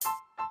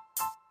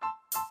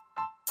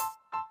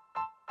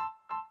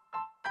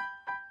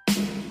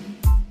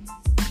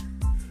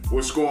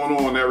What's going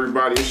on,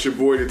 everybody? It's your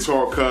boy, The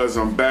Talk Cuz.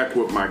 I'm back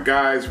with my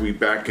guys. We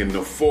back in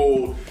the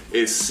fold.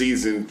 It's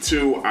season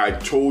 2. I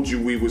told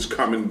you we was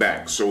coming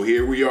back. So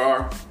here we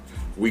are.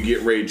 We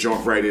get ready to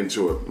jump right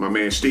into it. My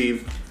man,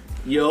 Steve.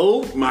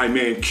 Yo. My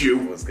man, Q.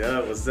 What's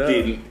good? What's up?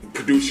 The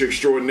producer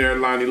extraordinaire,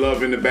 Lonnie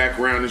Love, in the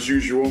background as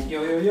usual.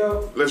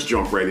 Yo. Let's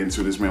jump right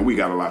into this, man. We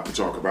got a lot to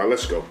talk about.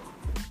 Let's go.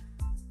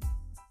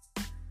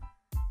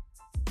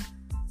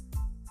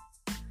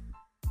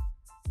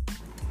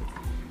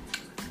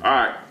 All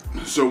right.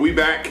 So we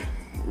back,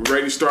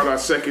 ready to start our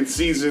second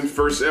season,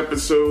 first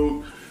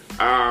episode.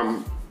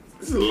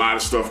 There's a lot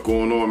of stuff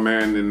going on,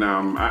 man, and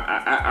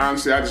I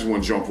honestly, I just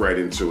want to jump right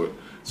into it.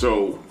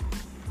 So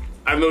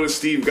I know that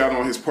Steve got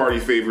on his party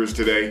favors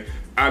today.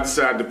 I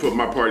decided to put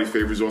my party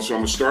favors on, so I'm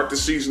going to start the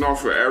season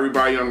off for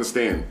everybody to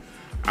understand.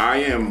 I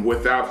am,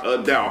 without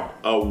a doubt,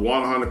 a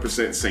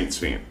 100% Saints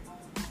fan.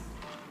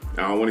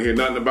 I don't want to hear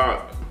nothing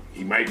about,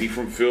 he might be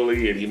from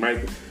Philly, and he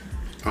might be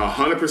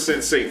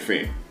 100% Saints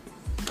fan.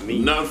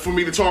 Nothing for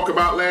me to talk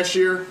about last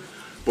year,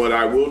 but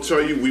I will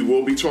tell you we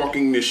will be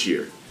talking this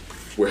year.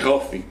 We're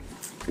healthy.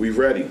 We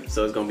ready.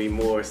 So it's gonna be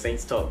more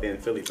Saints talk than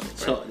Philly talk, right?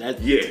 So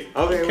Yeah.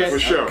 Okay. For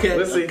sure.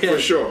 Let's see. For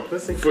sure.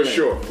 Let's see. For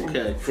sure.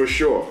 Okay. For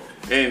sure.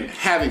 And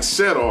having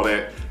said all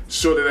that,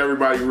 so that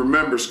everybody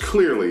remembers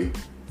clearly,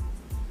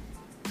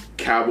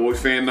 Cowboy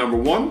fan number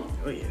 1.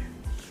 Oh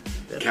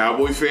yeah.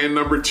 Cowboy fan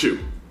number 2.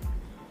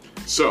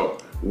 So,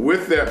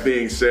 with that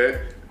being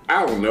said,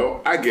 I don't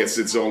know. I guess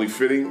it's only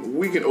fitting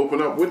we can open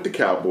up with the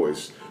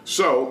Cowboys.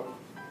 So,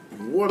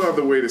 what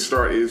other way to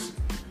start is,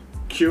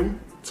 Q,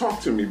 talk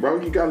to me, bro.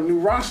 You got a new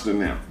roster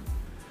now.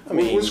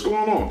 What's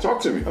going on?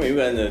 Talk to me. We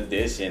got an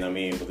addition.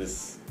 But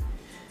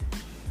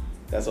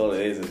that's all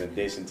it is an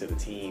addition to the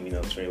team.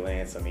 Trey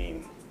Lance. I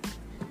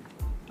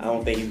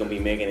don't think he's gonna be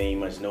making any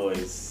much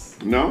noise.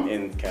 No?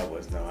 In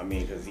Cowboys, no.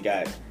 Because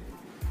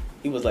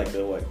he was like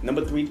the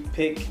number 3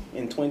 pick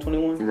in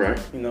 2021. Right.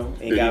 And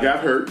he got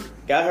hurt.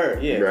 Got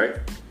hurt, yeah. Right.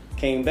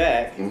 Came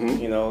back,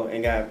 Mm-hmm.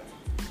 and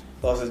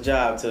lost his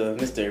job to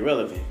Mr.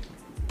 Irrelevant,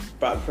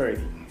 Brock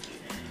Purdy.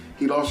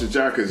 He lost his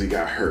job because he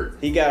got hurt.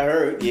 He got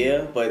hurt,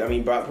 yeah, but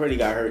Brock Purdy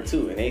got hurt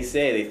too. And they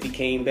said if he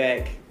came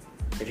back,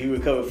 if he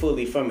recovered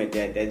fully from it,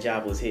 that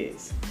job was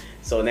his.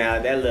 So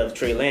now that left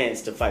Trey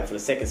Lance to fight for the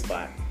second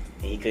spot.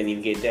 And he couldn't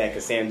even get that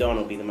because Sam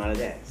Darnold beat him out of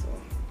that. So.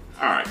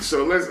 All right,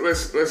 so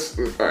let's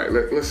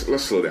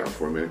slow down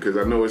for a minute because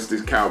I know it's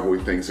this Cowboy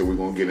thing, so we're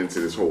gonna get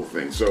into this whole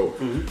thing. So,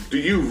 do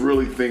you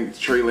really think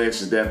Trey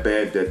Lance is that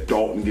bad that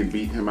Dalton can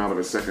beat him out of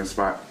a second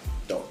spot,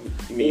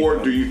 or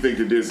do you think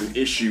that there's an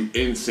issue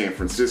in San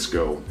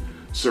Francisco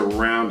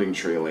surrounding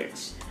Trey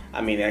Lance?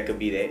 That could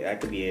be that. That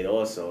could be it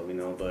also,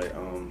 But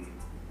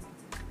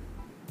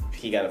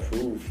he got to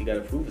prove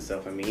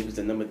himself. He was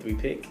the number 3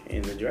 pick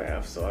in the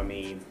draft, so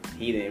he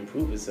didn't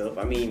prove himself.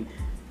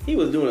 He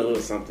was doing a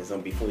little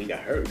something before he got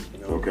hurt,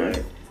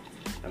 Okay.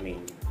 But,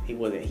 he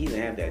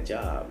didn't have that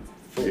job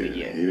fully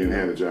yet. He didn't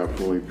have a job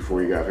fully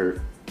before he got hurt?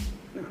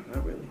 No,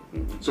 not really.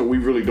 Mm-mm. So we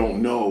really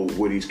don't know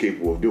what he's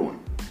capable of doing?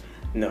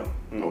 No.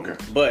 Mm-mm.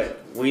 Okay.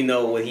 But we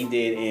know what he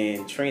did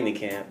in training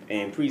camp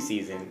and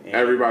preseason. And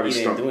Everybody he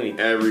didn't stunk. do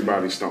anything.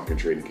 Everybody stunk in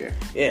training camp.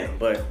 Yeah,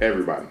 but...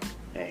 Everybody.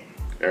 Hey.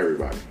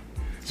 Everybody.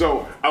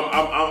 So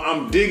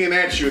I'm digging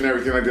at you and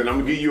everything like that. I'm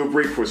gonna give you a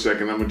break for a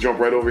second. I'm gonna jump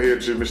right over here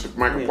to Mr.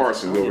 Michael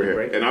Parsons over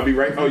here, and I'll be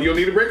right. Oh, you don't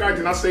need a break? All right,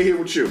 then I'll stay here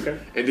with you, okay.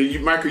 And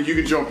then Michael, you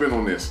can jump in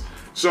on this.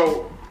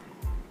 So,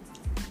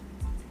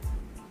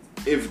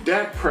 if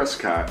Dak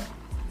Prescott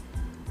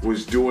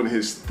was doing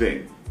his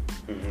thing,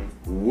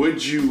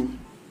 would you,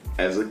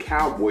 as a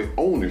Cowboy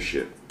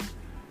ownership,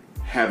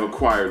 have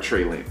acquired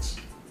Trey Lance?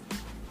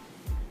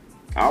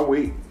 I'll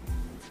wait.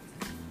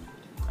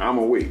 I'm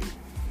gonna wait.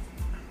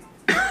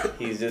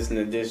 He's just an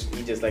addition.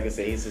 Like I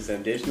said, he's just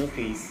an additional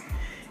piece.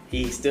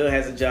 He still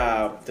has a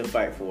job to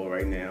fight for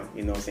right now.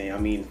 You know what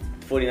I'm saying?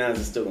 49ers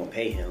are still gonna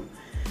pay him.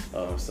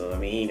 So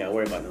he ain't gotta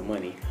worry about no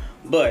money.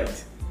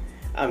 But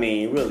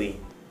really,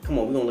 come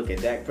on, we're gonna look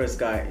at Dak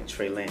Prescott and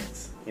Trey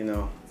Lance.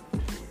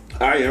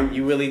 I am.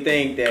 You really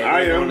think that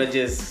we're gonna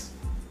just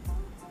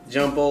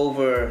jump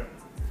over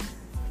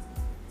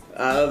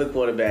our other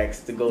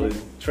quarterbacks to go to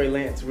Trey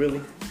Lance?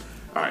 Really?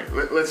 All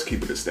right, let's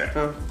keep it a stack.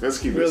 Huh? Let's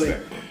keep it a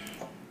stack.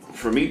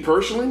 For me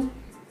personally,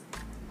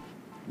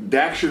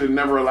 Dak should have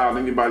never allowed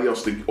anybody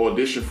else to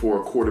audition for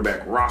a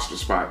quarterback roster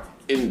spot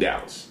in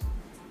Dallas.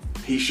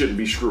 He shouldn't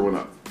be screwing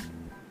up.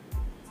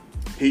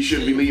 He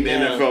shouldn't be leading the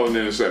NFL in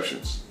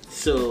interceptions.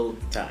 So,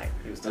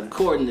 He was tied.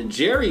 According to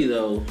Jerry,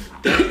 though,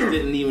 Dak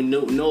didn't even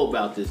know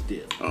about this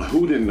deal.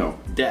 Who didn't know?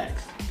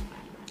 Dax.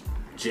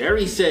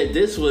 Jerry said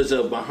this was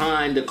a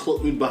behind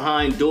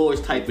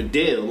doors type of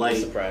deal. Like,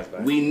 surprised by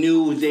it. We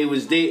knew they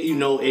was there.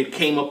 It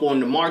came up on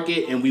the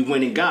market, and we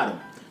went and got him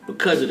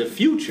because of the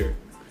future.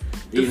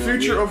 The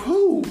future of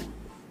who?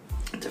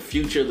 The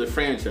future of the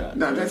franchise.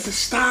 No, that's a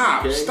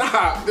stop. Okay.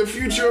 Stop. The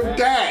future of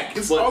Dak.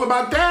 It's all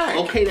about Dak.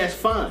 Okay, that's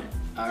fine.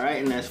 All right,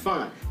 and that's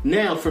fine.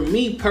 Now, for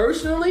me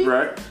personally,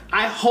 right.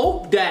 I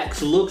hope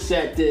Dax looks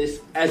at this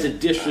as a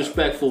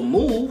disrespectful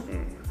move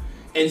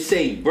and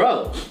say,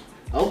 bro,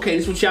 Okay,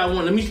 this is what y'all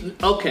want.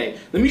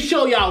 Let me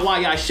show y'all why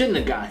y'all shouldn't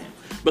have got him.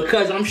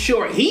 Because I'm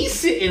sure he's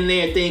sitting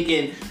there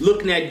thinking,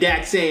 looking at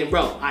Dak saying,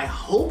 bro, I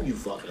hope you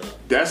fuck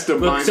up. That's the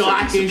mindset so I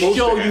can supposed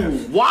show to you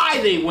have. why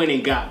they went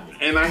and got me.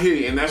 And I hear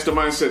you, and that's the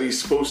mindset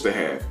he's supposed to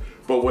have.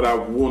 But what I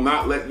will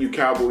not let you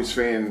Cowboys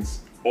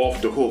fans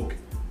off the hook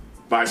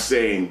by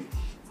saying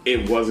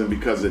it wasn't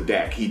because of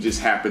Dak. He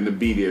just happened to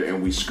be there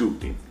and we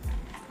scooped him.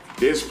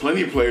 There's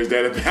plenty of players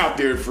that are out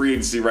there in free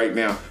agency right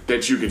now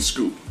that you can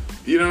scoop.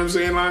 You know what I'm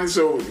saying, Lonnie?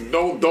 So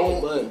don't.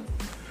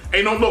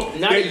 Hey, no, look.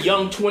 Not a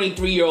young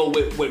 23-year-old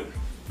with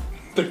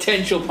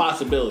potential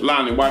possibility.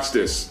 Lonnie, watch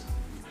this.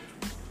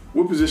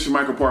 What position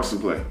Michael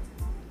Parsons play?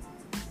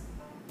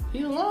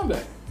 He's a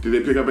linebacker. Did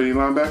they pick up any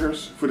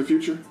linebackers for the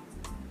future?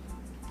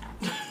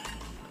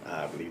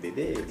 I believe they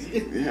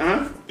did.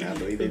 Huh? I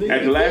believe they did.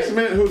 At the last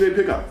minute, who did they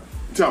pick up?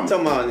 Tell me.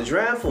 Talking about in the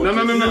draft? Or No.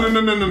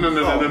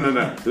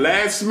 just-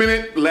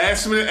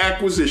 Last minute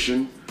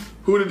acquisition.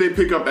 Who did they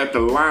pick up at the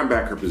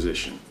linebacker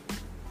position?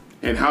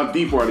 And how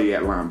deep are they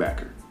at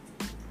linebacker?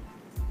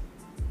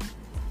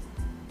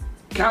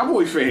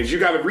 Cowboy fans, you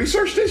got to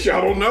research this.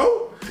 Y'all don't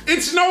know.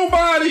 It's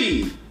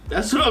nobody.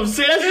 That's what I'm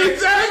saying. Exactly.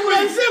 That's what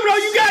I'm saying, bro.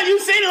 You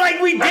saying it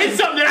like we did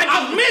something that I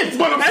just missed.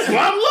 That's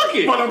why I'm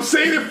looking. But I'm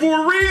saying it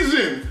for a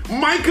reason.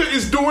 Micah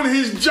is doing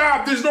his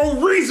job. There's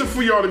no reason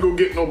for y'all to go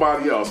get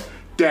nobody else.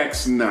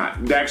 Dak's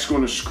not. Dak's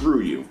going to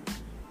screw you.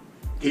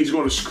 He's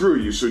going to screw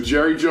you. So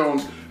Jerry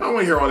Jones, I don't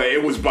want to hear all that.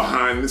 It was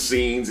behind the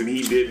scenes and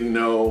he didn't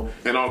know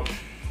and all.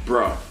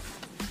 Bruh.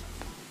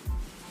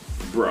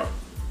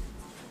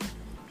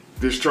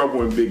 There's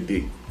trouble in Big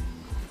D.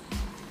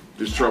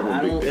 There's trouble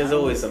in Big D. There's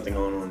always something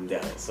going on in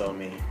Dallas. So I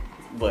mean,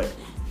 but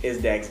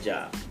it's Dak's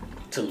job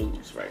to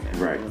lose right now. Right. You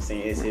know what I'm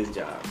saying? It's his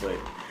job. But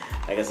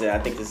like I said,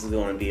 I think this is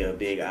going to be a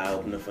big eye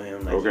opener for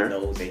him. Like Okay. he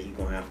knows that he's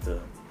going to have to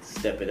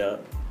step it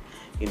up.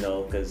 You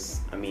know,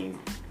 because I mean,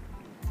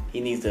 he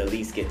needs to at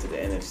least get to the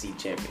NFC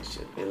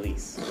Championship, at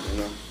least. You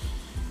know,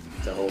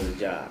 to hold the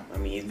job. I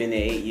mean, he's been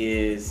there 8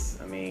 years.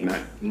 I mean,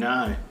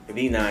 9. It'd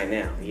be 9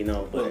 now. You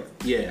know, but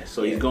Yeah,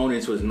 so he's going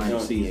into his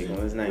ninth season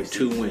going his ninth with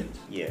 2 season. wins.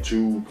 Yeah.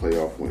 2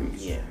 playoff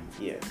wins.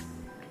 Yeah.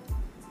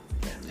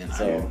 And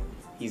So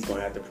he's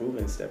gonna have to prove it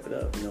and step it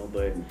up, you know.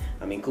 But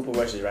I mean, Cooper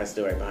Rush is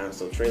still right behind him,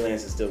 so Trey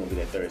Lance is still gonna be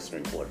that third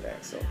string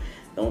quarterback. So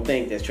don't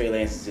think that Trey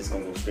Lance is just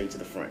gonna go straight to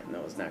the front. No,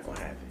 it's not gonna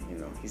happen. You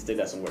know, he's still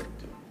got some work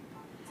to do.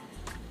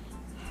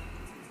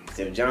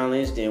 So if John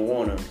Lynch didn't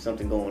want him,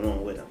 something going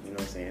on with him. You know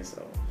what I'm saying?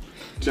 So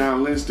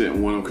John Lynch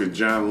didn't want him because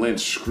John Lynch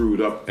screwed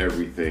up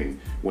everything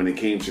when it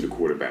came to the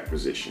quarterback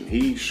position.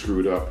 He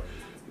screwed up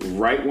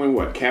right when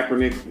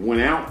Kaepernick went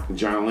out,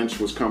 John Lynch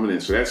was coming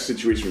in. So that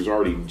situation was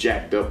already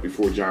jacked up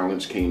before John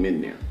Lynch came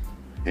in there.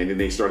 And then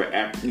they started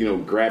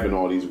grabbing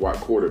all these white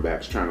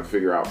quarterbacks trying to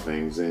figure out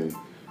things. And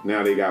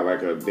now they got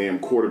like a damn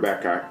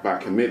quarterback by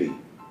committee.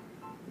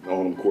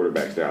 All them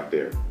quarterbacks out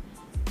there.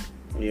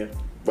 yeah.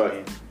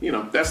 But,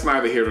 that's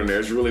neither here nor there.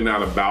 It's really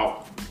not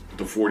about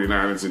the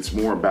 49ers. It's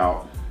more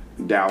about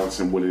Dallas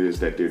and what it is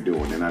that they're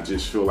doing. And I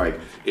just feel like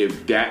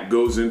if Dak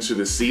goes into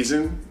the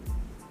season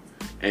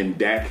and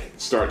Dak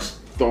starts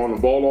throwing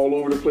the ball all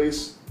over the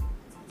place,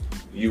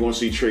 you're going to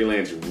see Trey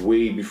Lance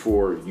way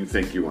before you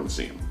think you're going to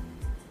see him.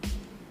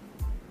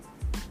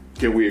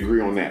 Can we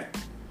agree on that?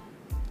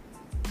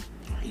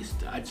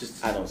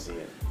 I don't see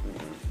it.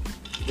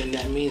 Then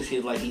that means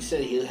he'll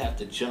have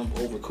to jump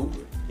over Cooper.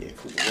 Yeah,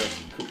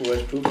 Cooper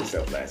Rush proved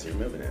himself last year.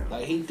 Remember now?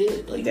 Like he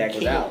did. Like Dak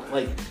was out.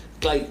 Like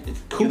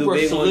Cooper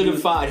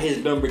solidified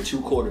his number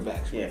 2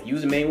 quarterbacks. Yeah, you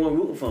was the main one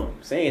rooting for him,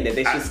 saying that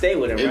they should stay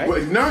with him,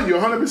 right? No,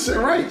 you're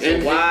 100% right.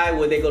 So why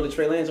would they go to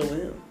Trey Lance over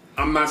him?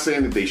 I'm not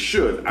saying that they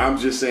should. I'm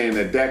just saying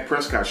that Dak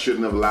Prescott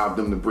shouldn't have allowed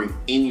them to bring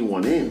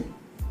anyone in.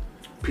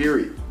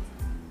 Period.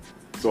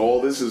 So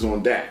all this is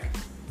on Dak.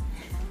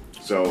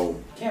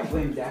 So Can't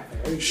blame Dak for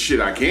everything.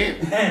 Shit, I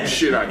can't.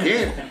 Shit,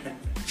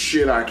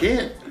 I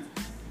can't.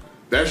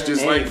 That's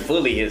just Ain't like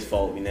fully his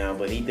fault now,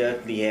 but he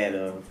definitely had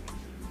a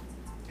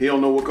he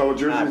don't know what color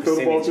jersey high to throw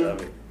the ball percentage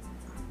to. of it.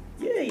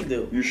 Yeah, he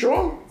do. You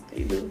sure?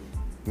 He do.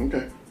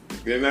 Okay.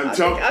 And then I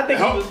think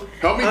help he me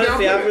was, down.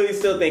 honestly, I really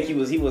still think he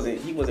wasn't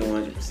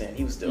 100%.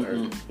 He was still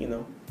hurt. You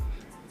know,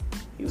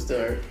 he was still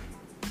hurt.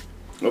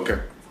 Okay.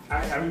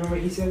 I remember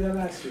he said that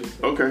last year.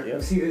 So Okay. Yeah.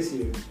 we'll see this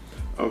year.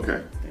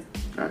 Okay.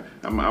 All right.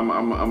 I'm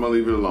gonna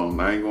leave it alone.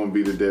 I ain't gonna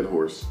beat a dead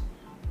horse.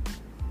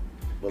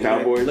 But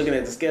Cowboys? looking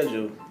at the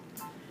schedule,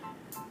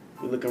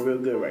 we're looking real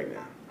good right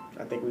now.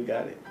 I think we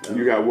got it.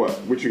 You got what?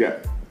 What you got?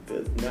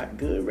 Not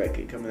good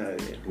record coming out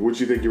of there. What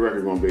you think your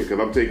record gonna be? Because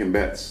I'm taking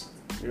bets.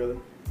 Really?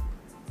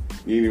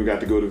 You ain't even got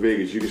to go to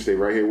Vegas. You can stay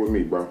right here with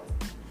me, bro.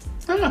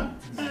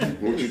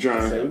 What you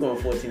trying So to? we're going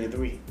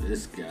 14-3.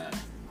 This guy.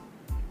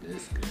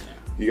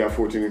 You got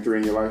 14-3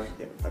 in your life?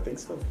 Yep, I think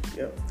so.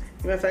 Yep.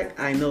 Matter of fact,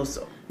 I know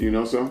so. You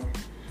know so?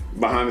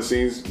 Behind the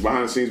scenes,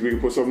 we can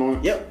put something on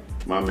it? Yep.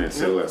 My man,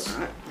 say less.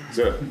 All right.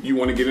 So, you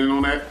want to get in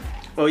on that?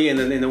 Oh yeah, and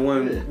then the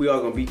one we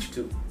all gonna beat you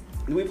too.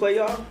 Do we play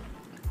y'all?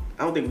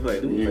 I don't think we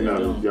played. Do we play?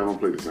 Y'all don't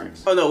play the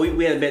Saints. Oh no,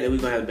 we had a bet that we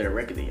were gonna have a better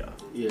record than y'all.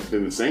 Yeah.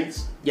 Than the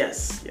Saints?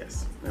 Yes.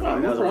 No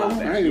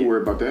problem. I ain't even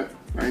worried about that.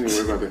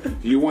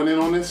 You want in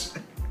on this?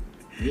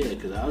 Yeah,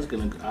 because I was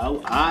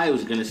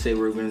gonna say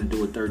we were gonna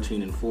do a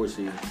 13-4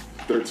 season.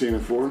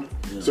 13-4.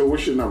 Yeah. So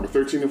what's your number?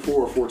 13-4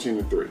 or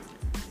 14-3?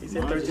 He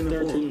said Mine's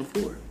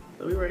 13-4.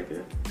 So we right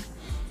there.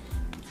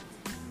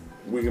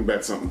 We can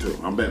bet something too.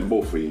 I'm betting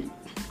both for you.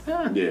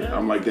 Yeah,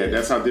 I'm like that.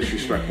 That's how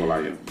disrespectful I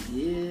am.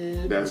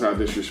 Yeah. That's how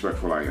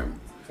disrespectful I am.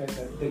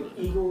 The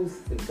Eagles,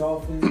 the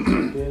Dolphins,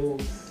 the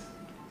Bills.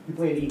 You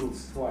played the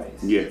Eagles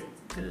twice. Yeah.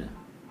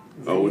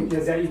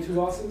 Is that your 2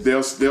 losses?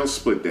 They'll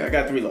split that. I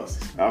got 3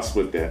 losses. I'll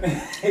split that.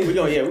 we're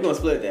gonna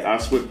split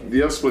that.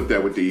 They'll split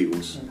that with the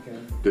Eagles. Okay.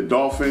 The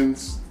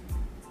Dolphins.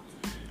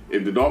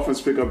 If the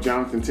Dolphins pick up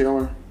Jonathan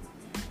Taylor.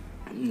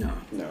 No,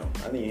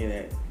 I didn't hear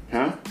that.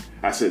 Huh?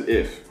 I said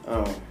if.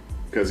 Oh.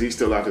 Because he's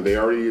still out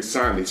there. They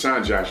signed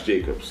Josh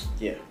Jacobs.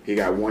 Yeah. He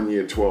got 1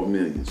 year, $12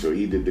 million. So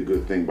he did the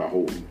good thing by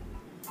holding.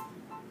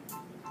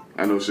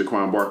 I know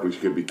Saquon Barkley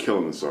could be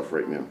killing himself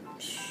right now.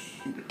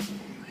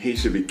 He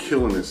should be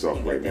killing himself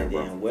right now,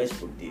 bro. That damn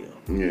Westbrook deal.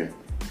 Yeah.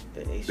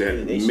 They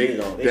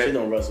should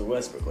on Russell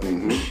Westbrook.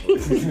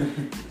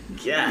 Mm-hmm.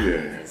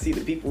 Yeah. See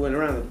the people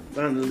around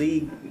the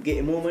league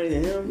getting more money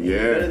than him. Yeah.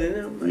 Better than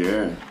him. Like,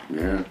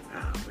 Yeah.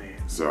 Oh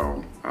man.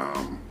 So,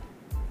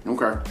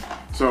 okay.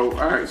 So,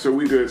 all right. So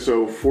we good.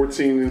 So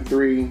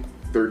 14-3,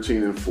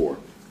 13-4.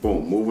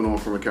 Boom. Moving on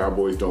from the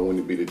Cowboys. Don't want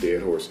to be the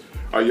dead horse.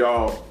 Are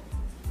y'all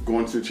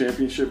going to the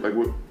championship? Like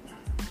what?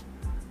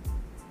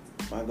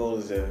 My goal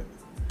is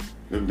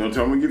Don't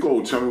tell me your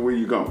goal. Tell me where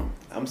you're going.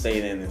 I'm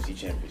saying NFC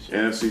Championship.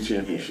 NFC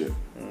Championship.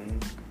 Yeah.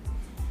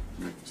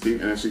 Mm-hmm. Steve,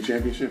 NFC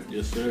Championship?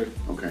 Yes, sir.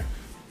 Okay.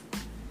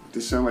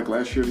 This sound like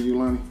last year to you,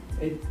 Lonnie?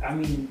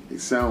 It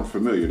sounds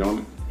familiar, don't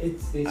it?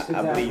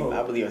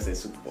 I believe I said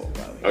Super Bowl.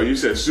 Probably. Oh, you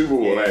said Super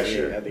Bowl last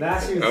year. I think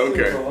Last year was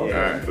Okay. Super Bowl. All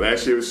right.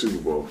 Last year was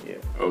Super Bowl. Yeah.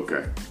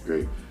 Okay.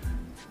 Great.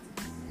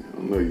 I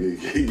don't know.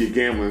 Your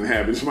gambling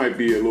habits might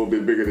be a little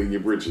bit bigger than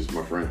your britches,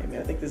 my friend. Hey,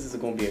 man, I think this is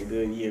going to be a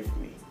good year for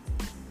me.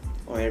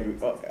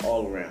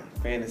 All around.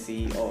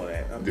 Fantasy, all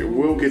that.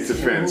 We'll get to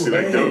fantasy.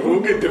 We'll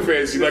get to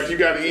fantasy. Like, you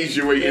got to ease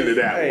your way into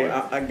that hey, one.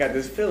 I got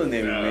this feeling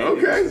in me, man.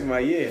 Okay. This is my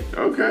year.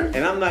 Okay.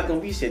 And I'm not going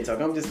to be shit talk.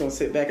 I'm just going to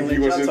sit back and let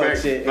You y'all want to talk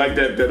sit shit. back?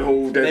 Like that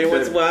whole... Every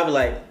once in a while, I'll be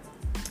like,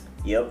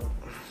 yep.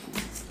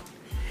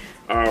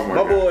 Oh, my My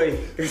God. boy.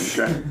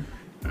 Okay.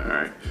 All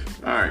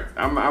right.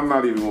 I'm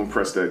not even going to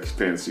press that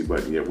fantasy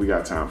button yet. We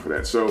got time for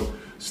that. So,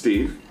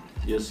 Steve.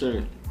 Yes,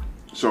 sir.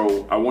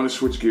 So I want to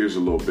switch gears a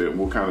little bit.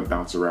 We'll kind of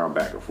bounce around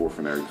back and forth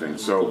and everything.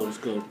 Let's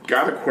go.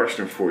 Got a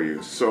question for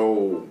you.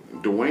 So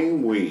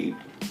Dwayne Wade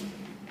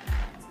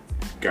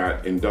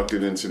got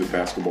inducted into the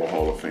Basketball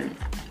Hall of Fame.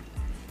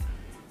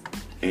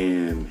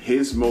 And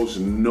his most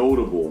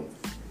notable,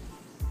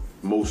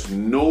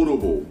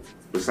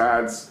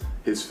 besides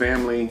his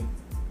family,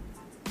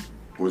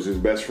 was his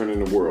best friend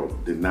in the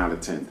world, did not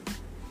attend.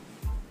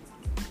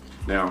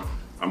 Now,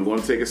 I'm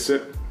going to take a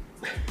sip.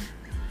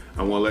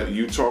 I'm going to let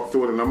you talk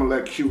through it, and I'm going to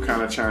let Q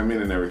kind of chime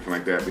in and everything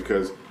like that,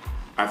 because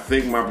I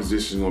think my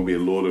position is going to be a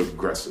little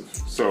aggressive.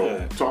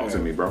 So, talk to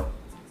me, bro.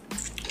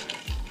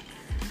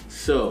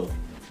 So,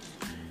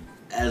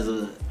 as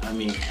a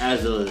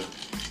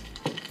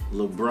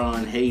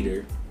LeBron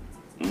hater,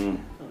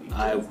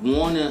 I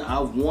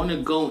wanna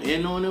go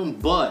in on him,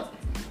 but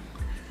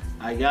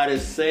I gotta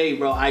say,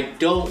 bro, I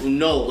don't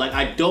know. Like,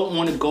 I don't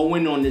want to go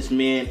in on this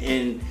man,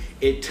 and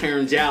it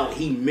turns out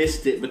he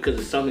missed it because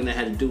of something that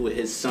had to do with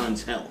his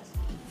son's health.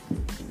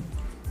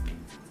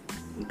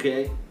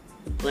 Okay?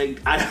 Like,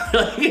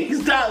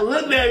 stop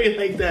looking at me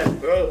like that,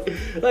 bro.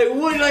 Like,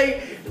 what,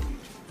 like...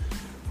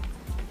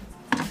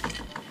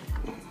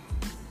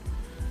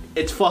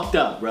 It's fucked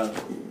up, bro.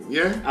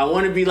 Yeah? I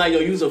want to be like, yo,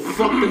 you's a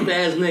fucked up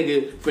ass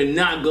nigga for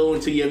not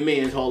going to your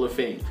man's Hall of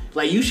Fame.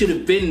 Like, you should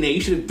have been there.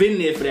 You should have been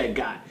there for that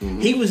guy. Mm-hmm.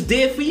 He was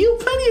there for you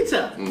plenty of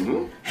time.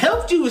 Mm-hmm.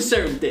 Helped you with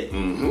certain things.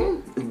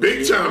 Mm-hmm.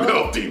 Big time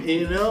helped him.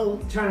 You know?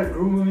 Trying to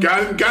groom him.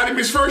 Got him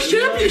his first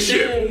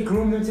championship. He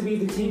groomed him to be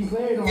the team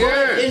player.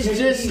 Yeah. It's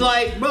just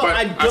like, bro, But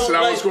I don't I said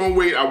like... I was going to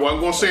wait. I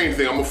wasn't going to say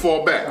anything. I'm going to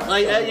fall back.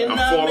 Like, you know I'm what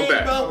I falling mean,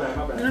 back.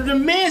 bro? The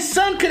man's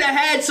son could have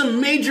had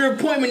some major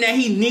appointment that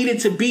he needed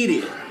to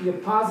be there. Your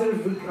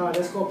positive,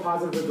 that's called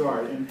positive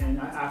regard,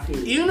 and I feel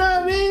you. You know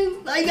what I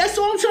mean? Like, that's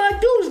what I'm trying to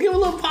do, is give a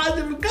little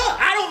positive regard.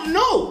 I don't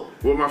know.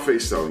 What my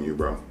face telling you,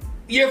 bro?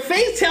 Your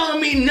face telling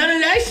me none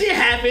of that shit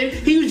happened.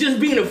 He was just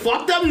being a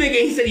fucked up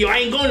nigga. He said, yo, I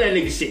ain't going to that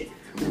nigga shit.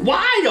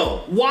 Why,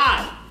 though?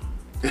 Why?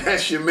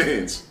 That's your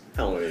man's. I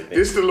don't really think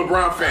This the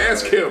LeBron fan.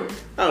 Ask him.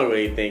 I don't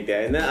really think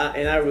that, and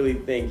I really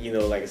think, you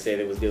know, like I said,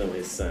 it was dealing with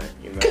his son.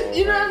 You know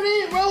You know what I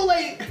mean, bro?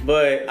 Like,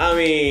 but I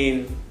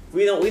mean,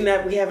 we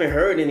haven't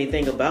heard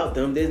anything about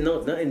them. There's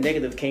nothing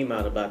negative came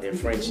out about their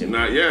friendship.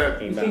 Not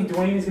yet. You think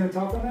Dwayne is gonna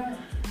talk on that?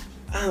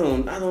 I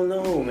don't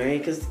know, man.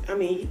 Because I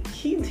mean,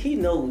 he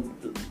know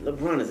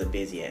LeBron is a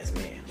busy ass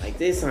man. Like,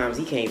 there's times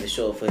he can't even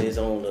show up for his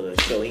own little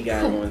show he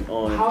got on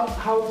How did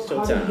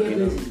Showtime, he get you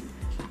know? busy?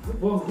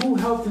 Well, who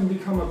helped him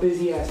become a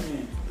busy ass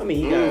man? I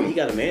mean, he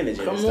got a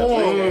manager Come and stuff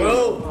on, like that.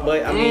 bro.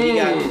 But I mean, he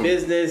got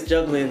business,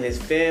 juggling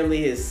his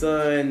family, his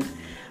son.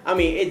 I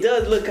mean, it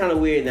does look kind of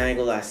weird. Now I ain't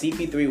gonna lie.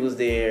 CP3 was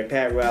there,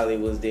 Pat Riley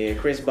was there,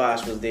 Chris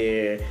Bosh was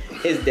there,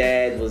 his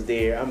dad was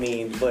there. I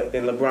mean, but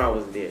then LeBron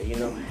was there. You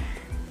know,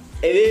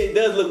 it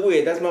does look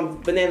weird. That's my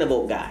banana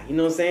boat guy. You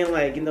know what I'm saying?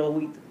 Like, you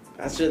know,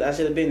 I should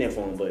have been there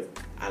for him, but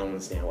I don't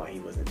understand why he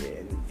wasn't there.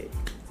 And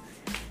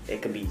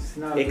it could be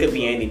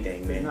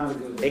anything, man.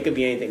 It could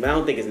be anything, but I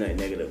don't think it's nothing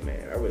negative,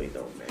 man. I really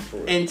don't, man. For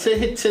real. And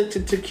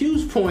to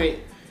Q's point,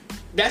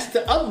 that's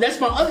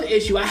my other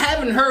issue. I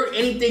haven't heard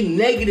anything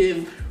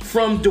negative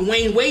from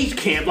Dwayne Wade's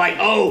camp. Like,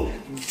 oh,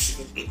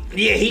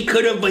 yeah, he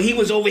could have, but he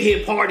was over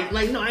here partying.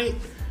 Like, no, I ain't.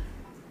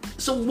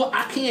 So what?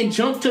 I can't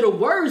jump to the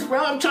words, bro.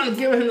 I'm trying to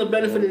give him the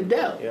benefit of the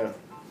doubt. Yeah.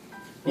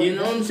 You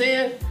know what I'm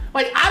saying?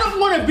 Like, I don't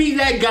want to be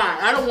that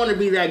guy. Right? I'm going to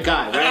be that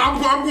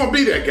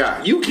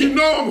guy. You can. You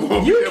know I'm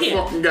going to be that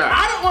fucking guy.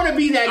 I don't want to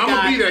be that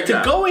guy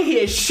to go in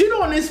here, shit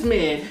on this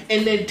man,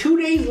 and then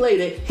 2 days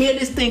later, here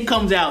this thing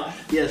comes out.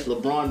 Yes,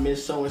 LeBron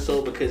missed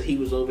so-and-so because he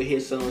was over here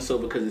so-and-so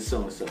because it's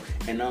so-and-so.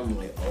 And I'm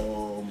like,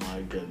 oh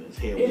my goodness.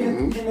 Here we go.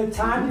 In the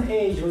time and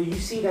age where you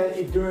see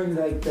that during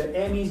like the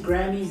Emmys,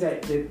 Grammys,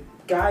 that the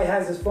guy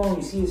has his phone,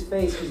 you see his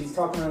face because he's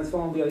talking on his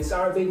phone, be like,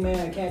 sorry, big man,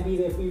 I can't be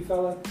there for you,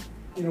 fella.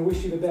 You know,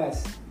 wish you the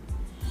best.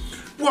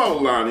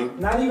 Well, Lonnie.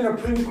 Not even a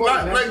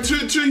pre-recorded like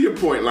to your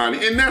point,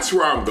 Lonnie, and that's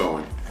where I'm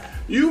going.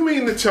 You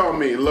mean to tell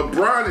me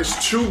LeBron is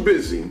too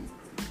busy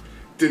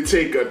to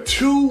take a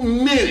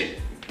 2-minute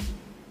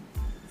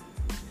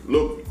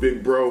look,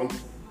 big bro,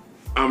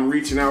 I'm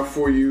reaching out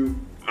for you.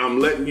 I'm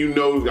letting you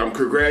know, I'm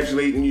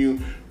congratulating you.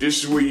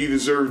 This is where you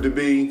deserve to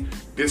be.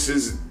 This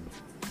is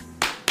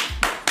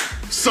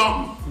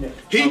something. No.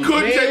 He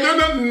couldn't say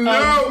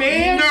no.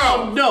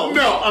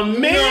 A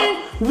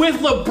man with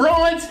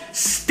LeBron's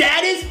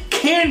status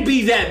can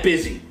be that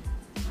busy.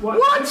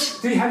 What?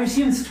 Have you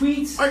seen his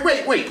tweets?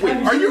 Wait.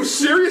 Are you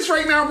serious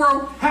right now,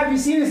 bro? Have you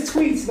seen his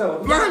tweets,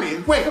 though? Lonnie,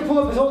 wait. I can pull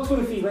up his whole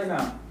Twitter feed right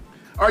now.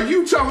 Are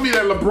you telling me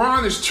that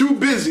LeBron is too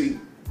busy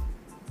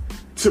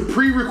to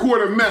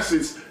pre-record a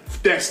message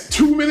that's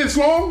 2 minutes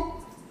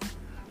long?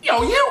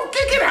 Yo, you don't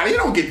get out. You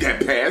don't get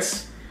that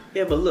pass.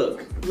 Yeah, but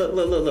look.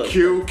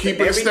 Q, keep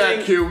it a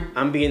stack, Q.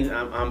 I'm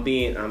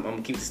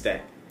gonna keep the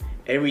stack.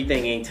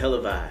 Everything ain't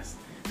televised.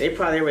 They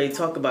probably already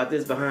talk about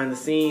this behind the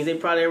scenes. They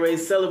probably already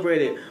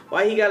celebrated.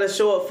 Why he gotta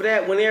show up for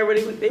that when they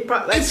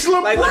probably it's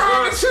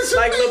LeBron.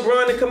 like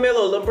LeBron and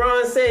Carmelo.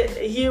 LeBron said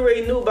he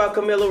already knew about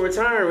Carmelo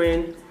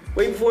retiring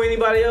way before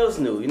anybody else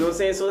knew. You know what I'm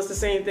saying? So it's the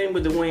same thing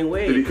with Dwayne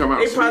Wade. Did he come out?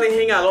 They probably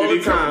hang out all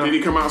the time. Did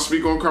he come out and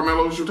speak on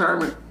Carmelo's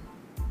retirement?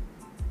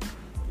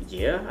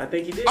 Yeah, I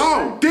think he did.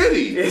 Oh, did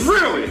he?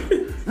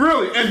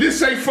 Really? And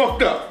this ain't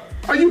fucked up.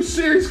 Are you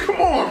serious? Come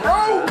on,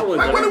 bro.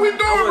 Like, what are we doing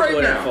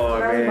right now?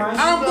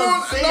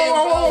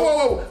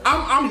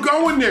 I'm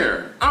going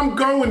there. I'm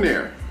going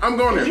there.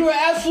 You were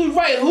absolutely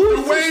right.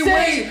 Who's to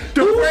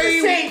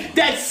say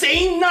that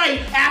same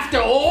night after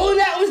all of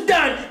that was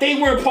done,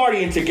 they weren't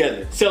partying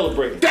together,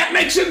 celebrating? That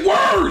makes it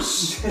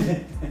worse.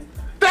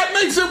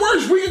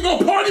 We can go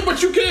party,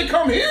 but you can't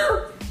come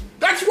here.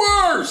 That's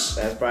worse.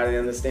 That's probably the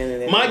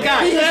understanding. My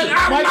guy,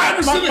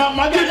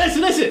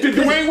 listen. Did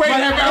Dwayne Wade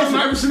have Allen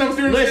Iverson up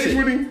there on stage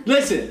with him?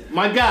 Listen,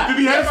 my guy. Did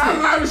he have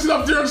Allen Iverson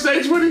up there on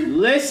stage with him?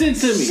 Listen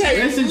to me.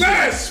 Say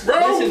less,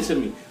 bro. Listen to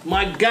me.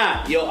 My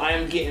God, yo, I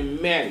am getting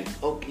married.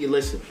 Okay,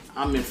 listen,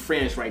 I'm in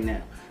France right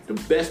now. The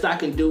best I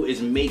can do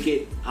is make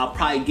it. I'll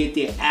probably get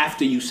there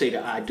after you say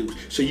the I do.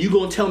 So you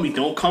gonna tell me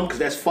don't come because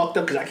that's fucked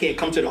up because I can't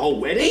come to the whole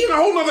wedding? In a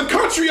whole other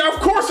country, of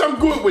course I'm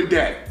good with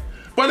that.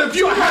 But if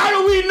you how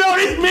do we know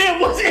this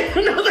man was in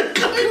another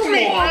country? Come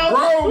on,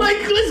 bro. Like,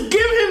 let's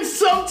give him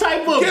some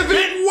type of... Give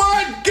it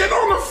what? Get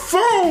on the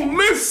phone.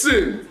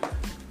 Listen.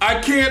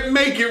 I can't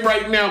make it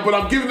right now, but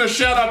I'm giving a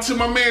shout out to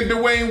my man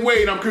Dwayne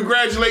Wade. I'm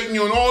congratulating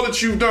you on all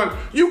that you've done.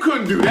 You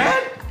couldn't do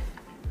that.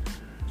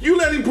 You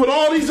let him put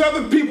all these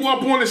other people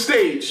up on the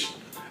stage,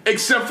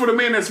 except for the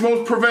man that's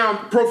most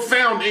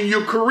profound in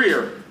your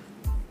career.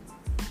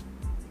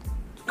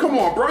 Come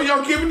on, bro.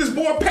 Y'all giving this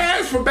boy a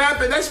pass for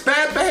that's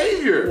bad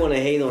behavior. You want to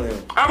hate on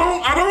him. I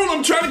don't.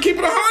 I'm trying to keep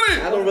it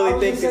 100. I don't really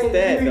think it's that,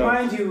 Let me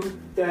remind you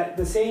that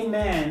the same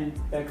man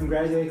that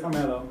congratulated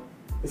Carmelo,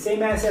 the same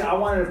man said, I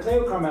wanted to play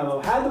with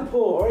Carmelo, had the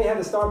pull, already had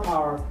the star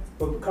power,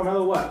 but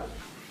Carmelo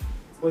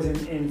was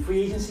in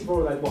free agency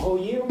for like a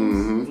whole year?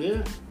 Mm-hmm.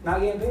 Yeah.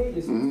 Not getting paid?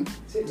 Just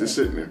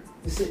sitting there.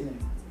 Just sitting there.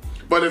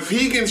 But if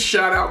he can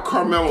shout out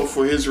Carmelo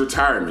for his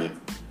retirement,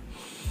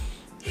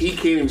 he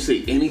can't even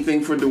say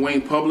anything for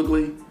Dwayne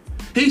publicly.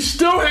 He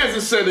still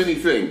hasn't said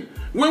anything.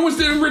 When was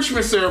the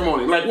enrichment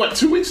ceremony? Like, what,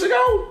 2 weeks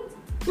ago?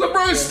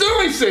 LeBron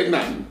still ain't said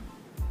nothing.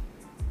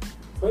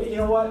 But you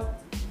know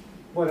what?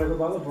 Whatever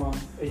about LeBron.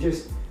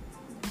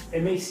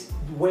 It makes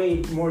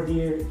Wade more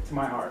dear to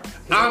my heart.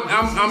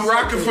 I'm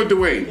rocking for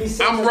Dwayne.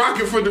 I'm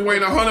rocking for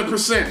Dwayne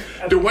 100%.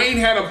 Dwayne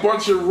had a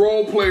bunch of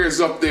role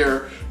players up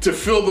there to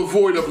fill the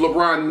void of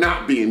LeBron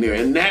not being there,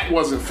 and that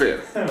wasn't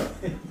fair.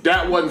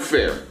 That wasn't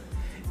fair.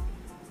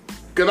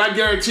 Because I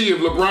guarantee you,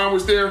 if LeBron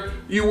was there,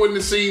 you wouldn't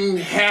have seen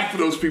half of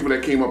those people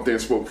that came up there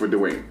and spoke for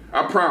Dwayne.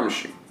 I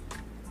promise you.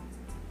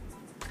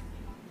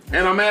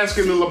 And I'm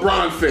asking the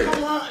LeBron fan.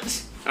 Come on.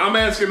 I'm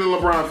asking the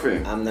LeBron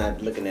fan. I'm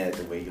not looking at it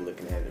the way you're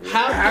looking at it.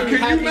 How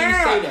can you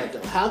not? say that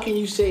though? How can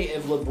you say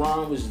if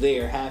LeBron was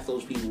there, half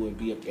those people would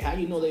be up there? How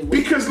do you know they would?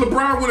 Because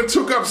LeBron would have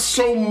took up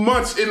so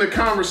much in the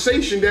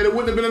conversation that it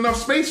wouldn't have been enough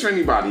space for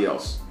anybody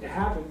else. It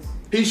happens.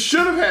 He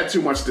should have had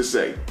too much to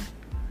say,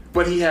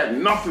 but he had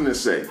nothing to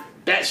say.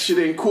 That shit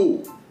ain't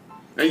cool.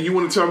 And you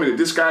want to tell me that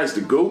this guy's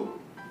the GOAT?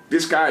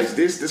 This guy is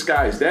this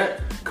guy is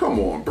that? Come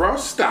on, bro.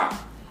 Stop.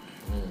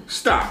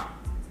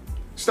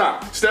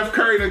 Steph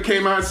Curry that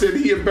came out and said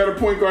he a better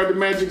point guard than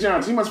Magic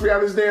Johnson. He must be out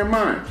of his damn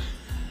mind.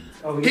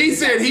 Oh, He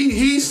said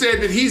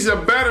that he's a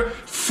better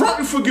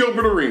fronting for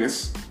Gilbert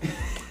Arenas,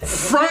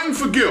 fronting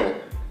for Gil,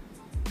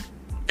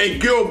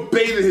 and Gil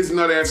baited his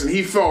nut ass and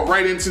he fell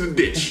right into the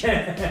ditch.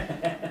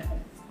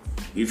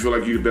 You feel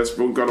like you're the best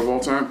point guard of all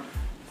time?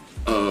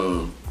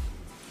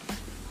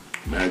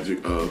 Magic.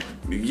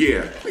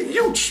 Yeah.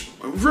 You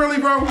really,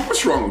 bro?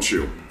 What's wrong with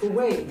you? But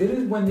wait,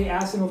 didn't when they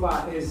asked him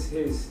about his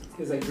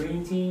like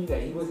dream team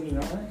that he wasn't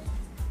even on it?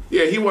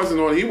 Yeah, he wasn't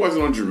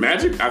on Dream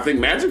Magic. I think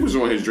Magic was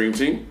on his dream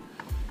team.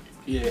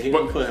 Yeah, he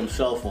didn't put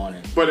himself on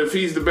it. But if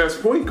he's the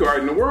best point guard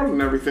in the world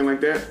and everything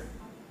like that,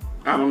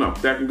 I don't know.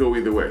 That can go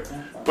either way.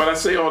 But I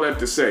say all that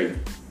to say,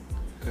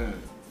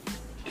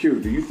 Q,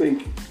 do you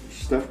think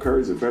Steph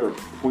Curry is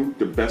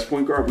the best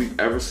point guard we've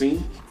ever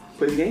seen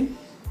play the game?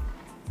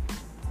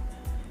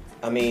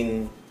 I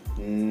mean,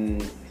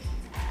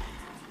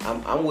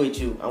 I'm with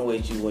you. I'm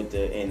with you with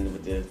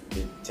the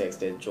text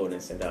that Jordan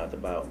sent out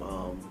about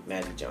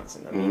Magic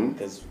Johnson. I mean,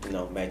 because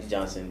Magic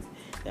Johnson.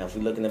 Now, if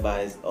we're looking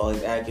about all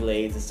his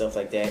accolades and stuff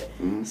like that,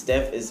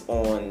 Steph is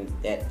on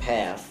that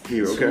path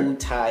to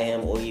tie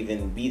him or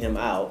even beat him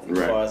out as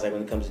far as like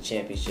when it comes to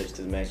championships.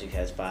 Because Magic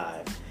has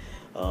 5.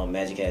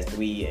 Magic has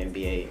 3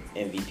 NBA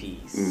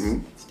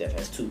MVPs. Steph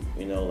has 2.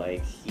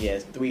 Like he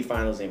has 3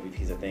 Finals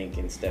MVPs, I think,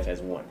 and Steph has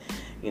 1.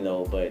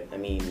 But I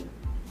mean,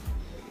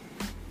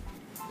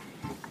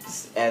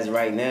 as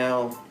right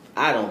now,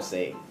 I don't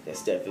say that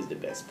Steph is the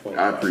best point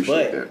guard. I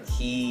appreciate that. But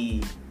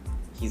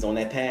he's on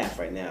that path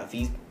right now. If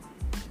he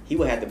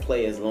would have to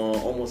play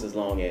almost as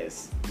long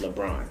as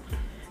LeBron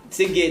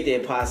to get there.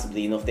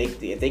 Possibly,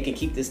 if they can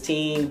keep this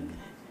team.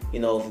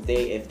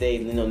 If they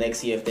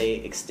next year if they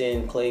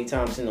extend Klay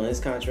Thompson on his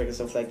contract and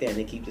stuff like that, and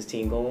they keep this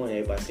team going,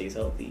 everybody stays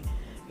healthy.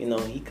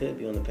 He could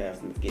be on the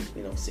path to get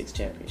 6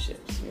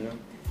 championships.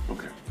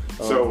 Okay.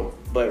 So,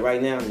 but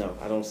right now, no,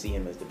 I don't see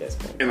him as the best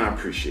point. And I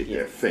appreciate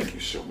that. Thank you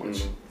so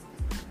much.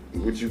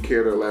 Would you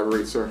care to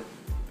elaborate, sir?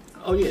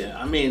 Oh yeah,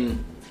 I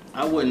mean,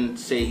 I wouldn't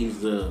say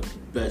he's the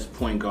best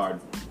point guard,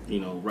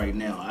 right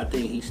now. I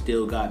think he's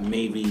still got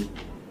maybe,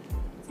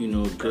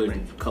 a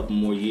good couple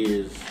more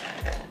years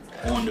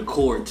on the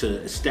court to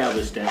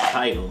establish that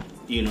title.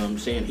 You know what I'm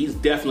saying? He's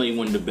definitely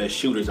one of the best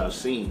shooters I've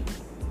seen.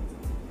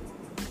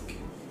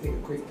 Take a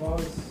quick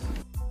pause.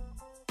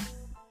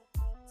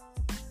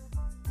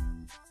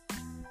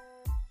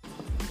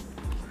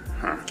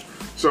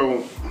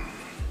 So,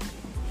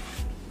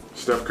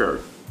 Steph Curry,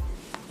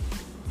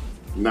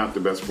 not the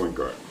best point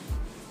guard.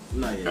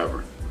 Not yet.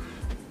 Ever.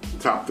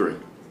 Top 3.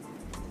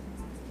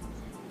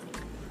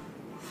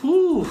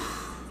 Whew.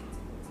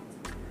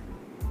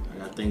 I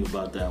gotta think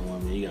about that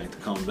one, man. You got to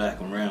come back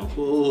around.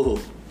 Whoa.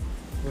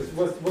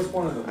 What's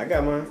one of them? I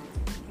got mine.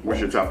 What's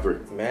your top 3?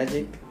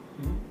 Magic,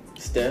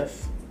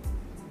 Steph,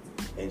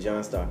 and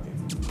John Stockton.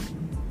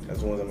 That's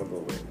the ones I'm gonna go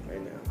with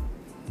right now.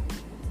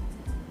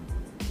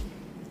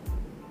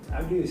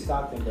 I'd do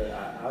Stockton, but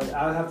I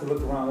would have to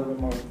look around a little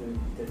bit more.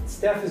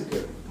 Steph is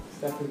good.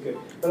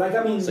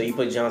 But So you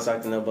put John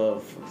Stockton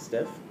above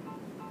Steph?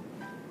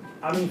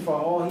 I mean, for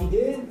all he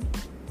did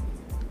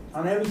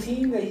on every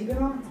team that he's been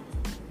on.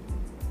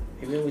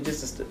 Even with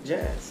just the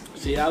Jazz.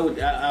 See, I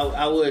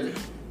would.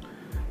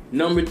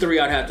 Number 3,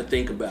 I'd have to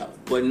think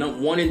about. But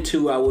 1 and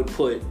 2, I would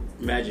put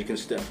Magic and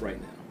Steph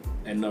right now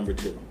at number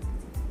 2.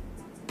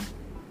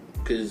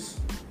 Because,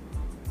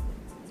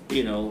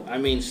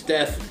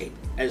 Steph,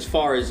 as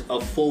far as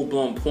a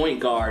full-blown point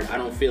guard, I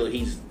don't feel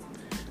he's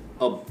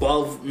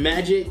above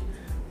Magic,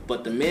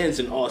 but the man's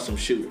an awesome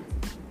shooter.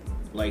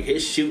 Like,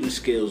 his shooting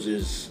skills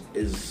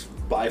is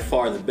by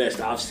far the best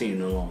I've seen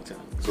in a long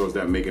time. So is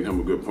that making him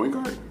a good point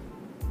guard?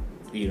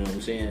 You know what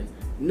I'm saying?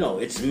 No,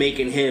 it's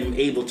making him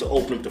able to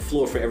open up the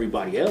floor for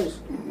everybody else.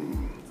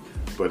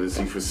 But is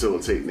he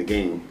facilitating the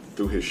game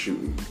through his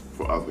shooting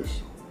for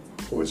others?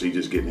 Or is he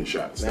just getting his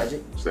shots?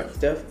 Magic?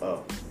 Steph?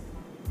 Oh.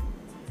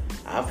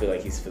 I feel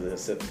like he's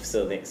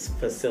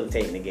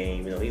facilitating the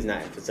game. He's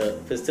not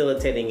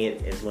facilitating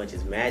it as much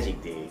as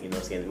Magic did. You know what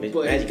I'm saying?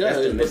 But Magic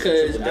does,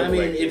 because, I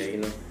mean, right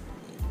if there,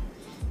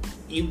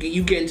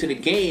 you get into the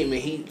game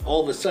and he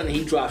all of a sudden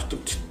he drops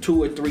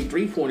 2 or 3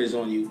 3-pointers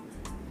on you,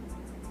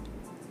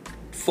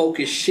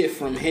 focus shift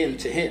from him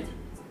to him.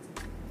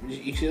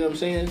 You see what I'm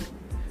saying?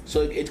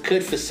 So it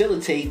could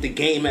facilitate the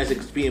game as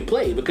it's being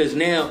played, because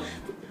now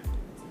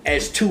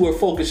as 2 are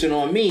focusing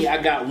on me,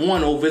 I got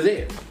 1 over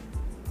there.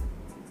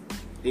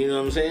 You know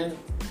what I'm saying?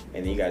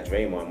 And then you got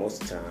Draymond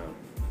most of the time.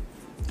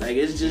 Like,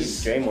 it's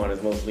just... Draymond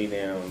is mostly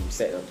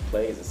setting up the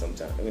plays and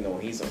sometimes,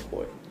 when he's on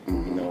court.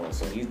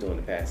 So he's doing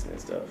the passing and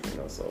stuff,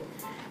 so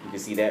you can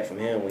see that from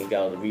him when he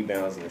got all the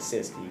rebounds and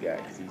assists he got,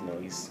 because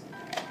he's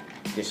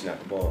dishing out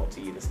the ball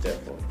to either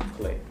Steph or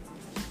Clay.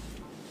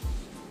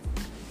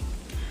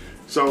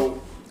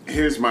 So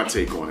here's my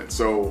take on it.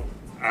 So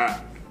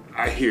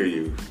I hear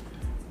you,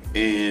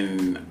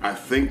 and I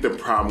think the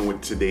problem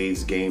with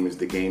today's game is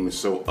the game is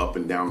so up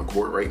and down the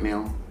court right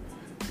now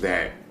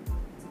that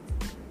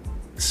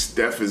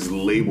Steph is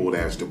labeled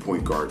as the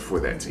point guard for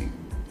that team,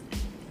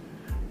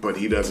 but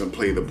he doesn't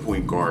play the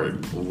point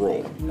guard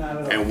role. Not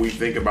at all. And we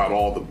think about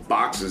all the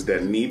boxes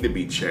that need to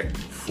be checked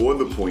for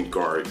the point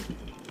guard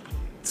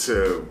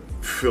to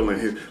fill in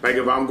his. Like,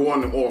 if I'm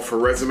going off for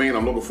resume and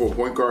I'm looking for a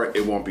point guard,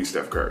 it won't be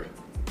Steph Curry.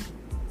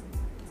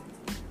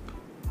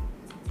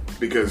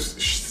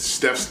 Because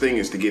Steph's thing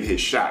is to get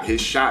his shot.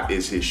 His shot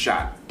is his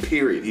shot,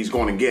 period. He's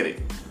going to get it.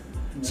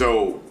 Yeah.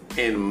 So,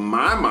 in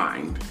my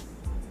mind,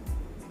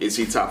 is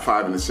he top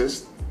 5 in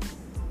assists?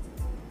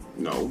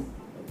 No. I don't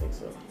think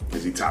so.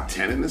 Is he top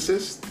 10 in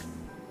assists?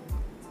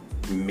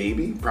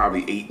 Maybe.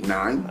 Probably 8,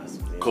 9.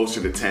 Possibly.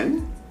 Closer to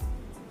 10.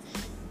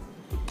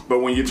 But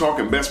when you're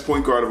talking best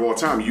point guard of all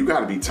time, you got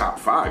to be top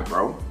 5,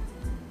 bro.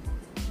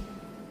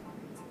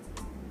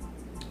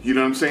 You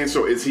know what I'm saying?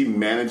 So is he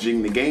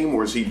managing the game,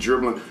 or is he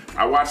dribbling?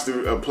 I watched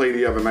a play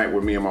the other night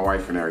with me and my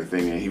wife and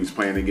everything, and he was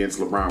playing against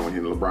LeBron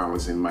when LeBron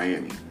was in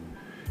Miami.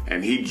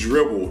 And he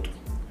dribbled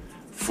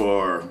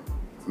for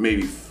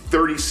maybe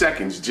 30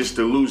 seconds just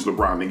to lose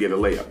LeBron to get a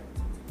layup.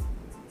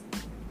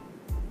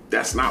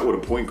 That's not what a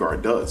point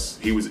guard does.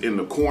 He was in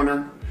the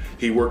corner.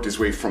 He worked his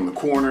way from the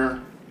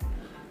corner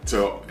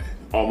to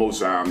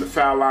almost the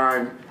foul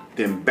line,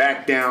 then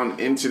back down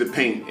into the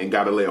paint and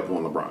got a layup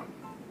on LeBron.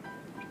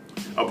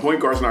 A point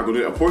guard's not going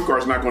to do that. A point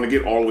guard's not going to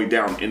get all the way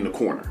down in the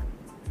corner.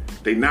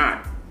 They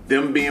not.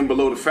 Them being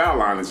below the foul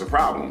line is a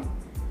problem,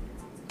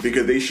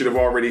 because they should have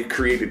already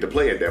created the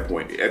play at that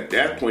point. At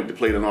that point, the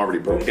play done already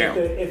broke down.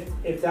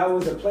 If that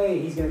was a play,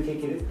 he's going to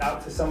kick it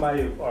out to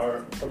somebody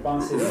or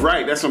bounce it in.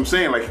 Right, that's what I'm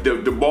saying. Like,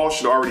 the ball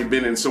should have already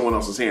been in someone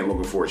else's hand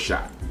looking for a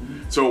shot.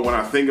 So when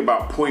I think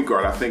about point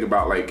guard, I think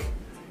about, like,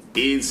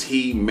 is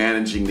he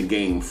managing the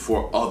game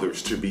for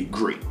others to be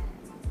great?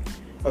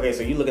 Okay,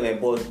 so you're looking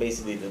at both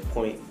basically the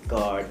point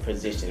guard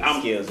position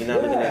skills. You're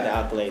not looking at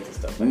the accolades and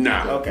stuff like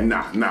that. Okay.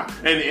 Nah.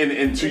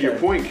 And to your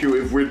point, Q,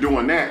 if we're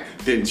doing that,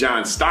 then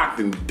John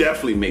Stockton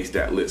definitely makes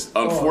that list.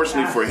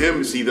 Unfortunately for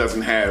him, he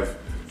doesn't have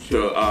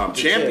the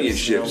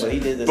championships. Chips, he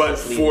did the but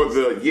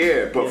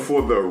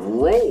for the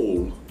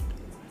role,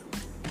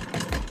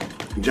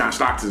 John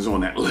Stockton's on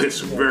that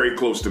list, very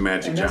close to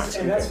Magic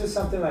Johnson. And that's just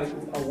something like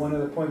one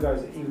of the point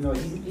guards, even though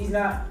he's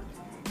not.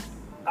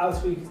 I'll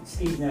speak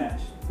Steve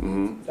Nash.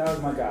 Mm-hmm. That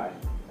was my guy.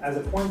 As a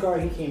point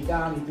guard, he came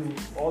down, he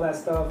did all that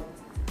stuff,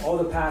 all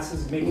the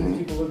passes, making the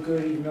people look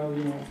good, even though,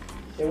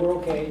 they were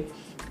okay.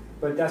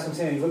 But that's what I'm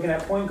saying. You're looking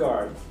at point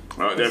guard.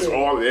 That's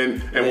all.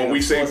 And when we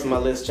say my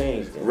list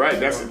changed. Right,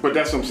 that's what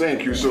I'm saying,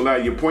 Q. So now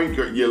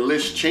your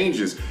list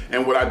changes.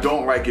 And what I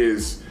don't like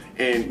is,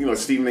 and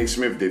Stephen A.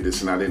 Smith did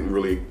this, and I didn't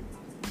really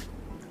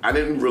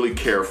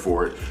care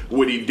for it.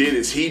 What he did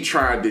is he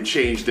tried to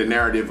change the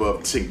narrative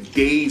of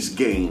today's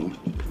game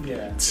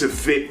to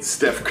fit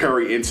Steph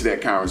Curry into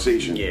that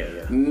conversation. Yeah.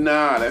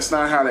 Nah, that's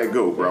not how that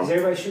go, bro. Is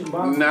everybody shooting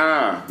bombs?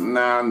 Nah.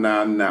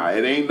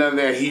 It ain't none of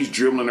that. He's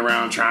dribbling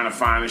around trying to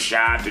find a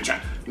shot.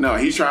 No,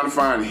 he's trying to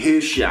find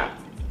his shot.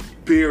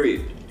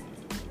 Period.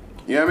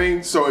 You know what I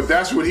mean? So if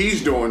that's what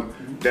he's doing,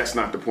 that's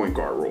not the point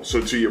guard role. So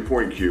to your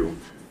point, Q,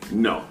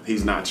 no,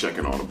 he's not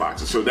checking all the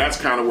boxes. So that's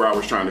kind of where I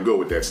was trying to go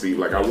with that, Steve.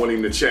 Like, I want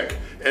him to check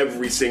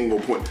every single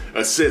point.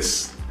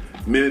 Assists,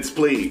 minutes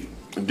played,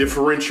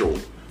 differential.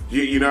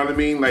 You know what I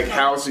mean? Like,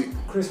 how's he?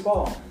 Chris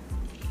Paul.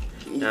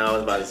 No, I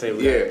was about to say,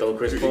 we gotta throw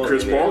Chris Paul.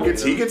 Chris Paul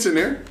gets in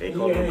there. They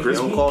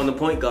don't call him the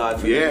point guard.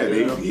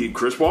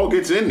 Chris Paul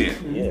gets in there.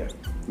 Yeah.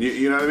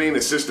 You know what I mean?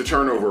 Assist to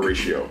turnover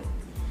ratio.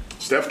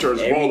 Steph turns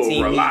the ball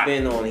over a lot. Every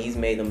team he's been on, he's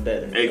made them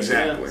better.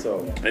 Exactly. Yeah,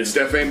 so. And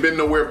Steph ain't been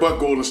nowhere but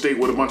Golden State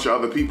with a bunch of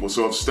other people.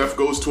 So if Steph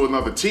goes to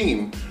another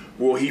team,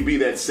 will he be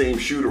that same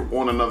shooter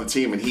on another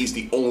team and he's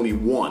the only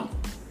one?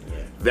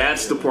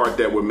 That's the part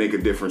that would make a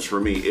difference for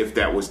me if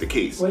that was the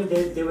case. Well,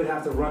 they would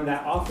have to run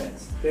that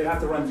offense. They'd have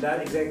to run that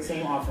exact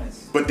same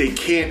offense. But they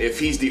can't if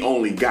he's the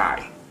only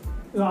guy.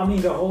 I mean,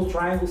 the whole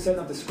triangle setting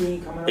up the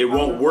screen coming up. It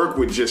won't work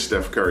with just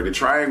Steph Curry. The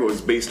triangle is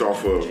based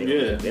off of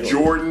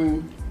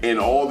Jordan and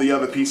all the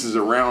other pieces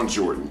around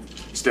Jordan.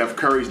 Steph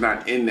Curry's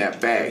not in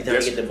that bag. Every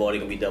time he get the ball, they're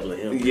going to be doubling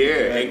him.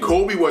 Yeah, and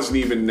Kobe wasn't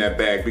even in that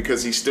bag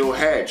because he still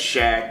had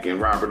Shaq and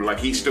Robert. Like,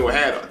 he still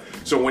had...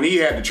 So when he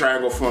had the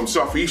triangle for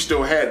himself, he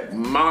still had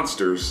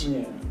monsters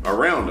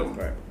around him.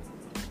 Right.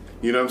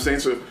 You know what I'm saying?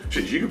 So,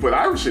 shit, you could put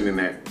Iverson in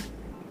that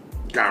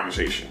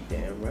conversation.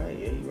 Damn right.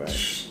 Yeah, you're right.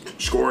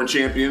 Scoring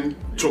champion,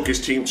 took his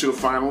team to the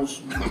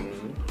finals.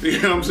 You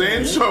know what I'm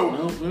saying?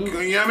 So,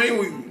 you know what I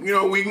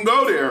mean? We can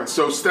go there.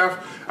 So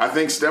I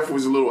think Steph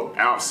was a little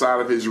outside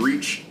of his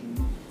reach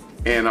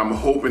And I'm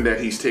hoping that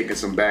he's taking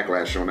some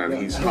backlash on that.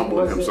 And he's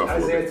humbling himself a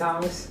little Isaiah bit.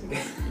 Thomas.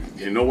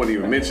 And no one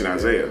even mentioned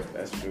Isaiah.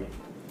 That's true.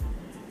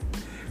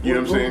 You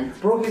know what I'm saying?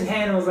 Broke his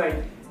hand and was like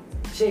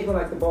shaking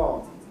like the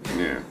ball.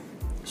 Yeah.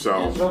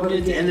 So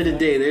At the end of the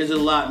day, there's a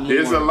lot more.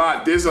 there's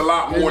a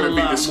lot more to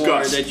be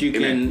discussed that you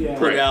can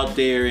put out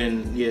there,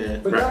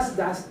 and But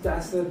that's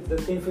the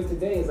thing for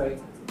today is like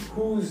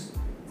who's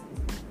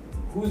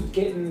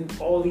getting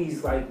all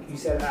these, like you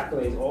said,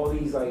 accolades, all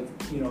these like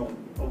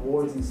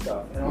awards and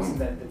stuff, and also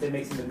that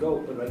makes him the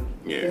GOAT. But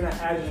like they're not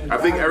adding. I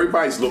think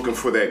everybody's looking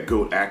for that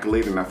GOAT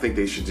accolade, and I think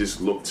they should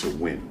just look to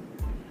win.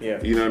 Yeah.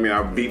 You know what I mean?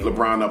 I beat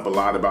LeBron up a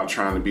lot about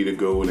trying to be the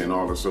GOAT and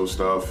all this sort of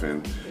stuff,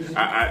 and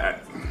I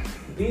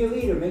be a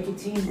leader, make your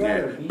team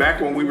better. Yeah.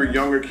 Back when we were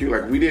younger,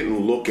 like we didn't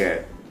look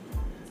at,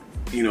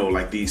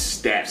 like these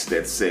stats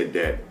that said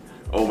that,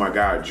 oh my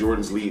God,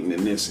 Jordan's leading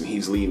in this and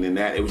he's leading in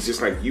that. It was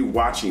just like you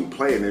watching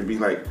play, and it'd be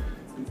like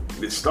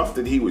the stuff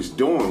that he was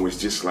doing was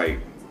just like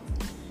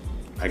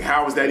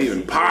how is that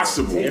even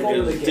possible? it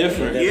was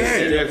different.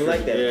 Yeah.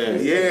 Like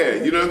that.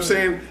 Yeah, you know what I'm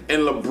saying?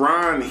 And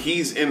LeBron,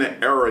 he's in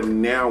an era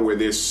now where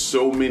there's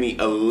so many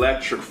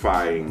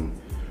electrifying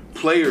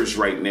players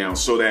right now,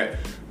 so that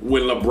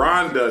when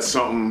LeBron does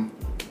something,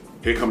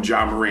 here comes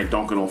Ja Morant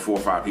dunking on 4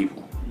 or 5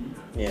 people.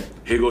 Yeah.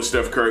 Here goes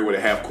Steph Curry with a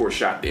half-court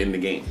shot to end the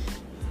game.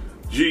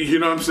 You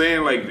know what I'm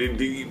saying? Like,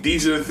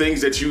 these are the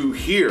things that you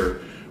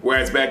hear,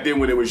 whereas back then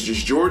when it was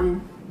just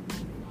Jordan,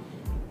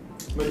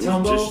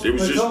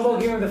 Mutombo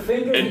gave him the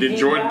finger. and then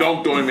Jordan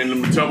dunked on him,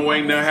 and Mutombo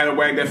ain't never had to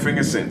wag that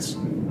finger since.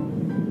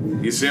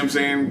 You see what I'm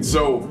saying?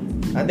 So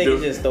I think he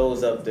just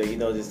throws up the,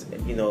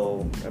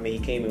 I mean, he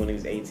came in when he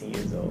was 18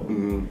 years old,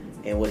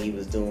 and what he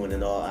was doing,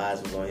 and all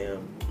eyes was on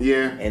him.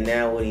 Yeah. And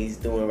now what he's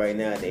doing right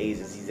now at the age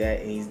he's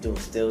at, and he's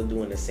still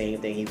doing the same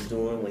thing he was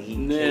doing when he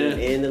came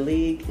in the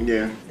league.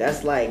 Yeah.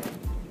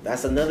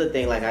 That's another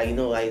thing, like how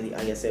like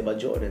I said about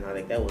Jordan. I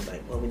think that was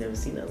like, well, we never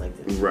seen nothing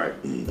like this.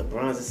 Right.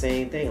 LeBron's the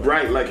same thing. Like,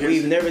 right. Like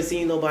we've never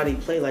seen nobody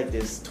play like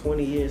this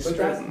 20 years straight.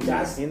 But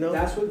that's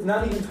what,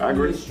 not even 20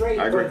 years straight.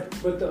 I agree.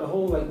 But the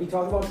whole, like we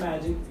talk about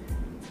Magic,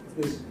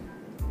 is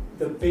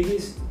the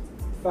biggest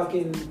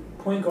fucking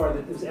point guard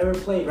that was ever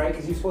played, right?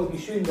 Because he was supposed to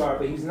be shooting guard,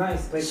 but he was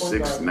nice to play point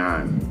guard.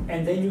 6'9".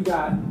 And then you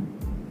got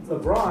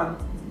LeBron,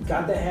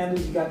 got the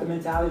handles, you got the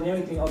mentality and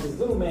everything of this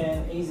little man,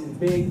 and he's his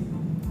big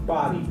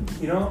body,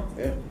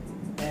 Yeah.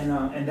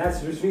 And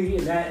that's just really,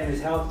 and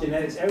his health,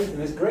 genetics, everything.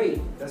 That's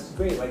great. That's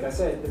great. Like I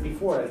said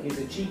before, like he's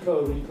a cheat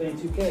code when you play in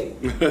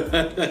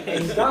 2K.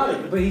 And he's got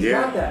it, but he's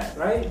got that,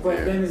 right?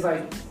 But then it's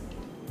like,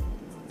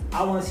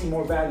 I want to see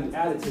more value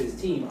added to his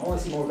team. I want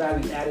to see more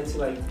value added to,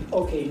 like,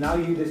 okay, now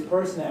you're this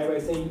person that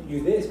everybody's saying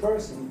you're this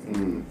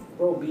person.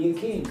 Bro, be a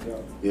king,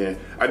 bro. Yeah.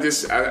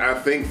 I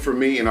think for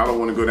me, and I don't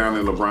want to go down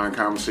the LeBron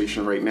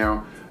conversation right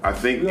now, I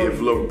think if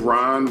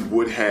LeBron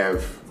would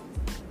have,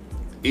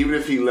 even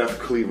if he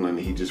left Cleveland,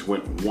 he just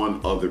went one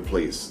other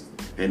place,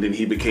 and then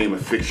he became a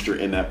fixture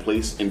in that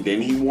place, and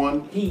then he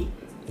won,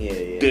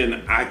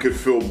 then I could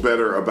feel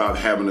better about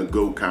having a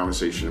GOAT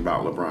conversation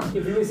about LeBron.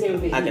 If you would say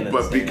with the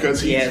But because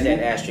he has that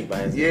asterisk by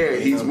his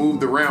name. he's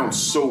moved around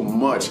so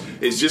much.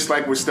 It's just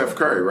like with Steph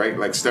Curry, right?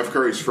 Like Steph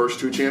Curry's first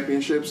 2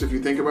 championships, if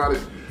you think about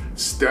it,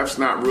 Steph's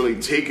not really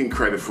taking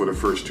credit for the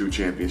first 2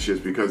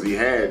 championships because he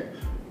had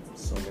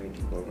so many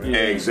people around.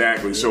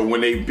 Exactly. So when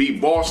they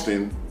beat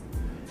Boston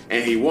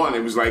and he won,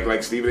 it was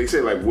like Stephen A.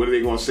 said, like, what are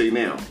they going to say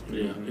now?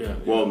 Yeah.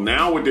 Well,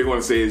 now what they're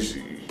going to say is,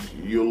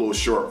 you're a little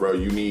short, bro.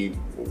 You need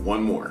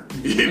one more.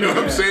 You know what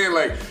I'm saying?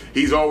 Like,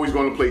 he's always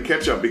going to play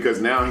catch up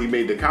because now he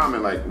made the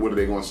comment, like, what are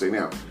they going to say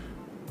now?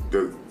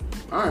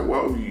 All right,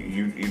 well,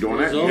 you doing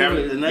that?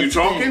 You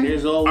talking?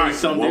 There's always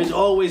something. There's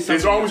always something.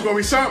 There's always going to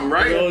be something,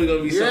 right? There's always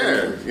going to be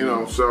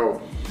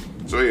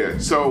something. Yeah,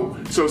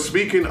 So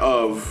speaking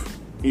of,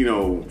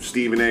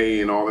 Stephen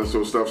A. and all that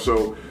sort of stuff,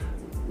 so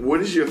what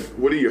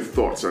are your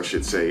thoughts, I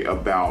should say,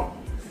 about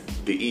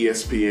the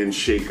ESPN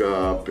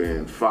shakeup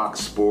and Fox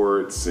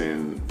Sports?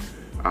 And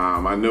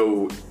I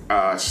know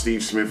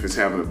Steve Smith is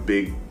having a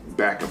big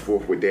back and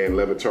forth with Dan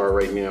Le Batard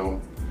right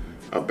now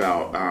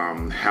about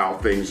how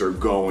things are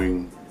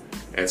going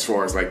as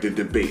far as like the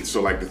debate.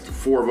 So like the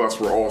 4 of us,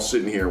 we're all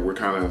sitting here, we're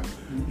kind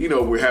of,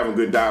 we're having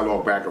good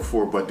dialogue back and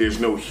forth, but there's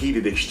no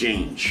heated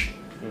exchange.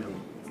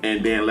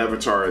 And Dan Le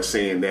Batard is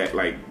saying that,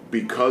 like,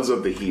 because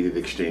of the heated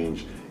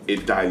exchange,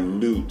 it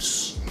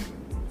dilutes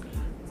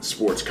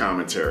sports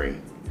commentary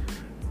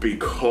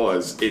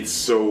because it's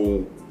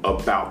so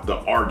about the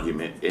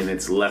argument and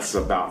it's less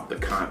about the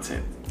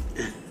content.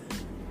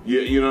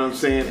 You know what I'm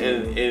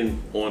saying? And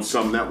on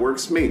some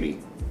networks, maybe.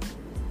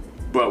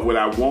 But what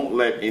I won't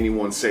let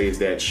anyone say is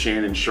that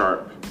Shannon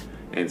Sharp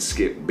and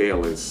Skip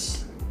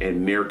Bayless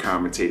and their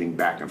commentating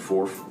back and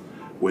forth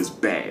was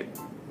bad.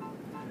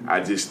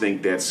 I just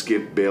think that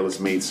Skip Bayless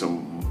made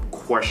some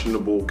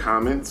questionable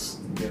comments.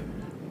 Yeah.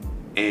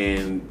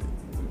 And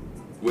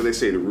what they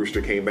say, the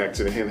rooster came back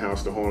to the hen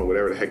house to horn or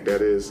whatever the heck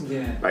that is.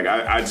 Yeah. Like,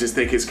 I just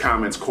think his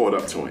comments caught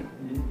up to him.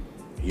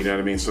 You know what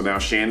I mean? So now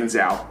Shannon's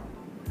out.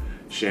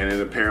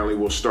 Shannon apparently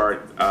will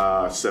start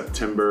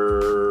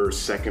September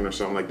 2nd or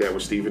something like that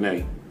with Stephen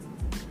A.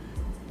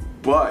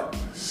 But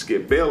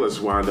Skip Bayless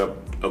wound up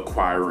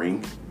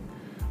acquiring.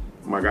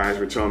 My guys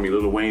were telling me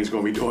Lil Wayne's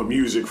gonna be doing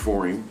music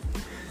for him.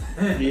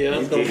 Yeah.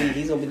 He's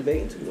gonna be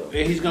debating too though.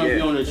 And he's gonna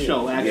be on the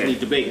show actually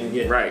debating.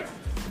 Yeah. Right.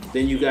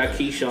 Then you got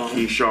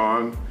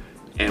Keyshawn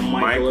and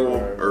Michael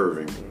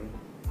Irvin.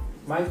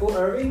 Michael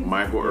Irvin?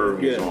 Michael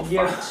Irvin is on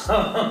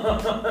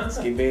Fox.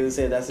 Skip Bayless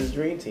said that's his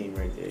dream team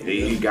right there.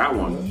 He got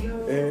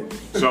one.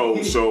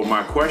 So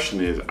my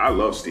question is, I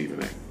love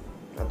Stephen A.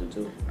 I do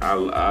too. I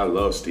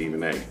love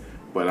Stephen A.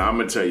 But I'm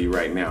gonna tell you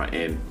right now,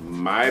 in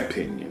my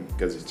opinion,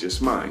 because it's just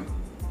mine,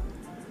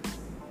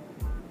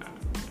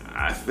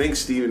 I think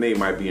Stephen A.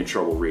 might be in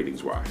trouble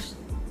ratings wise.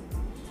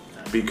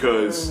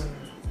 Because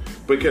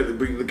what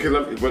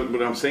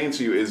I'm saying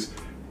to you is,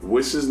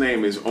 what's his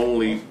name is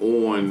only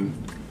on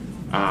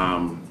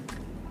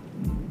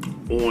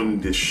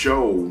the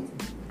show.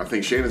 I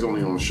think Shannon's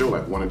only on the show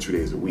like 1 or 2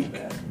 days a week.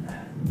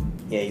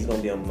 Yeah, he's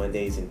gonna be on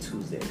Mondays and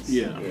Tuesdays.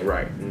 Yeah.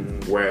 Right.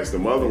 Whereas the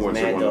mother ones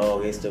are Mad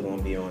Dog, they're still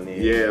gonna be on there.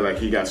 Yeah, like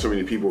he got so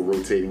many people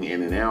rotating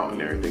in and out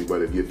and everything.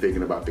 But if you're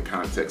thinking about the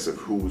context of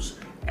who's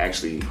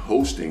actually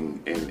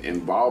hosting and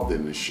involved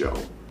in the show,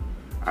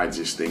 I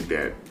just think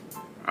that,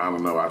 I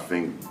don't know, I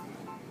think,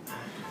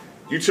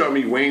 you tell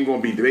me Wayne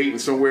gonna be debating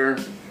somewhere.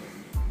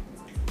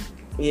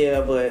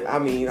 Yeah, but I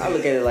mean, I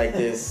look at it like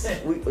this.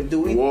 Do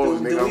we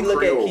look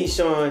Creole. at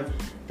Keyshawn?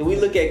 Do we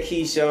look at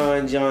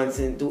Keyshawn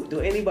Johnson? Do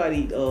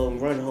anybody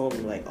run home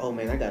and like, oh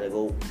man, I gotta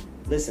go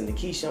listen to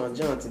Keyshawn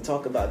Johnson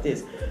talk about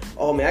this.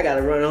 Oh man, I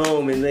gotta run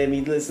home and let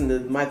me listen to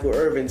Michael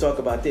Irvin talk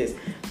about this.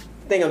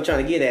 The thing I'm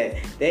trying to get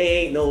at, they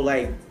ain't no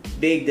like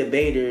big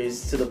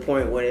debaters to the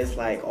point where it's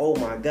like, oh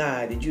my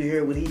God, did you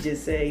hear what he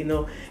just said? You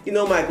know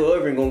Michael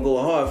Irvin gonna go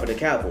hard for the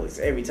Cowboys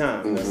every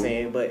time. You know what I'm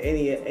saying? But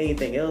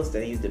anything else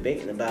that he's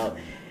debating about,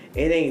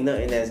 it ain't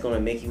nothing that's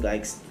gonna make you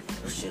like,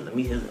 let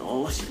me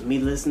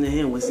listen to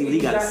him. We'll see what he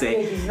got to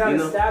say. He's not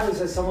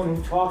established as someone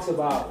who talks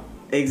about.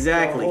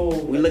 Exactly.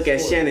 We look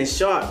at Shannon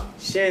Sharp.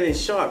 Shannon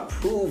Sharp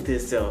proved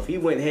himself. He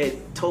went head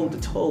toe to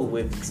toe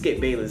with Skip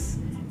Bayless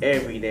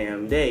every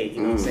damn day. You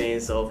know what I'm saying?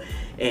 So,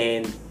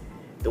 and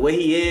the way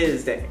he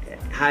is, that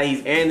how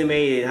he's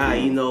animated, how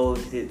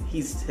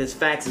his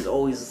facts is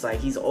always just like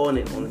he's on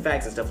it on the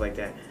facts and stuff like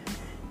that.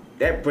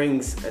 That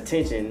brings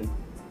attention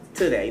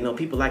to that.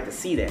 People like to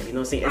see that. You know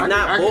what I'm saying? It's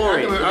not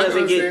boring. It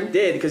doesn't get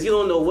dead because you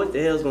don't know what the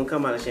hell's gonna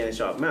come out of Shannon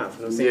Sharp's mouth.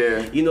 You know what I'm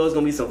saying? Yeah. You know it's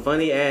gonna be some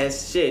funny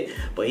ass shit,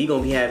 but he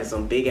gonna be having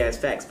some big ass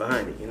facts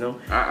behind it.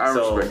 I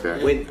respect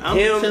that. With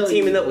him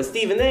teaming up with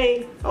Stephen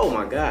A. Oh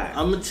my God.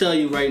 I'm gonna tell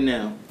you right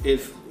now,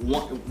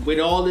 with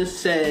all this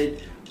said,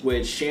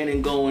 with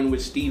Shannon going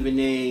with Stephen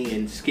A.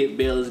 and Skip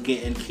Bayless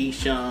getting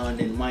Keyshawn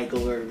and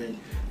Michael Irvin,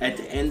 at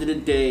the end of the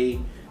day,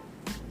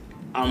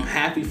 I'm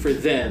happy for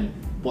them.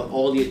 But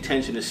all the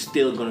attention is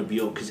still going to be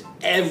on because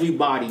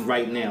everybody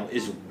right now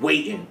is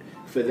waiting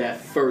for that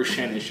first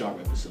Shannon Sharp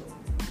episode.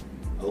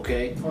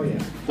 Okay? Oh,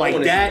 yeah. I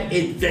want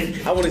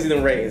to see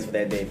them ratings for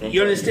that day.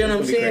 You understand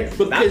what I'm saying?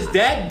 Because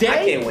that day,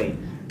 I can't wait.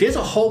 There's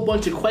a whole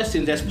bunch of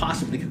questions that's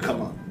possibly could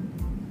come up.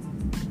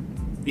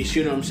 You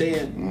see what I'm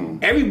saying?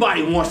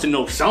 Everybody wants to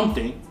know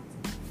something.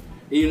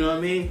 You know what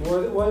I mean?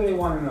 What do they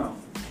want to know?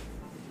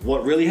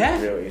 What really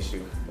happened? Real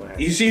issue.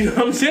 You see what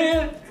I'm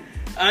saying?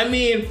 I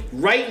mean,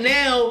 right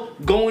now,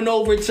 going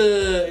over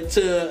to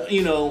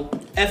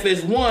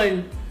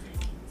FS1,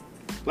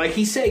 like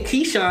he said,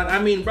 Keyshawn, I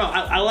mean, bro,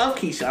 I love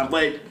Keyshawn,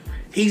 but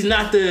he's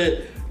not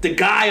the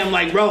guy I'm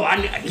like, bro,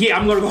 I'm going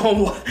to go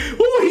home.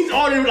 Ooh, he's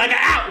ordering like an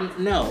out.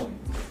 No.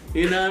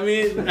 You know what I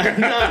mean?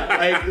 I'm not.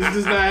 Like, it's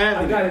just not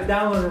happening. I got it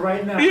downloaded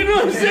right now. You know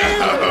what I'm saying?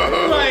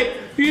 Like,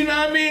 you know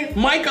what I mean?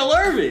 Michael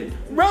Irvin.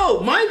 Bro,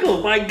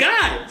 Michael, my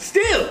God.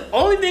 Still,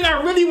 only thing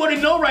I really want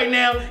to know right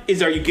now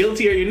is, are you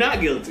guilty or you're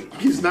not guilty?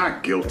 He's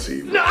not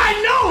guilty. No, I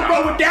know,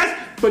 bro,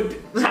 but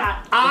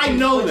I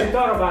know that.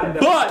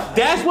 But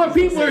that's what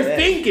people are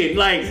thinking.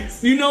 Like,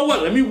 you know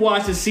what? Let me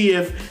watch to see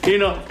if,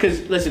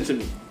 because listen to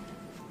me.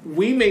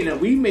 We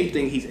may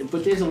think he's,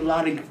 but there's a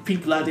lot of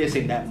people out there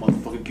saying that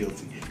motherfucker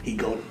guilty. He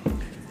go,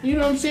 you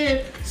know what I'm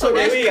saying? So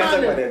that's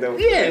kind of,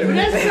 yeah,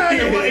 that's kind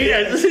of,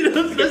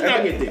 let's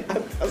not get there.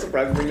 I'm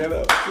surprised you bring that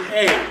up.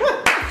 Hey,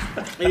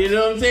 you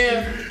know what I'm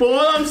saying? But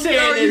what I'm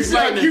saying is,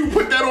 like, you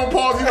put that on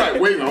pause. He's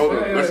like, wait, hold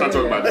on, let's not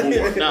talk about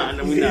porn. Nah,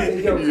 no, we not.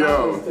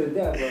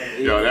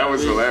 Yo, that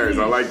was hilarious.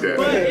 I like that.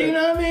 But you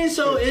know what I mean?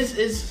 So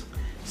it's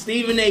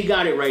Stephen A.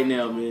 got it right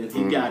now, man.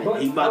 He got it.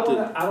 But He about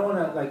to. I don't want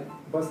to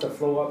like bust the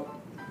flow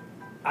up.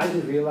 I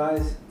just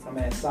realized my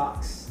man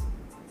socks.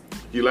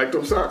 You like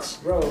them socks?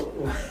 Bro.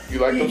 You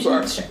like them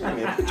socks?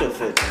 Put your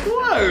foot down.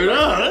 Word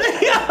up.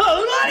 Yo,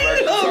 not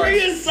even over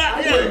your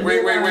socks.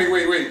 Wait.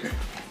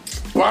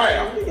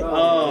 Wow.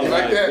 Oh, you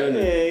like that?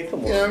 Hey,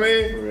 come on. You know what I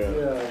mean? For real.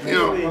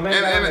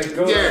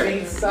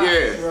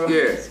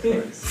 Yeah.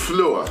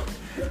 Fleur.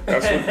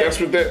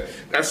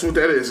 That's what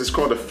that is. It's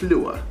called a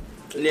fleur.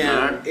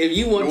 Now, if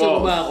you want to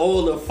talk about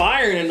all the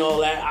firing and all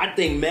that, I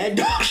think Mad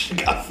Dog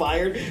got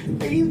fired.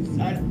 I'm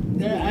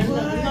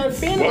not a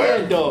fan of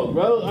Mad Dog,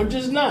 bro. I'm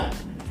just not.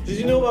 Did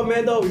you know about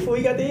Mad Dog before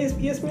he got the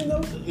ESPN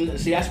though?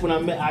 See, that's when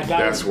I got.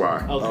 That's why.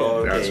 Okay.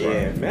 Oh, That's okay, why.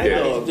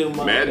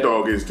 yeah. Mad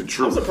Dog is the I'm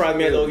truth. surprised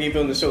Mad Dog gave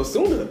him the show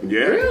sooner. Yeah.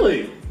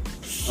 Really?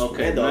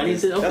 Okay. Mad Dog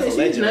that's is- that's a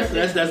legend right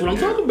there. that's what I'm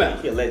talking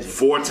about. He a legend.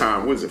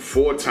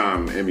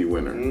 Four-time Emmy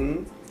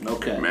winner.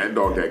 Okay. Mad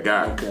Dog, that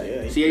guy.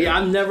 Okay. Yeah, See,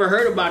 I've never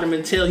heard about him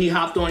until he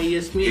hopped on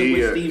ESPN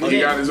with Steve. He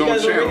got his own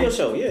channel. radio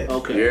show, yeah.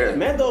 Okay. Yeah.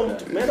 Mad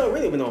Dog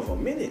really been on for a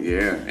minute.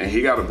 Yeah, and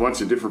he got a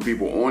bunch of different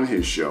people on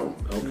his show.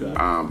 Okay.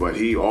 But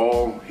he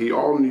all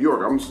New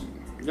York.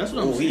 That's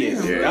what I'm Oh, he saying.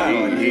 is.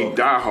 Yeah, he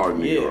die hard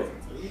New Yeah. York.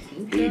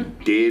 He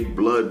dead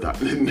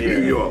blood in New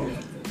York.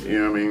 You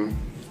know what I mean?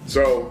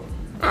 So,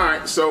 all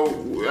right. So,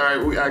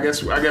 I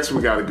guess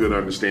we got a good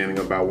understanding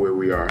about where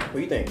we are. What do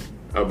you think?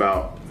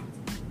 About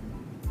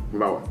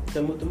what?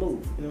 The move,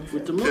 you know?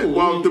 With the move.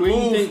 Well, the where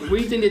move- where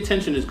do you think the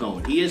attention is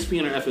going?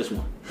 ESPN or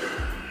FS1?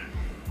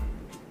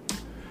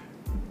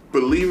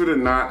 Believe it or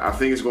not, I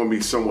think it's going to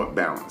be somewhat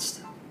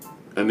balanced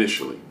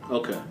initially,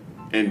 Okay.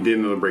 and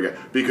then it'll break out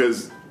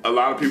because a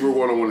lot of people are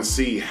going to want to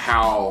see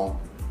how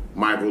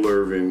Michael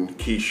Irvin,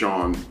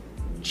 Keyshawn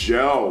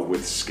gel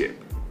with Skip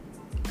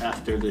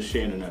After the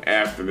Shannon episode.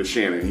 after the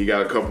Shannon. He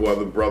got a couple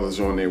other brothers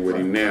on there with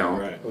him now.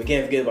 Right. We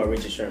can't forget about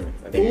Richard Sherman.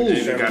 I think Ooh,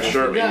 Richard Then he got I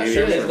Sherman. forgot and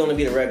Sherman he- is going to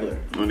be the regular.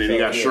 And then he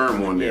got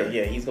Sherman on there.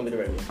 Yeah, he's going to be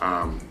the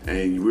regular.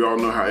 And we all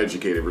know how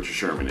educated Richard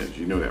Sherman is.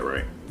 You know that,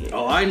 right?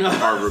 Oh, I know.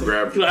 Harvard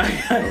grad.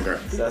 Okay.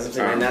 So that's what I'm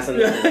saying. And that's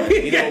another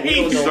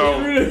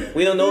one.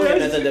 We don't know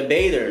him as a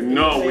debater. You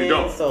know what No, I'm we saying?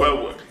 don't.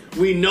 So,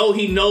 We know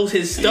he knows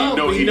his stuff.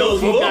 knows- we he know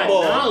knows he got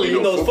football. knowledge. He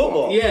knows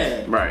football.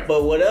 Yeah. Right.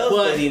 but what else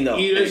But does he know?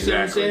 You know what I'm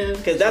Exactly. saying?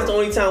 Because that's the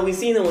only time we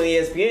seen him on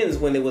ESPN is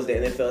when it was the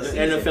NFL season.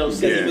 NFL Because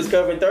season. he was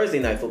covering Thursday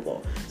night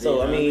football. So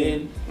You I know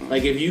mean, what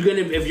like if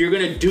you're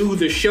gonna do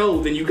the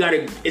show, then you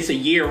gotta. It's a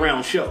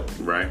year-round show.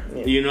 Right.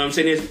 You know what I'm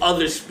saying? There's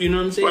others. You know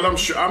what I'm saying?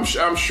 But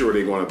I'm sure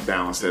they're going to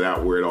balance that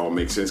out where it all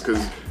makes sense.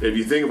 Because if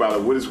you think about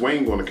it, what is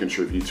Wayne going to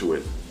contribute to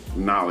it,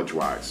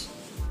 knowledge-wise?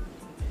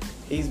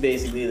 he's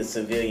basically the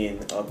civilian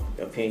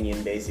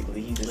opinion.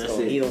 Basically, That's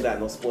he it. don't got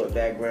no sport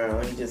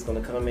background. He's just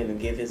gonna come in and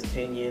give his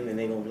opinion, and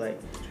they gonna be like,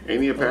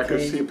 Ain't he a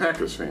Packers? Okay. He a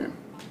Packers fan.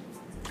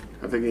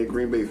 I think he a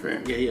Green Bay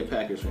fan. yeah, he a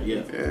Packers fan.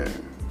 Yeah.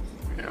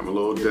 Yeah, I'm a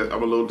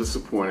little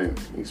disappointed.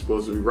 He's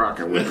supposed to be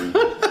rocking with me,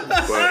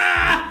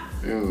 but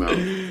you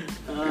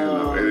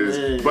know, it is.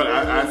 man. But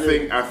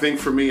I think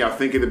for me, I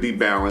think it'll be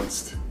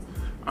balanced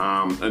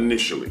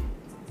initially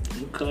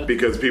Okay.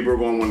 because people are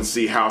going to want to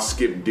see how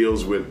Skip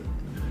deals with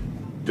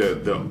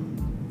the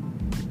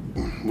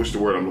what's the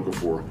word I'm looking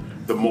for?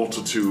 The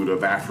multitude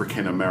of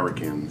African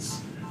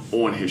Americans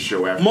on his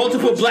show. After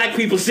Multiple black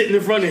people sitting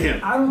in front of him.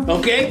 I don't think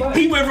Okay, black.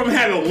 he went from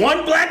having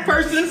one black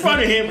person in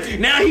front of him.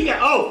 Now he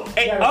got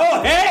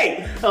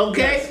hey.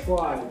 Okay,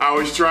 Squad. I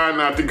was trying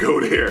not to go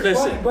there.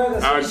 listen.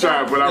 I was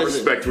trying, but I Listen.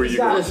 respect where you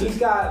go. He's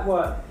got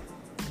what?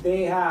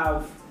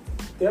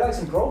 They're like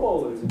some Pro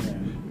Bowlers in there.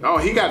 Oh,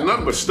 he got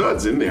nothing but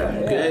studs in there.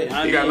 Okay,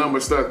 I He got mean, nothing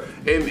but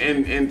stuff.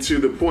 And to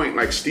the point,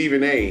 like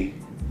Stephen A.,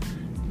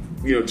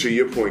 you know, to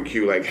your point,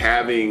 Q, like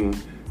having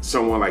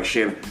someone like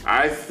Shannon,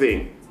 I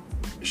think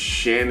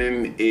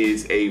Shannon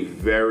is a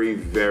very,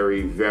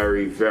 very,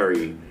 very,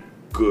 very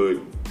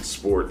good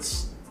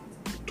sports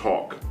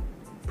talk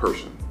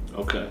person.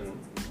 Okay.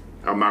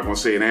 I'm not going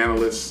to say an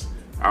analyst.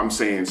 I'm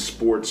saying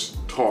sports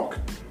talk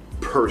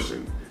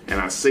person. And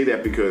I say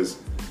that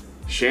because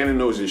Shannon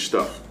knows his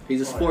stuff.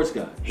 He's a sports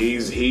guy.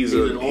 He's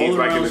an like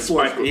all-around an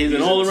sports- he's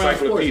an all-around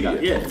sports guy,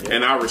 yeah.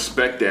 And I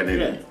respect that in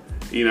him. Yeah.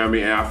 You know what I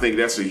mean? And I think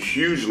that's a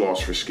huge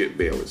loss for Skip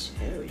Bayless.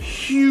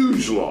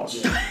 Huge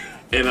loss.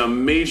 And a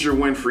major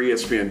win for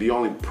ESPN. The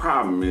only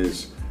problem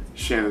is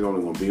Shannon's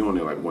only going to be on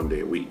there like one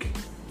day a week.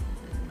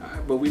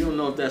 But we don't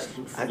know if that's.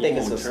 I think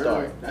it's a long-term.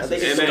 start. I That's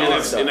think a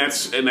it's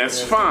start. And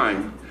that's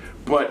fine.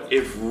 But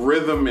if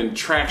rhythm and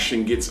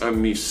traction gets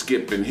underneath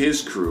Skip and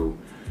his crew,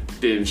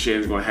 then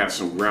Shannon's going to have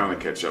some ground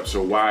to catch up.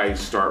 So why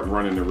start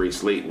running the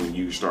race late when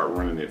you start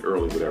running it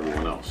early with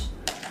everyone else?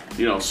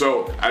 You know,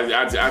 so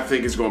I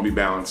think it's going to be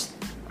balanced.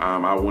 I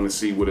want to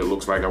see what it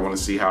looks like. I want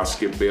to see how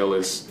Skip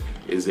Bayless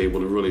is able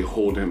to really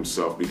hold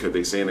himself because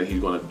they're saying that he's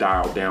going to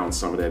dial down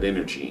some of that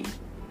energy.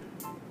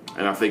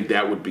 And I think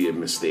that would be a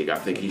mistake. I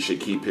think he should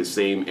keep his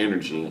same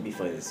energy. It'd be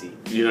funny to see.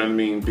 You know what I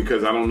mean?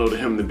 Because I don't know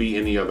him to be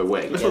any other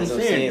way. That's what I'm That's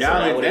what I'm saying. saying, so why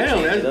Dial it would they down.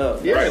 change it That's-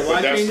 up? Yeah, Right,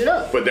 why change it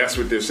up? But that's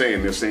what they're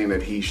saying. They're saying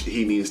that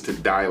he needs to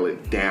dial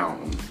it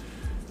down.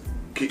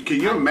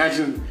 Can you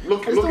imagine?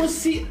 Look, I just don't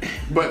see.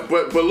 but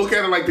look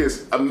at it like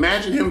this.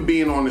 Imagine him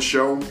being on the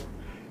show,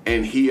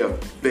 and he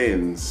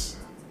offends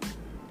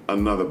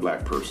another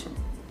black person.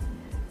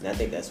 And I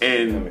think that's where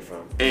And- it's coming from.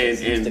 and-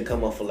 He used to and-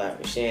 come off a lot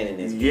with Shannon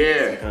as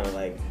Yeah. kind of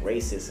like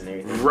racist and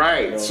everything.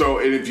 Right. You know? So,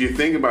 and if you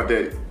think about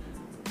that,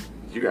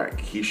 you got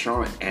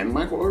Keyshawn and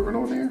Michael Irvin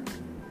on there.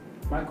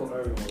 Michael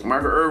Irvin.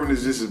 Michael Irvin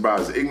is just about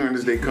as ignorant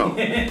as they come.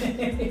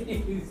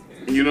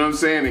 You know what I'm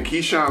saying? And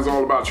Keyshawn's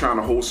all about trying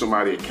to hold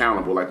somebody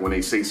accountable, like when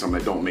they say something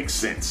that don't make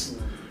sense.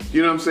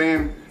 You know what I'm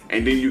saying?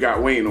 And then you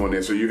got Wayne on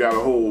there, so you got a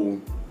whole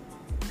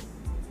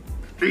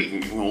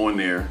street on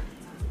there.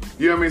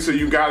 You know what I mean? So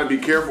you got to be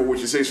careful what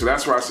you say. So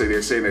that's why I say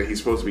they're saying that he's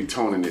supposed to be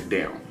toning it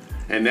down.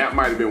 And that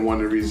might have been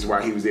one of the reasons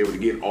why he was able to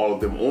get all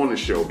of them on the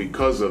show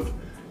because of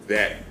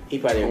that. He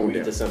probably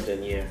agreed to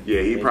something, yeah.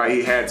 Yeah,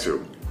 he had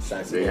to.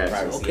 They had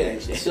to. Okay,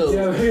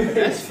 so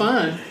that's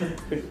fine.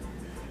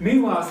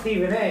 Meanwhile,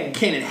 Stephen A.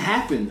 Can it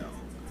happen though?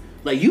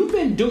 Like you've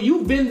been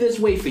this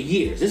way for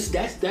years.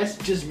 That's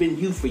just been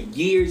you for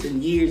years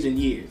and years and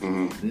years.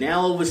 Mm-hmm.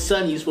 Now all of a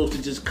sudden you're supposed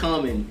to just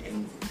come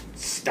and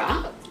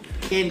stop.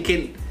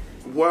 Can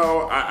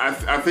Well,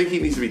 I think he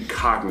needs to be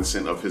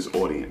cognizant of his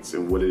audience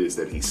and what it is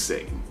that he's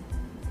saying.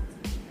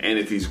 And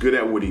if he's good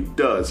at what he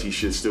does, he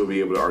should still be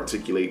able to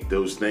articulate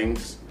those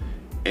things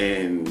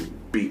and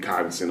be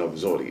cognizant of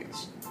his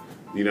audience.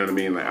 You know what I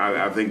mean? Like,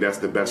 I think that's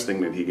the best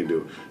thing that he can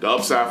do. The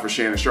upside for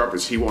Shannon Sharpe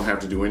is he won't have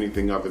to do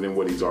anything other than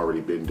what he's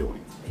already been doing.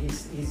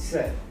 He's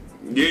set.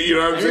 Yeah, you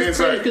know what I'm saying? it's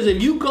crazy because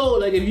if you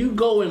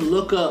go and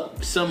look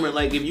up somewhere,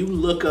 like if you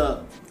look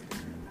up,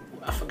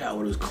 I forgot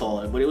what it was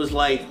called, but it was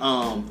like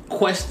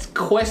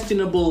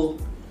questionable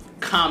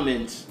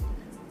comments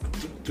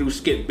through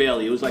Skip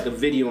Bailey. It was like a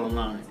video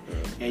online,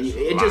 and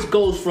it just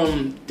goes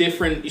from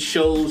different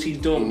shows he's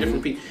doing with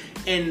different people,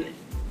 and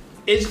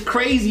it's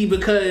crazy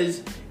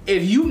because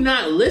if you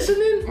not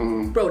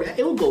listening, bro,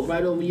 it will go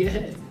right over your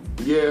head.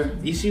 Yeah.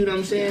 You see what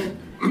I'm saying?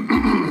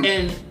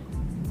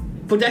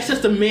 But that's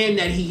just the man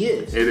that he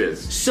is. It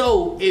is.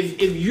 So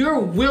if you're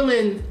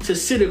willing to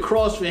sit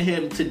across from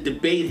him to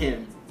debate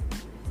him,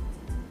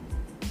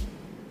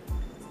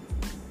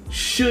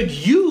 should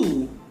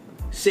you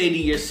say to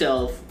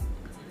yourself,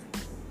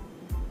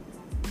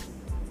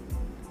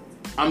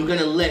 I'm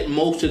gonna let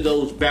most of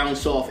those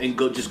bounce off and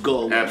go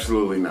away?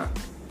 Absolutely not.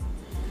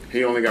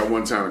 He only got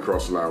one time to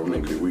cross the line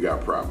with me. We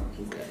got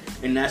problems. Okay.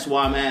 And that's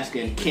why I'm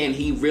asking, can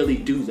he really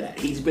do that?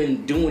 He's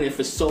been doing it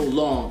for so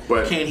long.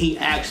 But can he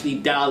actually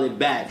dial it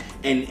back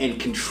and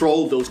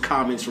control those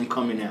comments from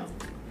coming out?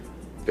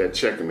 That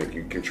check can make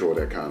you control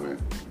that comment.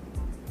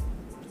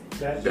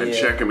 That Yeah.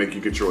 check can make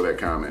you control that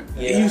comment.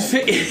 Yeah,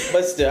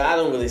 but still, I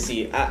don't really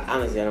see.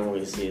 Honestly, I don't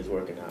really see it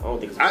working out. I don't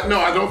think.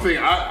 I don't think.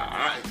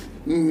 I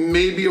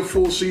maybe a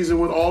full season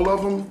with all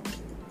of them.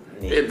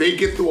 Yeah. If they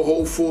get through a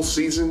whole full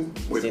season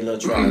with a little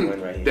trial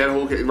run right here. That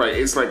whole right,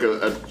 it's like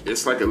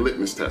a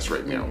litmus test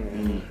right now.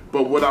 Mm-hmm.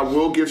 But what I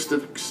will give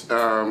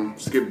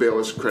Skip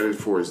Bayless credit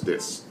for is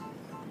this,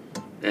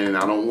 and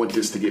I don't want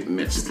this to get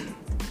missed.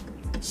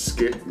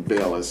 Skip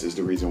Bayless is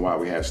the reason why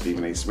we have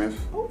Stephen A. Smith.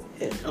 Oh,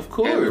 yeah. Of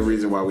course. And the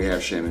reason why we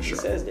have Shannon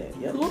Sharpe. He says that.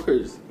 Yep. Of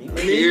course.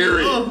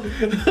 Period.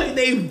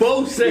 They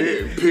both say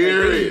it.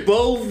 Period. They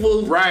both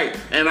will. Right.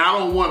 And I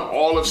don't want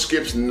all of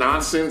Skip's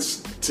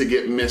nonsense to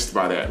get missed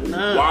by that.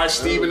 Nah. Why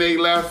Stephen A.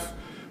 left,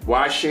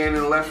 why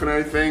Shannon left and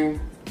everything,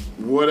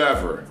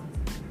 whatever.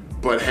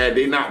 But had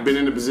they not been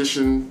in a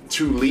position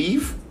to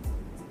leave,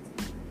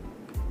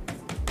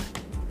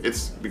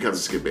 it's because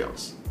of Skip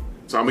Bayless.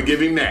 So I'm going to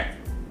give him that.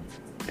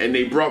 And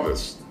they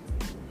brothers.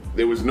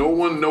 There was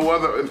no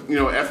other,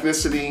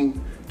 ethnicity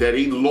that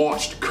he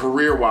launched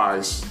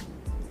career-wise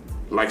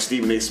like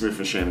Stephen A. Smith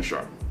and Shannon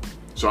Sharpe.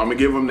 So I'm gonna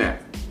give him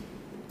that.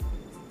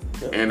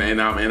 Yep. And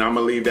I'm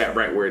gonna leave that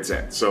right where it's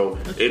at. So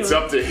it's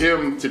up to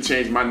him to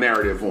change my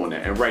narrative on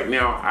that. And right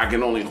now I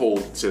can only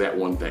hold to that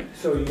one thing.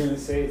 So you're gonna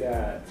say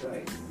that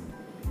like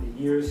in a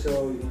year or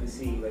so you're gonna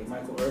see like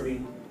Michael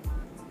Irving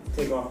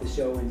take off the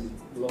show and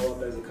just blow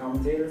up as a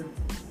commentator?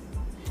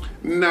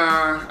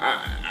 Nah,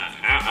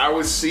 I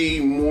would see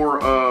more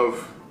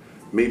of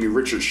maybe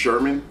Richard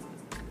Sherman,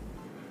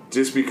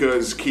 just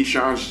because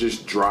Keyshawn's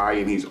just dry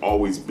and he's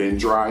always been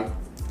dry.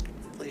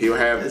 He'll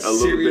have a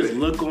little bit of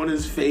look on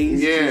his face.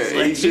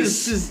 Yeah, he's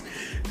just.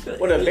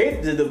 Well,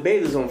 the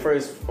debaters on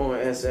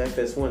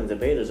FS1. The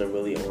debaters are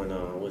really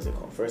on what's it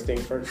called? First Thing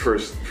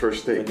First.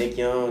 First thing. With Nick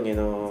Young and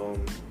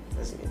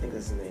I think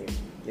that's his name.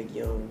 Nick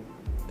Young,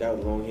 guy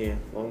with long hair,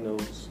 long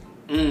nose.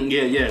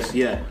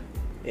 Yeah.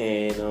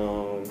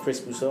 And Chris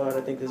Broussard,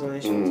 I think, is on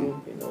that show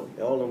too.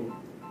 All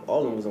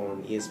of them was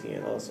on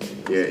ESPN also.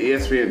 Yeah,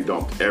 ESPN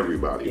dumped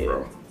everybody,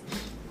 bro.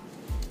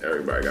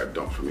 Everybody got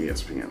dumped from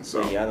ESPN.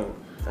 So yeah,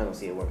 I don't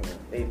see it working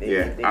out. They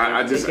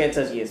can't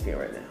touch ESPN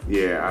right now.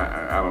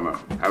 Yeah, I don't know.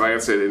 Like I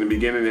said, in the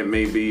beginning it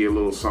may be a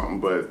little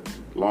something, but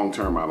long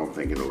term I don't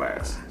think it'll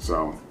last.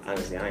 So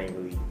honestly, I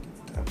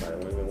probably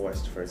won't even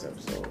watch the first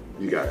episode.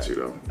 You got to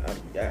though. I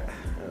don't know.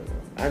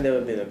 I've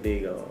never been a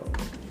big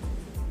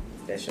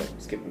that show,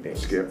 Skipping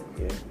Bayless. Skip.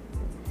 Yeah.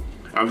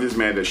 I'm just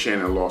mad that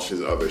Shannon lost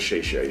his other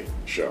Shay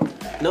show.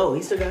 No,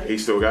 he still got it. He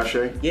still got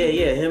Shay?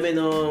 Yeah. Him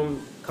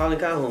and Colin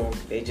Calhoun,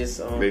 they just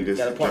got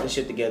a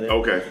partnership together.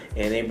 Okay.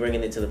 And they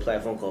bringing it to the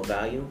platform called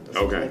Value or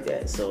something like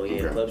that. So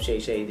Club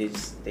Shay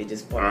they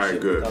just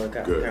partnership with Colin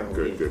Calhoun.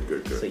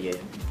 Good. So yeah.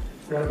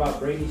 What about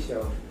Brady's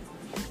show?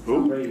 Who?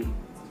 Tom Brady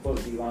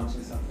supposed to be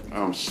launching something.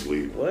 I'm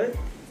asleep. What?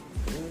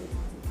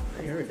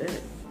 I heard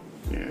that.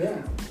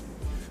 Yeah.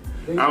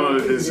 I don't know.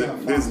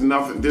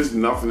 There's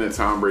nothing that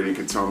Tom Brady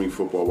can tell me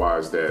football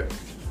wise that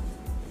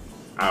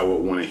I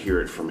would want to hear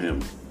it from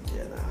him.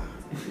 Yeah,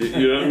 nah.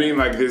 You know what I mean?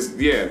 Like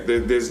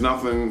there's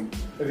nothing.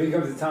 If it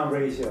comes to Tom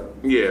Brady show.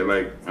 Yeah,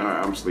 like,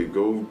 I'm asleep.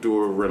 Go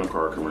do a rental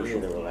car Yeah,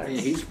 commercial. relax. Man,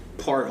 he's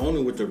part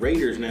owner with the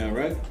Raiders now,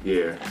 right?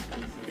 Yeah.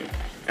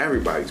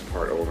 Everybody's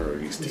part owner of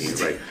these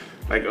teams.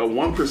 Like a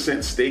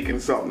 1% stake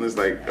in something is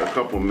like a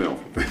couple mil.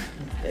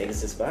 Vegas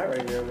is the spot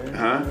right now, man.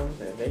 Huh? You know,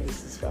 Vegas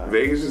is the spot.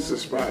 Vegas is the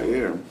spot,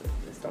 yeah.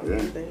 It's the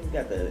only thing. You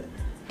got the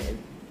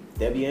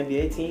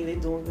WNBA team, they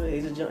doing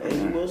good.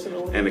 Asa Wilson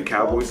over there. And the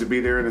Cowboys to be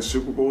there in the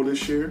Super Bowl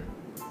this year.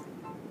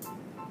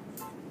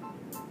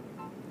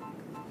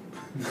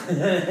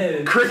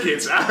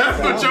 Crickets.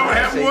 But y'all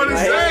have more to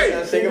say.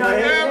 I'm shaking my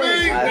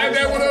head.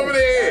 That one over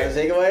there. I'm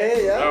shaking my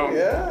head, yeah. Oh.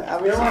 Yeah.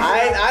 I mean,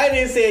 I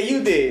didn't say it,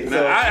 you did. So.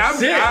 You have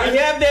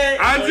that.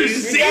 I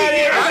just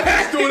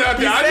threw it out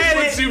there. I just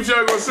want to see what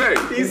y'all gonna say.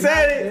 You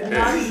said it.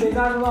 They're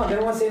not alone. They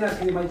don't want to say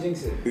nothing because they might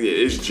jinx it.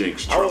 Yeah, it's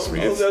jinx. Trust me.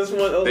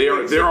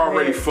 They're They're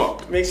already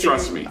fucked.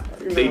 Trust me.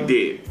 They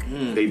did.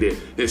 They did.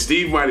 And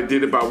Steve might have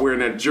did it by wearing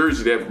that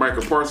jersey that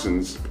Michael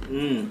Parsons.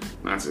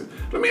 Nonsense.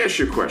 Let me ask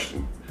you a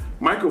question.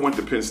 Michael went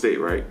to Penn State,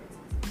 right?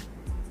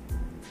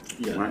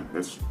 Yeah. Right?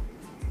 That's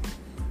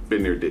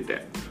been there, did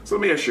that. So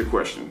let me ask you a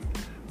question.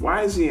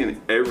 Why is he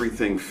in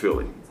everything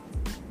Philly?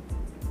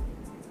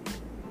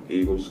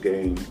 Eagles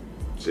game,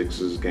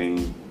 Sixers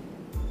game.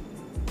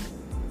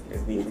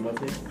 Is he from up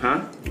there?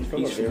 Huh? He's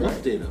from He's from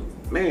up there, though.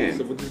 Man.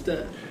 So what is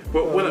that?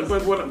 But what I'm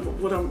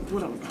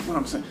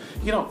saying,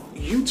 you know,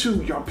 you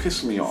two, y'all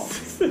piss me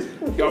off.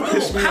 Y'all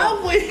piss me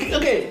off.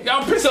 Okay.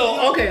 Y'all piss me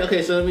off.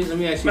 Okay. So let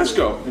me ask you. Let's this.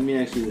 go. Let me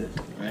ask you this,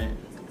 right?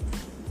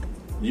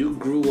 You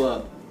grew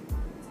up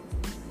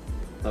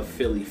a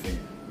Philly fan.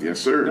 Yes,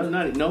 sir.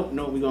 No.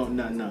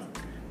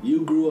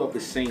 You grew up a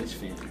Saints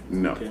fan.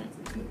 No. Okay.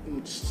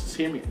 Just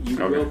hear me. You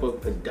grew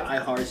up a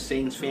diehard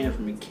Saints fan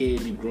from a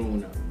kid. You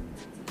growing up.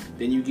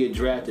 Then you get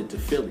drafted to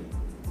Philly.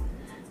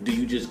 Do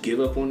you just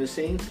give up on the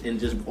Saints and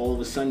just all of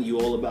a sudden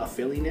you all about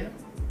Philly now?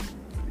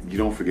 You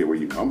don't forget where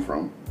you come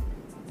from.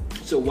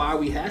 So why are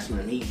we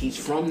hassling him? He's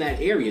from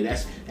that area.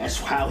 That's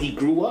how he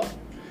grew up.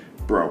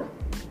 Bro,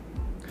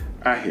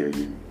 I hear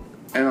you.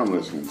 And I'm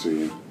listening to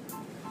you.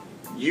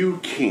 You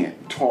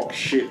can't talk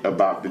shit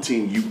about the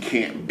team you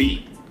can't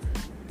beat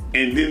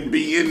and then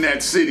be in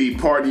that city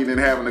partying and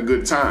having a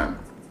good time.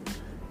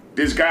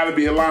 There's got to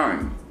be a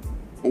line.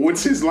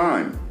 What's his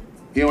line?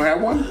 He don't have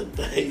one?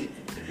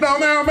 No,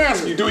 I'm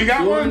asking you. Do he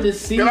got one?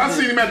 Because I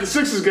seen him at the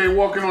Sixers game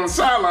walking on the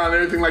sideline and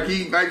everything like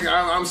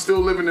I'm still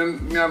living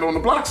on the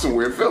block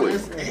somewhere in Philly.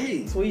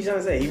 Hey. So what you trying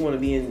to say? He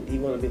want to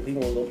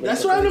go play.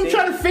 That's why I'm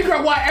trying to figure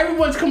out why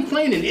everyone's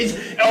complaining.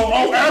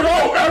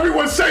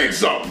 Everyone's saying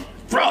something.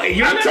 Bro,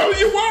 I'm telling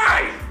you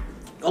why.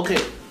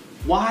 Okay,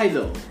 why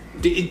though?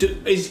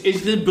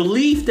 Is the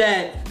belief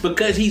that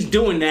because he's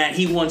doing that,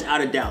 he wants out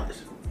of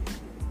Dallas?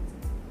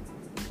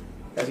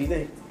 That's what you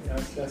think?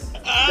 That's Is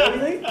that what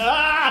you think?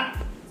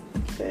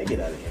 Man, get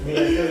out of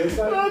here.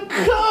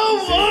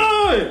 Come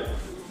on!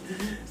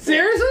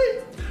 Seriously?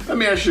 Let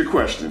me ask you a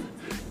question.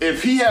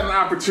 If he had an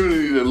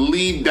opportunity to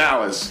leave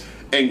Dallas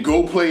and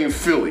go play in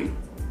Philly,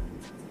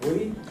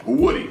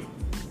 Woody.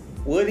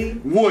 Now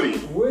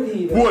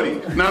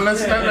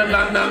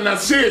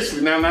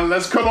seriously, now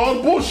let's cut all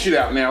the bullshit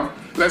out now.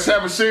 Let's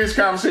have a serious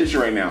conversation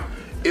right now.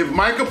 If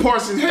Micah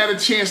Parsons had a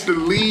chance to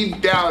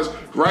leave Dallas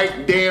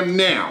right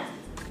now,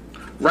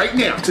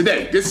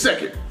 today, this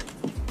second,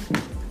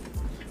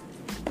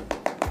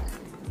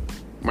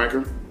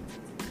 Micah,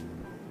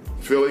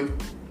 Philly,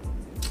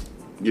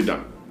 you're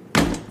done.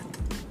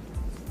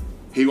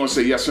 He gonna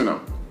say yes or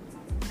no?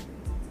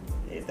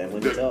 If that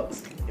money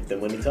talks.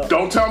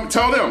 Don't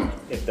tell them.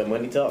 If the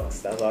money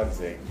talks, that's all I can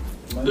say.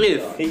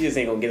 If He just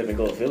ain't gonna get up and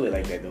go to Philly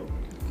like that though.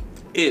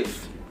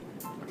 if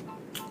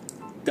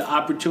the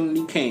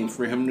opportunity came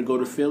for him to go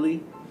to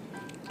Philly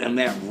and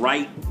that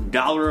right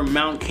dollar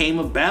amount came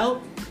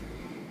about,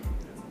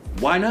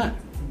 why not?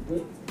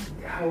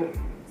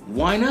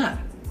 Why not?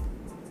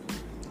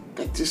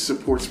 It just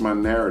supports my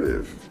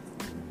narrative.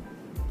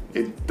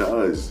 It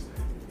does.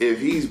 If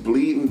he's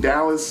bleeding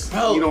Dallas,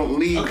 Bro, you don't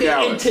leave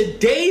Dallas. In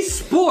today's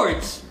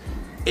sports,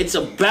 it's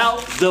about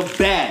the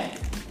bag.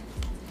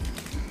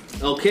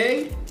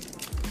 Okay?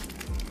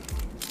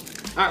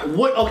 All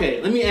right,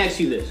 okay, let me ask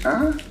you this.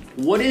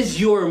 What is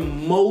your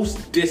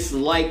most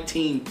disliked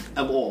team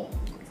of all?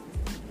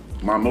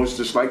 My most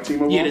disliked team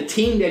of all? Yeah, the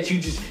team that you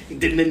just,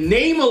 the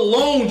name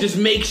alone just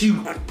makes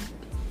you,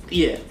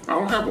 yeah. I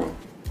don't have one.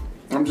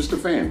 I'm just a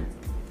fan.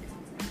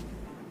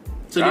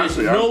 So there's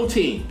no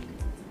team.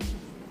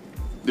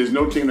 There's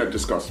no team that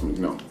disgusts me,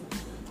 no.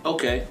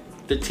 Okay.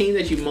 The team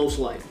that you most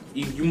like,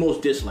 you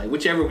most dislike,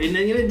 whichever, and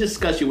then you didn't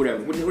discuss you,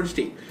 whatever. Which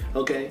team?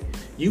 Okay.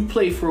 You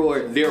play for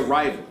their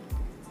rival.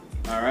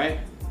 All right.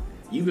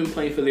 You've been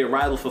playing for their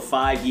rival for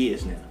 5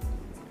 years now.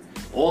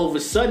 All of a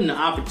sudden, the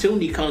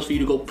opportunity comes for you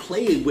to go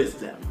play with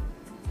them.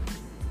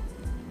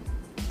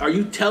 Are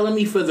you telling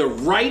me for the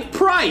right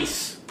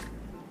price,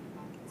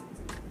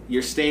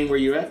 you're staying where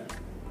you're at?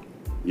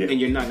 Yeah.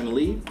 And you're not going to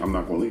leave? I'm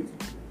not going to leave.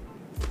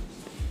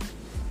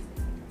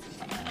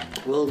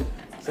 Well,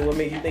 so what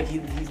makes you think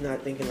he's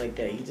not thinking like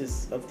that? He's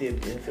just up there in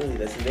Philly.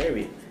 That's his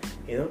area,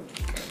 you know.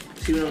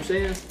 see what I'm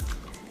saying?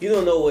 You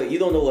don't know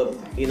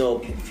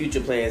what future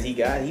plans he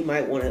got. He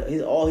might want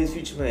to. All his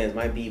future plans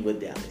might be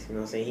with Dallas. You know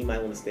what I'm saying? He might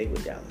want to stay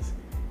with Dallas.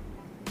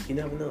 You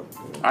never know.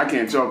 I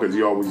can't tell because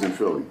he always in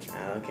Philly.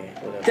 Okay,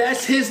 whatever.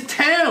 That's his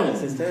town.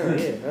 That's his town.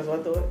 Yeah, that's what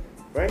I thought.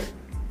 Right?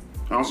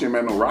 I don't see him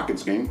at no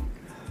Rockets game.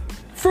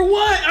 For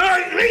what? All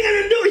right, what are you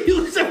gonna do?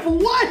 You said for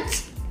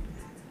what?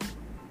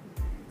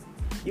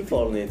 You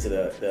falling into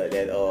that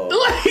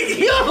Like,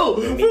 yo,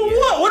 for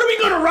what? What are we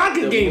going to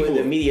Rocket game for?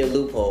 The media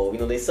loophole. You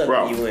know, they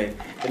suck you in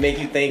to make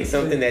you think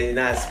something that is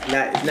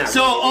not.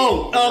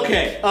 So,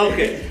 really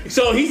okay.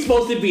 So he's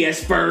supposed to be at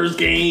Spurs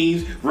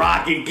games,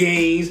 Rocket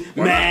games,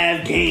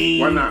 Mav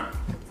games.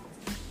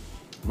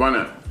 Why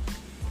not?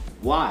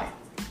 Why?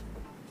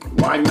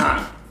 Why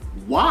not?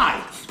 Why?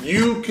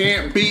 You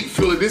can't beat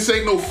Philly. This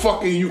ain't no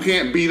fucking you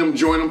can't beat them,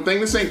 join them thing.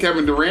 This ain't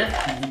Kevin Durant.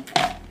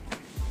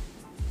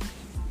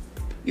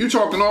 You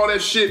talking all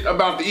that shit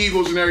about the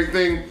Eagles and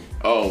everything.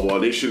 Oh, well,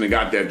 they shouldn't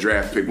have got that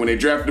draft pick. When they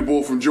drafted the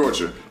bull from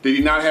Georgia, did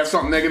he not have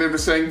something negative to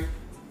say?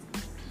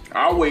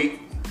 I'll wait.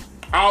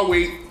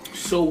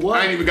 So what?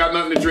 I ain't even got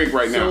nothing to drink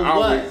right now.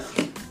 I'll wait.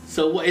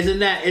 So what? Isn't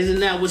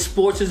that what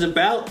sports is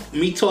about?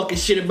 Me talking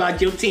shit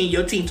about your team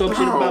talking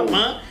shit about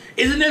mine?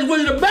 Isn't that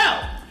what it's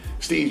about?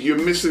 Steve,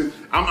 you're missing.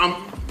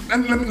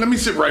 Let me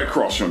sit right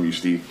across from you,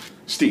 Steve.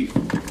 Steve.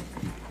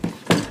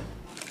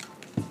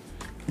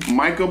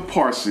 Micah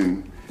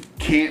Parsons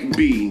can't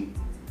be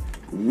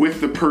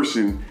with the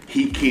person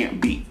he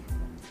can't beat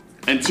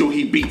until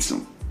he beats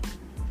him.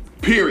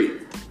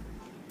 Period.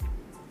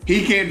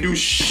 He can't do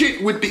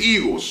shit with the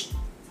Eagles.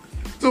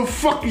 The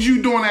fuck is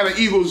you doing at an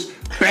Eagles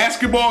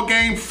basketball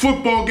game,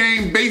 football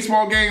game,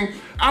 baseball game?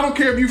 I don't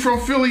care if you're from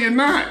Philly or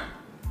not.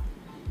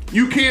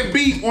 You can't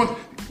beat on.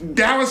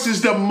 Dallas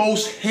is the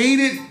most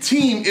hated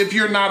team if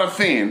you're not a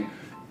fan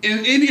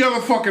in any other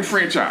fucking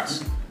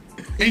franchise.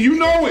 And you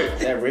know it.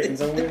 Is that written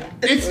somewhere?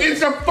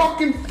 It's a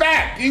fucking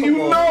fact, and you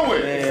know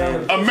it.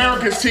 Man.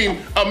 America's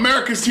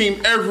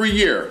team every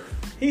year.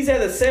 He's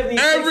had a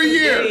 76 every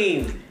year.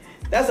 Game.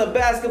 That's a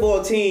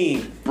basketball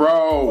team.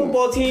 Bro.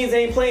 Football teams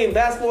ain't playing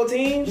basketball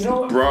teams. You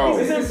know, bro.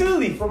 He's in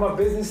Philly. From a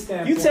business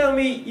standpoint. You tell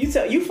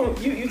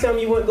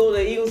me you wouldn't go to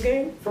the Eagles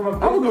game? From a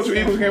I would go to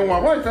the Eagles game with my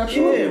wife,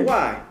 absolutely. Yeah,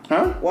 why?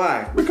 Huh?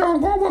 Why? Because I'm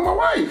going with my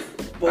wife.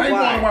 But I ain't why?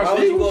 going to watch Why the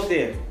would you Eagles. go up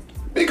there?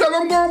 Because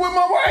I'm going with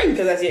my wife.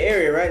 Because that's your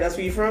area, right? That's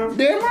where you from?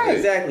 Damn right.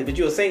 Exactly. But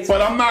you're a Saints.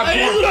 But I'm not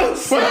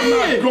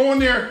Saying. going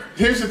there.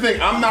 Here's the thing.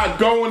 I'm not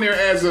going there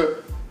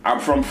I'm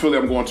from Philly,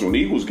 I'm going to an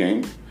Eagles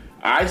game.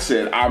 I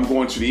said I'm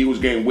going to the Eagles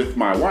game with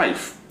my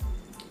wife.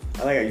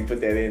 I like how you put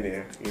that in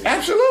there. You know?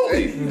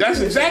 Absolutely. That's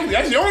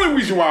the only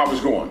reason why I was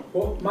going.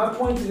 Well, my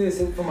point to this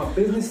is from a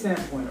business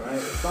standpoint, right?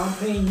 If I'm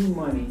paying you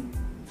money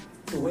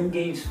to win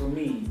games for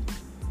me,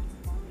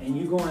 and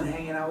you going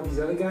hanging out with these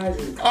other guys.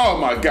 Oh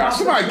my God!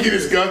 Somebody get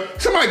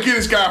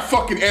this guy a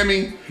fucking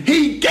Emmy.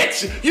 He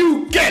gets it.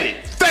 You get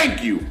it.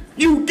 Thank you.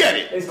 You get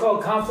it. It's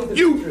called conflict of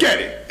You interest. get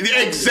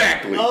it.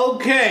 Exactly.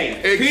 Okay,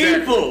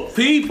 Exactly.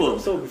 people.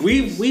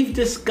 We've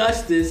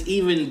discussed this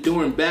even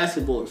during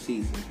basketball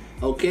season.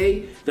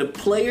 Okay, the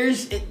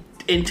players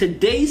in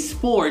today's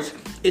sports,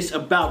 it's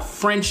about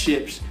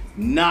friendships,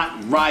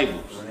 not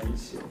rivals.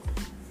 Friendship.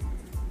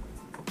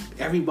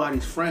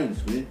 Everybody's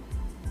friends, man.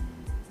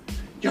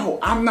 Yo,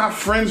 I'm not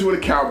friends with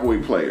a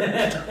Cowboy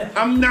player.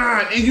 I'm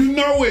not, and you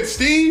know it,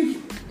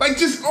 Steve. Like,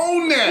 just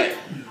own that.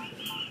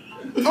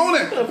 Own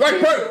it.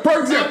 Like, for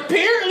example.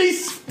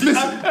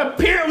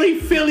 Apparently,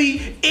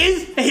 Philly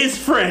is his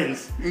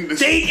friends.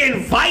 They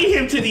invite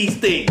him to these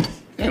things.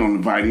 They don't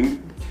invite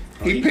him.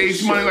 He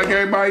pays money like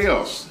everybody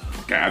else.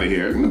 Fuck out of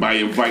here.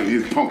 Nobody inviting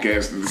his punk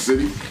ass to the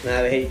city.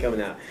 Nah, the hate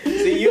coming out.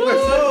 See, you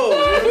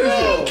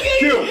know.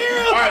 Kill.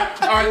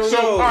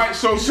 All right.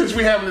 So since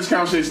we're having this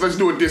conversation, let's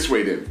do it this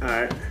way then. All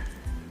right.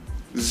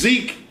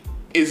 Zeke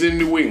is in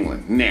New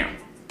England now.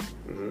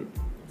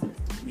 Mm-hmm.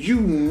 You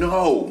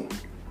know,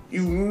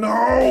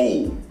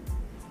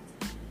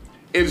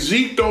 if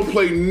Zeke don't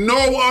play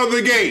no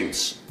other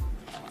games,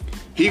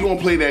 he gonna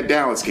play that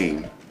Dallas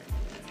game,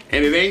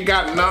 and it ain't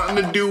got nothing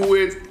to do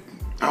with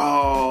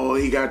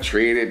he got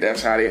traded.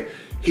 That's how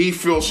he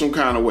feels some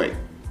kind of way.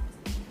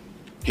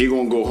 He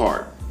gonna go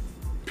hard.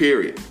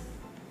 Period.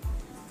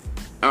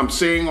 I'm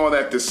saying all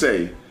that to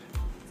say,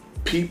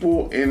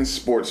 people and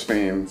sports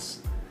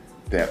fans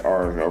that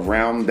are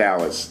around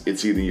Dallas,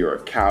 it's either you're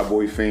a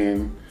Cowboy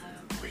fan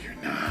or you're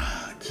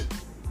not.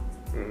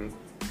 Mm-hmm.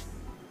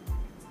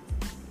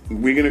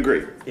 We can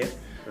agree. Yeah.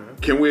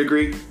 Can we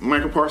agree,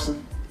 Michael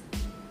Parsons?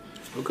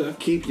 Okay.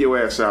 Keep your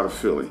ass out of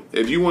Philly.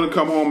 If you want to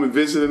come home and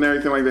visit and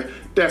everything like that,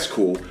 that's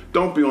cool.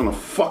 Don't be on the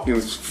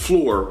fucking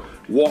floor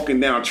walking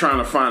down trying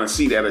to find a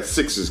seat at a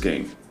Sixers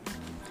game.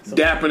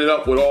 Dapping it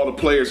up with all the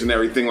players and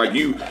everything like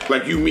you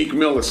Meek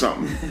Mill or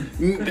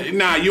something.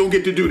 Nah, you don't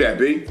get to do that,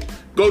 B.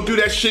 Go do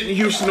that shit in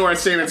Houston or at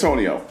San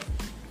Antonio.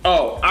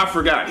 Oh, I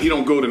forgot. He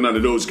don't go to none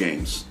of those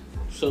games.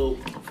 So,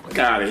 Get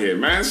out of here,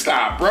 man.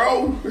 Stop,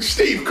 bro.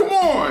 Steve, come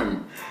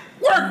on.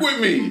 Work with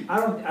me. I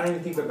don't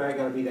even think the bag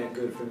gotta be that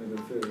good for them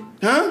to go to Philly.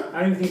 Huh? I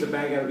don't even think the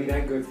bag gotta be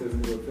that good for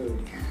them to go to Philly.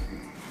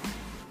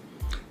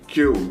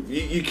 Q,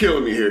 you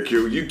killing me here,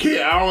 Q. You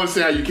can't. I don't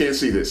understand how you can't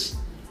see this.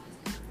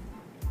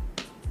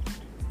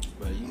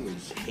 Bro, you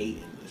was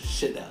hating the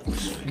shit out of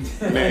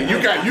this. Man,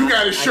 you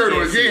got his shirt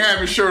on. If you ain't have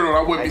his shirt on,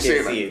 I wouldn't be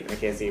saying that. I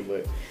can't see it,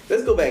 but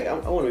let's go back. I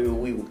want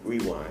to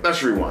rewind.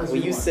 Let's rewind.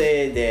 When you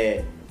said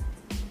that,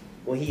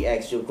 when he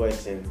asked you a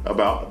question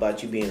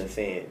about you being a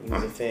fan, you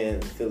was a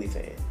fan, Philly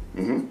fan.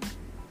 Mm-hmm.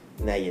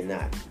 Now you're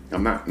not.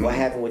 I'm not. What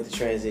happened with the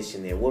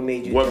transition there? What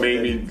made you? What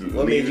made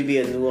you be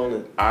a New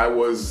Orleans? I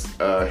was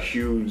a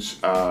huge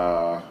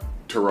Terrell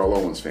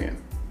Owens fan.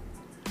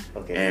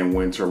 Okay. And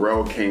when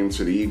Terrell came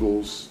to the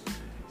Eagles,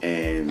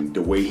 and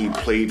the way he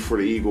played for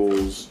the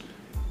Eagles,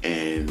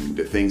 and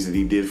the things that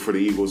he did for the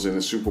Eagles in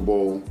the Super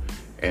Bowl,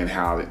 and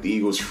how the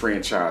Eagles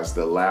franchise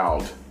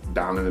allowed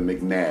Donovan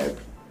McNabb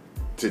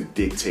to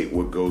dictate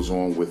what goes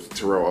on with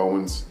Terrell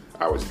Owens,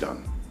 I was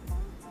done.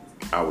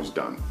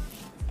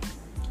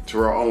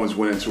 Terrell Owens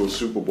went into a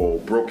Super Bowl,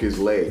 broke his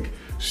leg,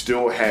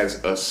 still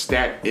has a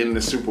stat in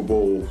the Super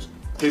Bowl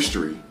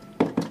history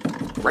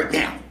right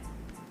now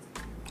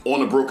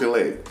on a broken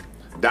leg.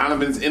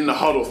 Donovan's in the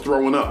huddle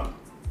throwing up.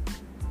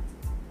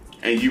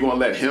 And you gonna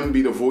let him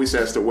be the voice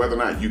as to whether or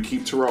not you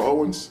keep Terrell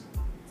Owens?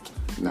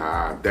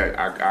 Nah, that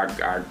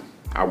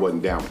I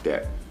wasn't down with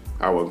that.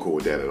 I wasn't cool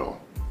with that at all.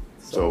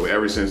 So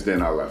ever since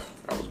then I left.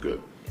 I was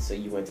good. So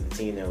you went to the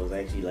team that was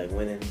actually like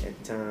winning at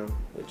the time,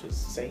 which was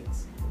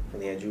Saints. When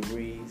they had Drew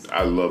Brees.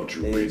 I love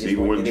Drew Brees.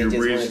 Even when Drew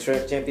Brees won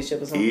a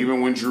championship or something. Even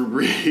when Drew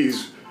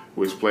Brees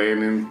was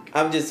playing in.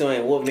 I'm just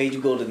saying, what made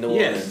you go to New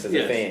Orleans as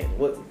a fan?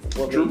 What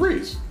Drew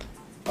Brees.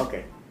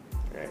 Okay.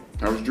 All right.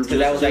 I was Drew Brees. So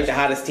that was like the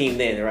hottest team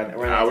then, right?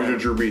 I was a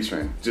Drew Brees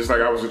fan. Just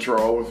like I was a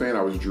Terrell Owens fan,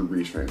 I was a Drew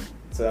Brees fan.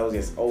 So that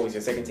was always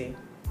your second team?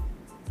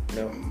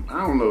 No?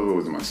 I don't know if it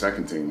was my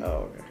second team.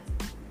 Oh, okay.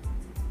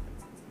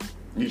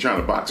 You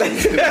trying to box me? I'm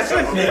just trying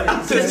to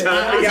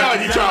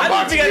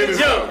box me. I just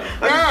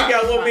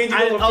got what made you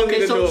go from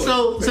okay, so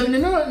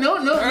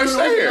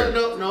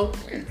no.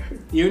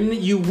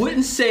 You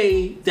wouldn't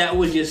say that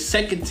was your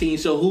second team.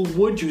 So who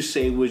would you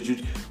say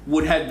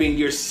would have been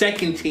your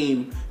second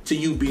team to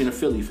you being a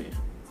Philly fan?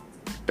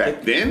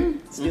 Back then?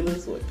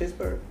 Steelers, what?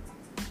 Pittsburgh?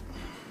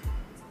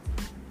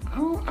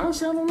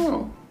 Honestly, I don't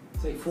know.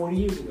 It's like 40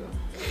 years ago.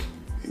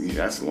 Yeah,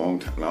 that's a long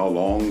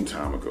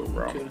time ago,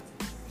 bro. Okay.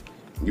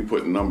 You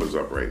putting numbers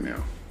up right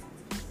now.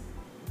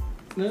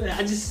 No,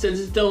 I just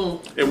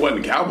don't. It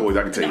wasn't the Cowboys,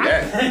 I can tell you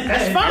that.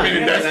 That's fine. I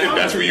mean, if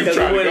that's where you trying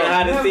to go. Because we wasn't the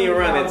hottest team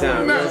around that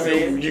time. You know what I'm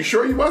saying? You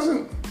sure he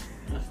wasn't?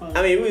 That's fine.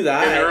 I mean, we was all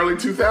right. In the early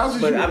 2000s?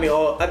 But I mean,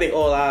 I think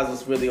all eyes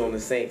was really on the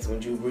Saints when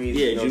Drew Brees.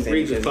 Yeah, you know Drew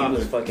Brees was he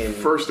was fucking.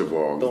 First of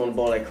all, throwing the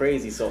ball like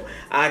crazy. So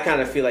I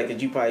kind of feel like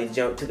that you probably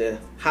jumped to the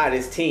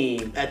hottest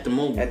team at the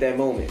moment. At that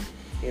moment,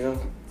 you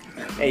know,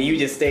 and you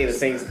just stayed the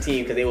Saints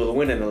team because they was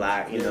winning a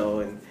lot, you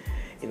know, and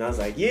I was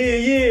like,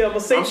 yeah, I'm a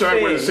Saints. I'm sorry,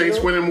 fan, were the Saints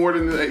winning more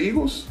than the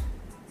Eagles?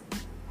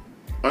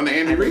 Under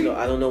Andy Reid?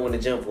 I don't know when the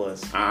jump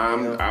was.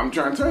 I'm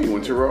trying to tell you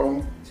when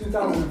Terrell.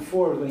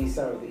 2004 was when he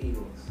started with the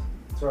Eagles.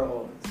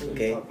 Terrell Owens.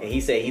 Okay, and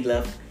he said he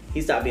left.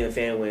 He stopped being a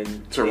fan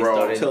when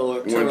Terrell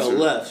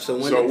left. So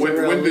when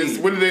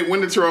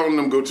did Terrell and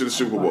them go to the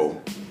Super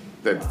Bowl?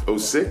 That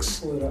 06?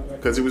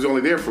 Because he was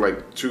only there for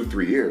like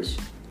 2-3 years.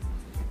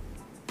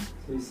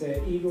 So he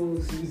said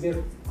Eagles. He was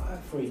there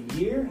for a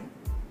year.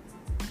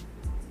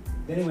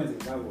 Then he went to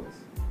the Cowboys.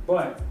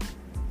 But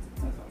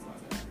let's talk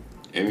about that.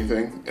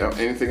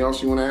 Anything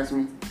else you want to ask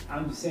me?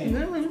 I'm just saying.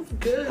 No,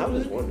 good. I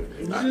was just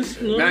wondering.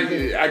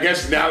 I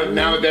guess now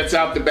that that's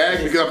out the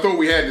bag, because I thought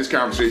we had this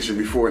conversation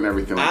before and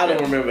everything. I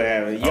don't remember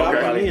having it. Y'all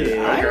probably did.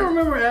 I don't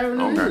remember having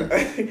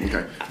it.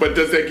 Okay. But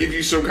does that give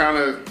you some kind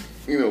of,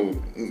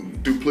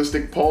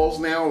 duplistic pause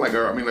now? Like,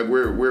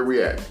 where are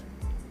we at?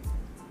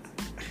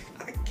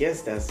 I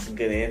guess that's a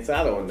good answer.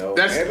 I don't know.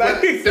 That's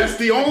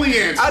the only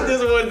answer. I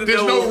just wanted to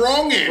There's know. no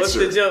wrong answer. What's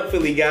the jump,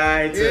 Philly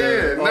guy?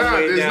 There's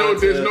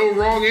no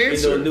wrong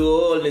answer. New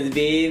Orleans,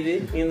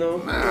 baby.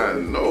 Nah,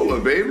 NOLA,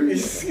 baby.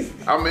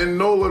 I'm in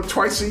NOLA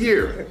twice a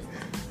year.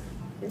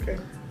 Okay.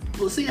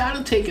 Well, see, I'd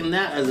have taken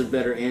that as a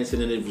better answer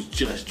than it was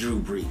just Drew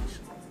Brees.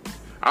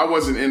 I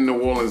wasn't in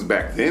New Orleans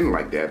back then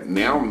like that.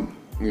 Now,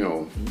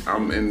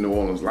 I'm in New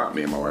Orleans a lot.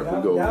 Me and my wife,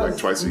 we go like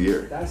twice a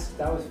year. That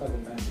was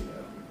fucking messy,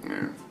 though.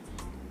 Yeah.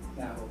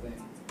 That whole thing.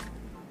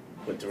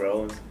 With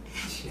Terrell.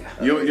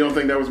 Yeah. You don't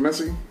think that was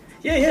messy?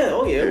 Yeah.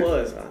 Oh, yeah, it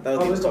was. That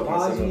was the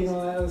apology and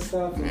all that other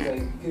stuff. It's like,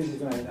 you could just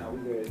been like, nah, we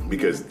good.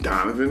 Because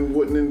Donovan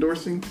wouldn't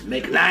endorse him?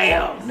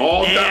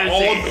 All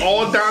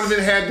Donovan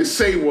had to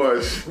say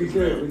was, we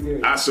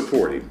good. I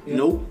support him. Yeah.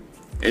 Nope.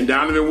 And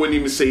Donovan wouldn't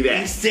even say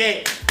that. He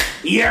said,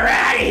 you're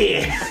out of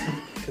here.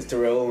 Because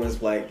Terrell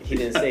was like, he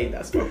didn't say,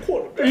 that's my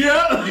quarterback.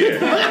 Yeah.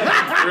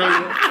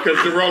 Really?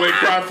 Because Terrell ain't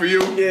cry for you?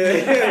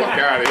 Yeah. Fuck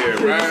out of here,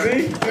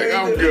 man. Like,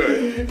 I'm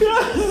good.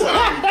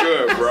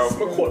 Bro. That's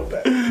my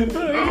quarterback.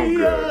 I'm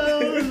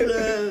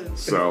good.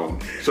 So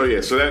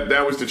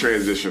that was the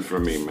transition for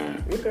me,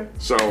 man. Okay.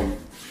 So,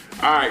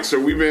 all right. So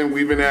we've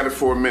been at it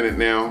for a minute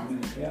now.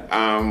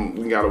 Yeah.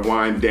 We got to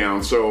wind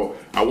down. So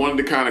I wanted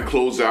to kind of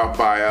close out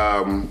by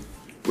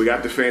we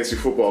got the Fantasy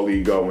Football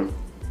League going.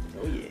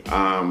 Oh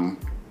yeah.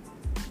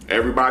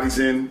 Everybody's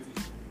in.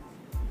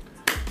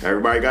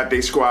 Everybody got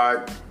their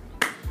squad.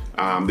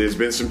 There's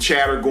been some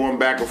chatter going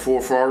back and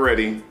forth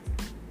already.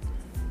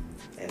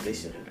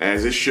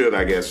 As it should,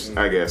 I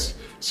guess.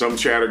 Some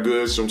chatter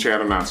good, some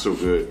chatter not so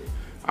good.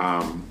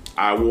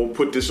 I will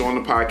put this on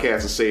the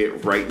podcast and say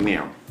it right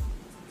now.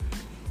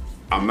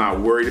 I'm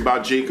not worried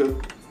about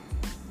Jacob.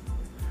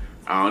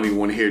 I don't even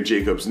want to hear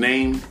Jacob's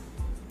name.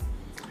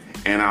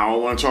 And I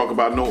don't want to talk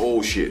about no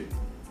old shit.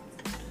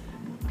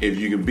 If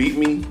you can beat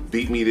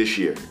me this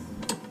year.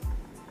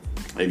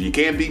 If you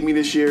can't beat me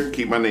this year,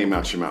 keep my name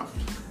out your mouth.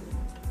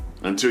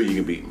 Until you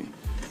can beat me.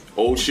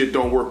 Old shit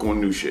don't work on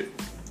new shit.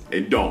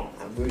 It don't.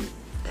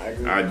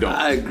 I don't.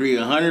 I agree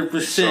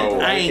 100%. So,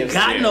 I ain't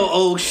got no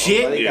old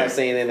shit.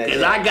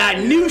 Because I got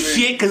new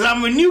shit because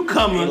I'm a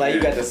newcomer. Like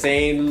you got the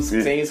same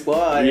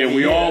squad. Yeah,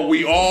 we all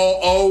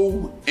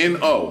O and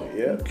O.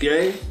 Yep.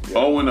 Okay.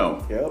 O and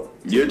O. Yep.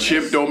 Your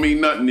chip don't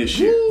mean nothing this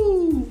year.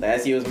 Woo.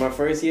 Last year was my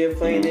first year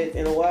playing it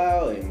in a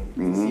while, and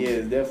this year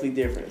is definitely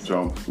different.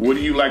 So, what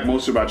do you like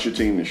most about your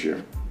team this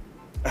year?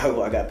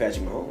 Oh, I got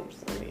Patrick Mahomes.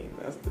 I mean,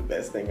 that's the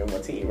best thing on my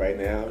team right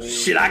now. I mean,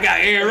 Shit, I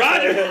got Aaron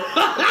Rodgers.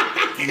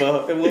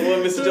 what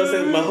Mr. Joe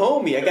said, my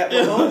homie. I got my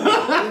homie.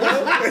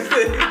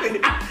 You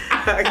know?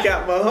 I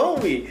got my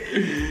homie.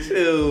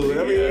 Shoot,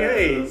 I mean,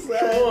 hey,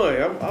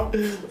 come on.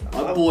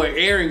 My boy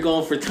Aaron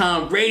going for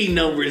Tom Brady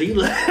numbers. He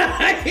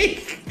like,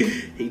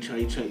 he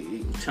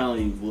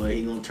telling you, boy,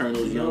 he gonna turn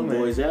those young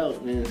boys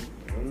out, man.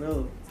 I don't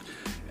know.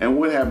 And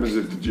what happens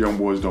if the young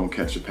boys don't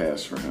catch a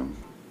pass for him?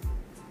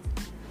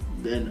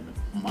 Then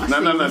No.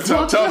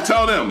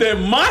 Tell them.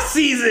 Then my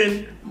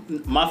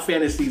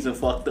fantasy season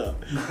fucked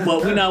up.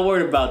 But we're not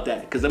worried about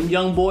that because them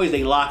young boys,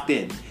 they locked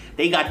in.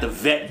 They got the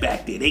vet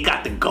back there. They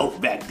got the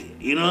GOAT back there.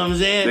 You know what I'm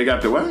saying? They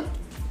got the what?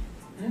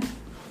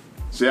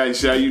 See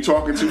how you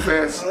talking too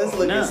fast? Let's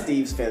look at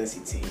Steve's fantasy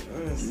team.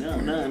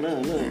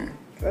 No.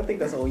 I think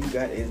that's all you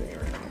got is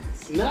Aaron.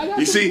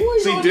 You see,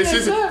 this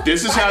is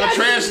how the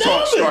trash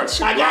talk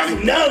starts. I got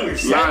some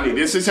numbers. Lonnie,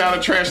 this is how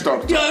the trash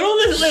talk starts. Yo,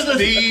 don't listen.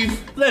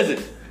 Steve.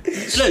 Listen.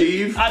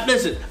 Steve. I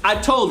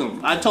told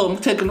him I'm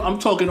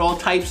talking all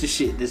types of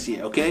shit this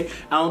year, okay?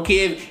 I don't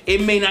care if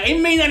it may not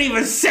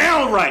even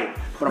sound right,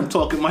 but I'm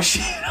talking my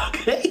shit,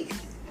 okay?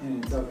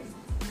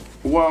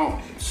 Well,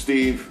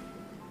 Steve,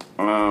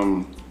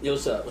 Yo,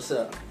 what's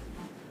up?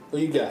 Who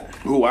you got?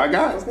 Who I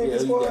got? What's the name of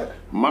the squad?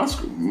 My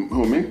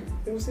who me?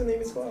 What's the name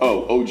of the squad?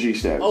 Oh, OG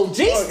status. OG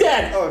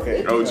status.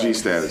 Okay. OG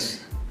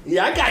status.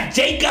 Yeah, I got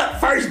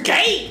Jacob first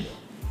game.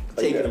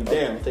 Taking him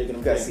down.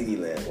 You got CD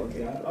Lamb.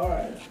 Okay. All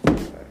right.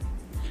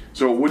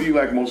 So what do you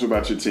like most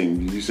about your team?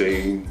 Did you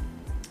say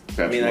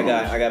Patrick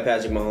Mahomes? I got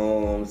Patrick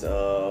Mahomes.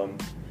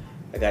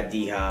 I got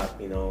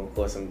D-Hop. You know, of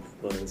course, I'm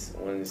wanting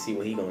to see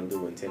what he's gonna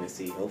do in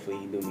Tennessee. Hopefully,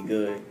 he do me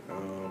good.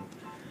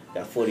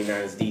 Got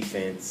 49ers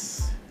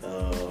defense.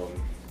 Got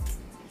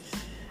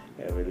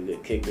a really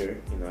good kicker.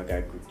 You know, I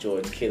got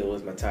George Kittle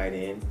as my tight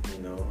end. You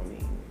know, I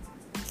mean,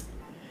 I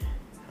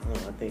don't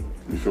know. I think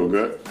you feel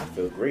good. I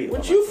feel great.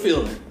 What you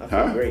feeling? I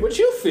feel great. What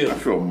you feeling? I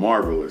feel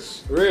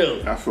marvelous.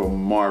 Really? I feel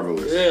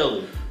marvelous.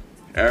 Really?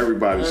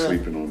 Everybody's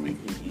sleeping on me.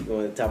 You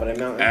going to the top of that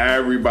mountain?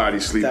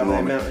 Everybody's sleeping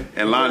on me.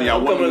 And Lonnie, I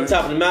I'm want coming to the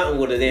top of the mountain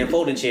with a damn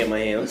folding chair in my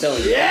hand. I'm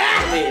telling you.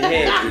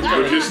 Yeah.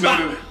 But just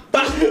know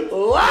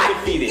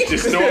What?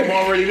 Just know I'm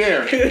already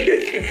there.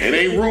 It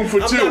ain't room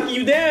for two. I'm knocking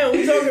you down. What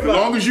you talking about? As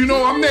long as you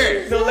know I'm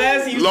there. So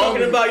last year you was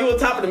talking about you on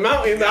top of the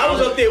mountain. I was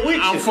up there with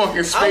you. I'm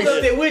fucking space. I was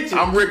up there with you.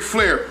 I'm Ric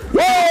Flair.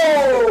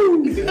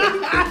 Whoa! You know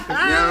what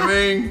I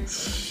mean?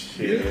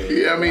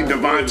 Yeah, I mean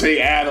Devontae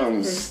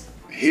Adams,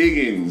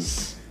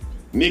 Higgins,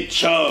 Nick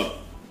Chubb.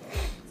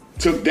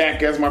 Took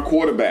Dak as my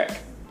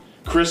quarterback.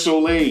 Chris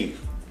Olave.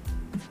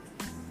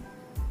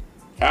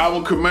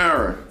 Alvin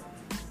Kamara.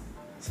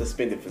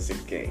 Suspended for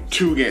 6 games.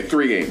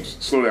 3 games.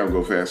 Slow down,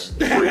 go fast.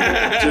 3.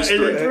 Just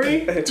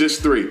 3.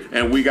 Just 3.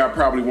 And we got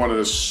probably one of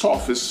the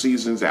softest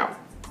seasons out,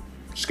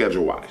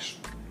 schedule-wise.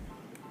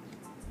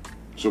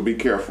 So be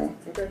careful.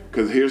 Okay.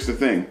 Because here's the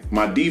thing.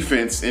 My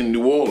defense in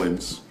New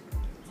Orleans.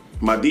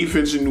 That's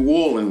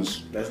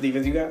the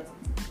defense you got?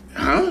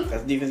 Huh?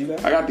 That's the defense you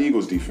got? I got the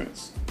Eagles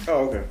defense.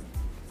 Oh, okay.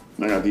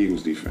 I got the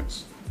Eagles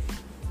defense.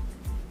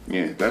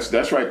 Yeah,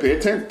 that's right. Pay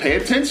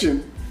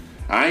attention.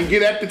 I ain't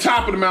get at the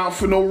top of the mountain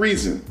for no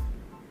reason.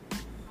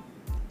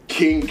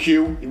 King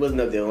Q. He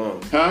wasn't up there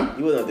long. Huh?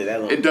 He wasn't up there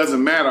that long. It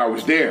doesn't matter. I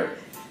was there.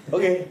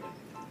 Okay.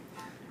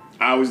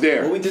 I was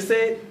there. What we just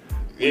said?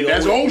 Yeah,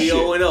 that's old shit.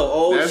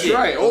 That's shit.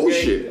 right. Old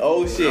Okay. shit.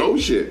 Old shit. Old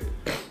shit.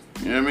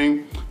 You know what I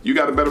mean? You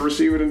got a better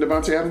receiver than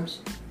Devontae Adams?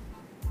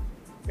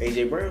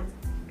 AJ Brown.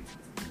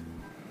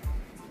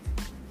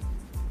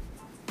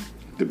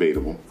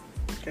 Debatable.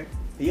 Okay.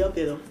 He up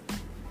there though.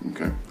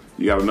 Okay.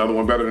 You got another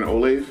one better than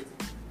Olave?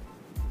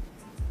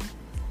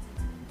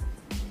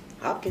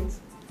 Hopkins.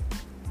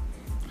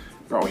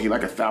 Bro, he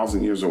like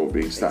 1,000 years old,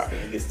 big stop.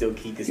 He can still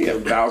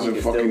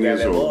 1,000 fucking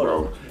years old,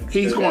 bro.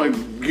 He's going to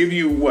give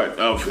you what,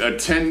 a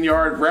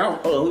 10-yard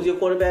route? Hold on, who's your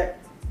quarterback?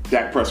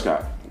 Dak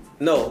Prescott.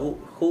 No,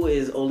 who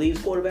is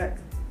Olive's quarterback?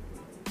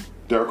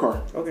 Derek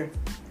Carr. Okay.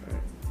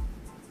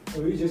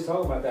 We were just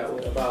talking about that.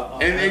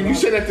 And you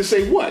said that to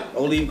say what?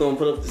 Olive gonna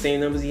put up the same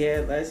numbers he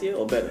had last year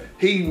or better?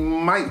 He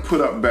might put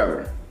up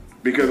better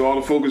because all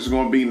the focus is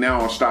going to be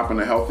now on stopping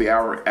the healthy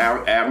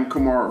Alvin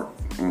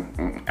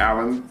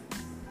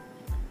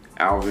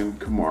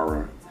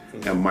Kamara,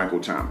 and Michael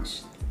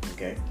Thomas.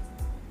 Okay.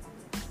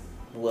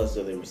 Who else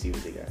are the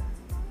receivers they got?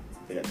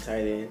 They got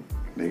tight end.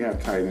 They got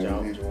tight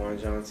end.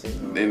 Juwan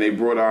Johnson. And they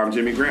brought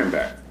Jimmy Graham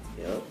back.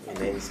 Yep. And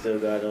then he still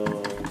got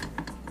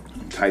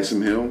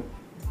Tyson Hill.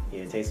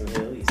 Yeah, Taysom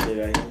Hill. He still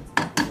got him.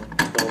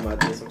 Throw him out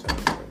there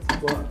sometimes.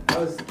 Well, I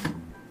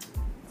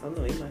don't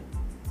know. He might.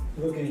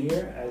 Looking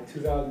here at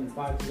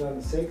 2005,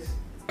 2006,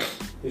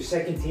 your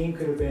second team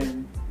could have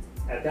been,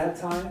 at that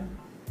time,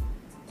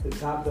 the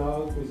top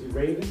dog was the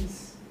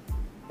Ravens,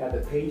 got the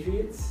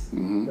Patriots,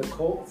 the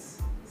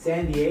Colts,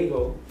 San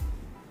Diego.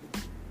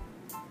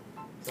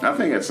 I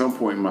think at some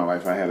point in my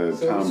life I had a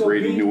Tom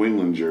Brady New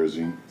England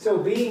jersey. So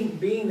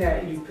being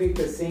that you picked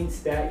the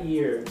Saints that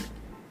year,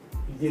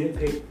 you didn't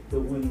pick the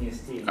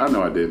winningest team. I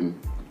know I didn't.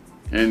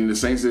 And the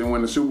Saints didn't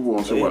win the Super Bowl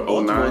until what,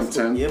 09,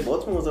 10? Yeah,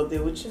 Baltimore was up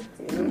there with you.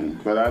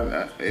 But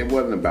it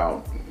wasn't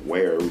about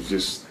where, it was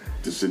just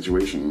the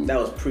situation. That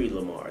was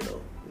pre-Lamar,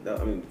 though.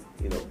 That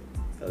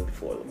was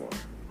before Lamar.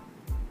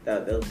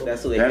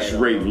 That's who they had. That's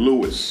Ray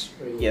Lewis.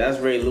 Yeah, that's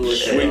Ray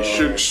Lewis.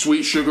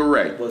 Sweet Sugar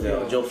Ray. What was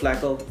that, Joe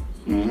Flacco?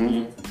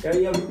 Mm-hmm.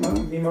 Yeah,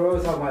 me and Monroe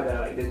was talking about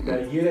that. Like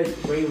the year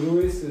that Ray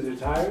Lewis was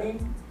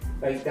retiring,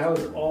 like the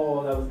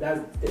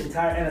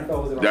entire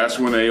NFL was around. That's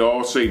when they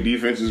all say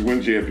defenses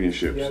win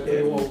championships. Yeah,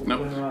 they all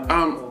went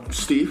around.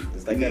 Steve,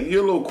 like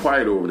you're a little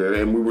quiet over there,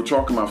 and we were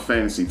talking about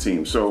fantasy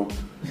teams. So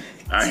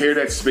I hear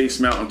that Space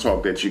Mountain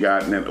talk that you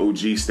got and that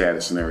OG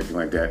status and everything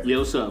like that. Yeah,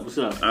 what's up? What's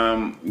up?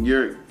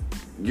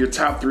 Your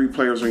top 3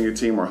 players on your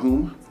team are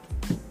whom?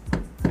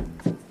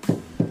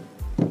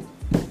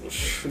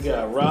 We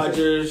got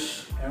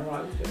Rodgers. Aaron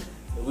Rodgers.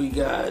 We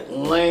got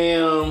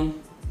Lamb.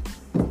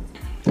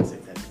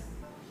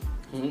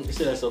 You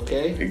said that's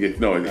okay?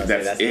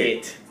 That's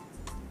it.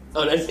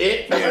 Oh, that's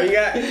it? That's all you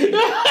got?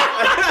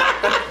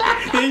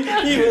 He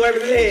even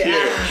wiping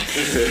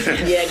his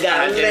head. Yeah,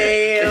 got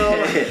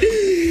Lamb.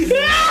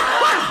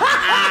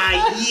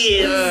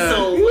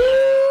 So.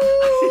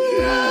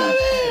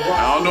 I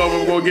don't know if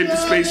I'm going to get to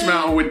Space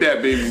Mountain with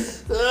that, baby.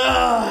 No,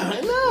 I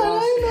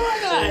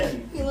got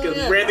it.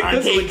 Because Brandon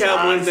Cooks with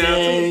Cowboys now,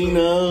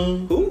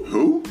 too.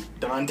 Who?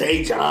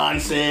 Dante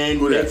Johnson,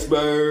 Who that?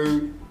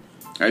 Pittsburgh.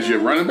 As your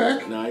running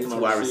back? No, he's my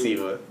Wide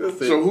receiver.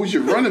 So who's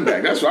your running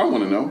back? That's what I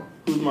want to know.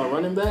 Who's my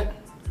running back?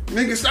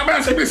 Nigga, stop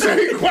asking the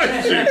same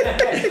question.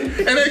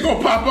 It ain't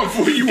gonna pop up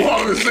for you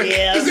all the same.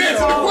 Yeah, just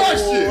answer the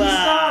question.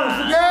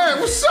 Yeah,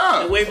 what's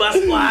up? The way my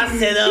squad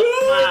set up.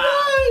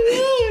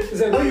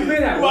 So where you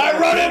been at? My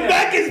running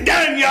back is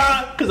done,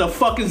 y'all. Cause of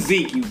fucking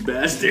Zeke, you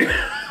bastard.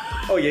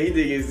 Oh yeah, he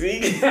did get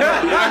Zeke. I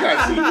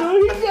got Zeke.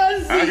 No, he got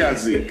Zeke. I got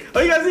Zeke. Oh,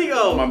 you got Zeke?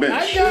 Oh, My bench.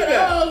 I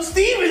got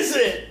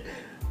Stevenson.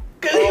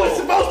 Cause he was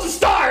supposed to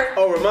start.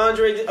 Oh,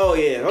 Ramondre. Oh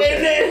yeah. Okay.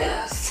 And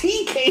then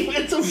he came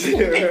into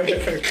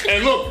play.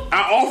 And look,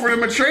 I offered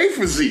him a trade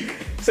for Zeke.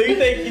 So you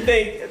think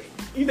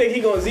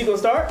Zeke gonna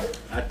start?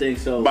 I think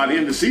so. By the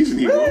end of the season,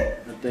 he will. I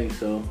think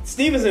so.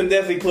 Stevenson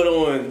definitely put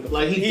on.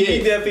 Like he He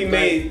did. definitely Like,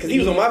 made because he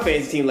was on my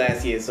fantasy team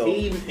last year. So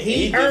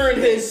he earned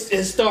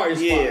his starting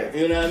spot. Yeah.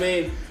 You know what I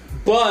mean?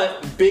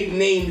 But big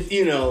names,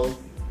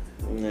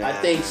 Nah. I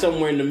think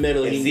somewhere in the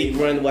middle. If Zeke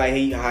run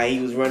how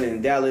he was running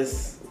in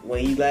Dallas when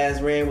he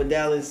last ran with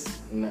Dallas.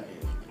 Nah.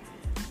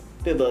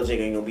 Bill Belichick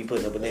ain't gonna be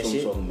putting up with that That's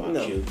shit. what I'm talking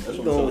about, Q. That's what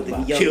I'm going with talking the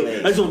about. young Q.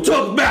 legs. That's what I'm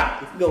talking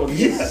about. Going with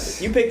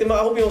this. You picked him up.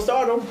 I hope you don't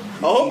start him. I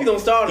hope you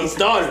don't start him. He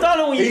started. Start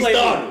him when you He play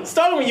started. me.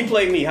 Start him when you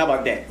play me. How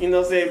about that? You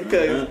know what I'm saying?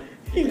 Because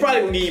he probably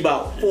gonna give you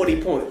about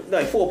 40 points,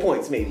 like 4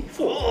 points maybe.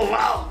 4. Oh,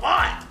 wow,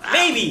 what?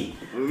 Maybe.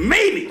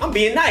 I'm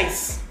being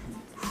nice.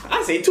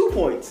 I say 2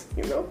 points.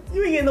 You know,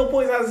 you ain't getting no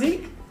points out of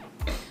Zeke.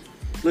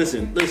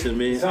 Listen,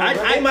 man. So, I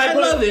love it. They might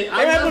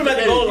put him at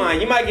the goal line.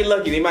 You might get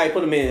lucky. They might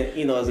put him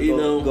in, as a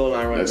goal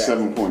line running That's back.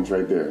 7 points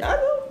right there. I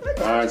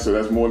know. All right, so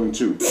that's more than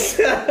 2.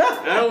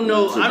 I don't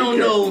know. So I be don't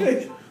know.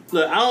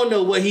 Look, I don't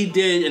know what he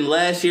did in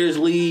last year's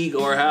league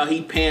or how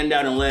he panned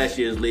out in last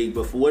year's league,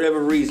 but for whatever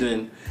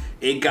reason,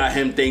 it got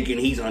him thinking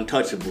he's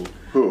untouchable.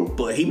 Who?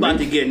 But he about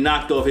to get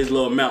knocked off his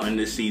little mountain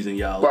this season,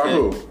 y'all. By Okay?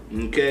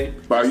 who? Okay.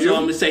 By so you?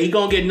 I'm gonna say he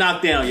gonna get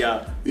knocked down,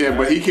 y'all. Yeah,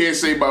 but he can't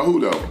say by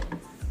who though.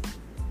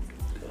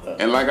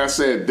 And like I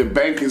said, the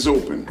bank is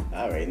open.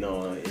 All right,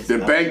 no. The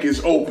bank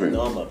is open.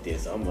 No, I'm up there,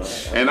 so I'm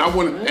And I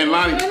want to, and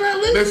Lonnie,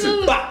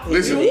 listen.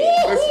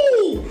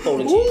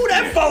 folding Ooh, chair.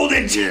 that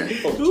folding chair.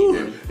 Yeah.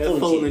 Ooh, that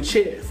folding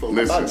chair. I'm about to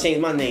Listen, change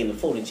my name to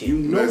folding chair. You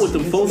know what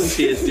them folding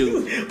chairs do.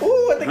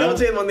 Ooh, I think I'm gonna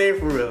change my name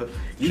for real.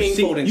 King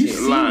folding You chair.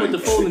 see what the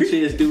folding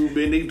chairs do,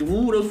 man. They do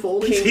the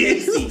folding King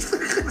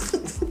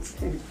chairs.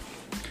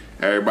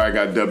 everybody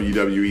got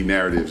WWE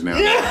narratives now.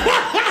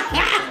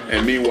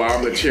 And meanwhile,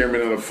 I'm the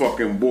chairman of the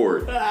fucking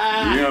board. You know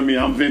what I mean?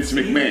 I'm Vince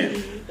McMahon.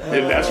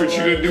 If that's what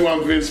you're gonna do,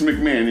 I'm Vince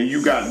McMahon, and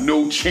you got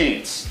no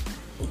chance.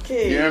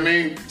 Okay. You know what I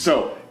mean?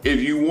 So if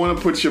you want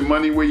to put your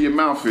money where your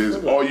mouth is,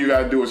 all you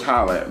gotta do is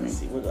holler at me. Let's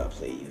see, what do I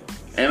play you?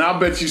 And I'll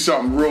bet you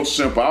something real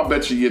simple. I'll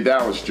bet you your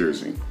Dallas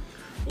jersey.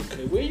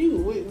 Okay, where are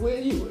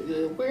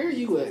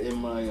you at in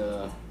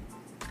my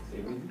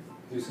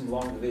Do some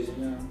long division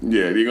now.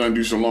 Yeah, they're gonna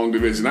do some long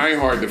division. I ain't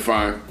hard to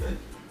find.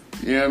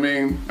 You know what I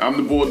mean? I'm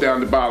the bull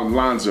down the bottom,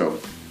 Lonzo.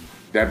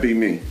 That be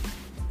me.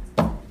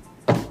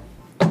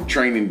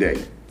 Training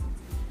day.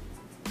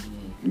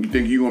 You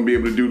think you gonna be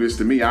able to do this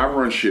to me? I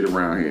run shit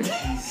around here.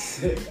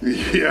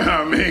 You know what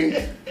I mean?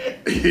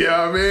 You know what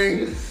I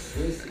mean?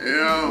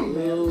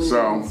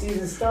 So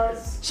season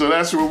starts. So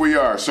that's where we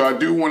are. So I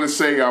do want to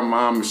say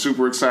I'm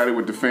super excited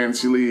with the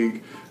fantasy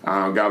league.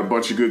 Got a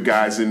bunch of good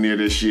guys in there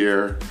this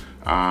year.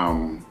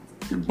 A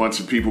bunch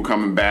of people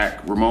coming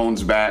back.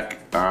 Ramon's back.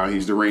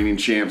 He's the reigning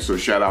champ. So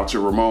shout out to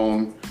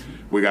Ramon.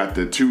 We got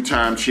the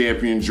 2-time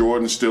champion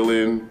Jordan still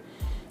in.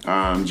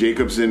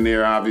 Jacob's in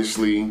there,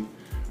 obviously.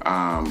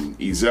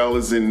 Ezel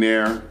is in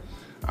there.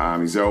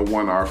 Ezel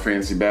won our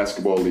fantasy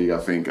basketball league, I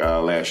think,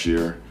 last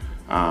year.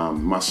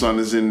 My son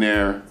is in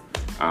there.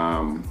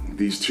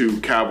 These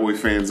 2 Cowboy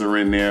fans are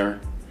in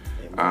there.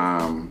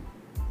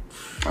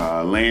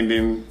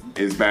 Landon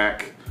is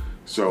back.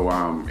 So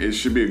it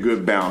should be a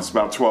good balance.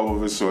 About 12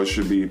 of us, so it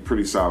should be a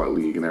pretty solid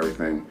league and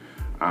everything.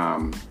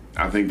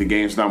 I think the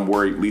games that I'm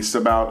worried least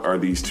about are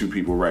these 2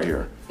 people right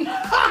here.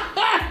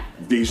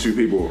 These 2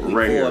 people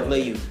right here.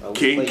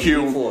 King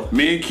Q.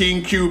 Me and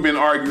King Q been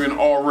arguing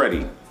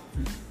already.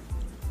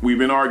 We've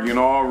been arguing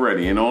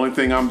already. And the only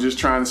thing I'm just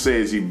trying to say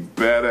is he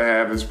better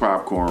have his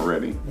popcorn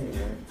ready.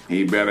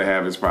 He better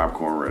have his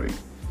popcorn ready.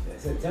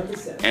 September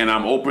 7th. And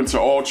I'm open to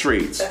all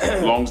trades,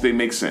 as long as they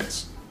make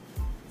sense.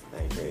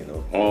 I ain't trading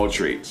no. All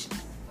trades.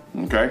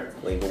 Okay?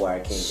 Waiver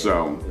wire king.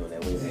 So,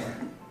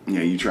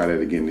 yeah, you try that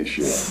again this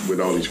year with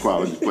all these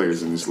quality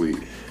players in this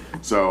league.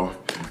 So,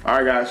 all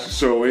right, guys.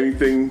 So,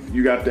 anything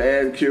you got to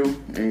add,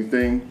 Q?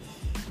 Anything?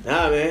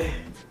 Nah, man.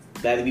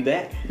 Glad to be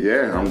back.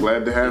 Yeah, I'm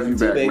glad to have you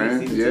back, baby.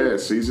 man.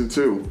 Season 2. Season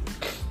 2.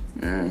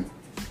 Yeah.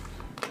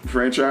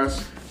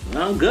 Franchise?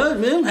 I'm good,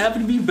 man. Happy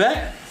to be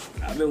back.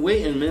 I've been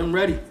waiting, man. I'm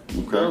ready.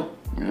 Okay. All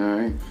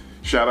right.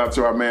 Shout out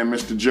to our man,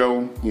 Mr.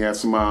 Joe. He had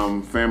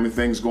some family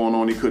things going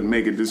on. He couldn't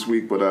make it this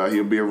week, but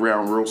he'll be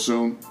around real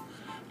soon.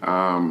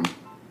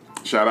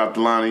 Shout out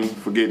to Lonnie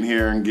for getting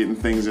here and getting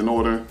things in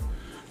order.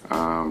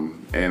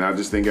 And I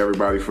just thank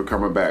everybody for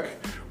coming back.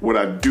 What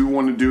I do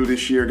want to do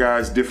this year,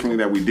 guys, differently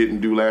that we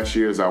didn't do last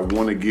year, is I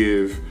want to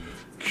give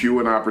Q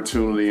an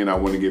opportunity and I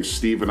want to give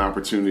Steve an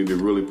opportunity to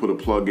really put a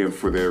plug in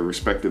for their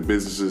respective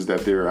businesses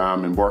that they're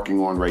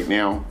embarking on right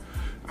now.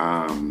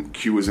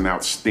 Q is an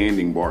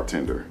outstanding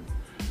bartender.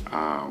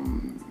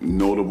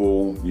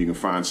 Notable, you can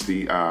find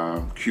Steve,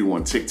 Q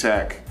on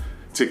TikTok,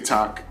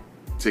 Thumbtack.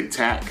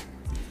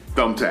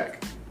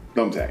 Yeah. I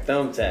am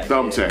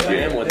on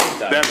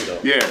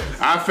TikTok. Yeah,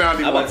 I found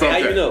him on Thumbtack. How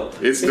you know?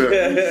 It's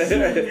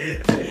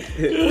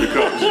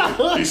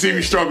because you see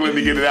me struggling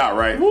to get it out,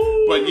 right?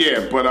 Woo! But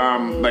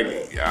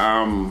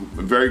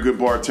a very good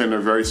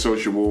bartender, very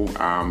sociable.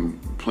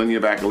 Plenty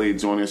of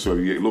accolades on it. So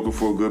if you're looking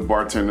for a good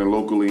bartender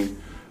locally,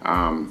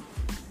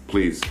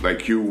 please,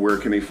 Q, where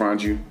can they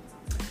find you?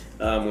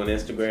 I'm on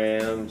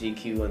Instagram,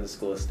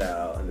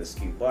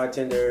 GQ_style_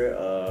 bartender,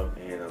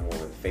 and I'm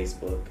on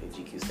Facebook at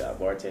GQ Style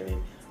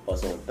Bartending.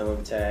 Also on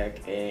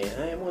Thumbtack, and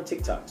I am on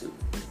TikTok too.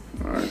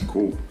 All right,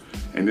 cool.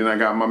 And then I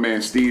got my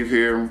man Steve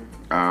here.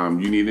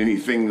 You need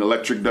anything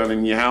electric done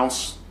in your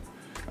house?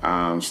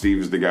 Steve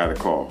is the guy to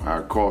call.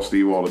 I call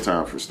Steve all the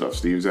time for stuff.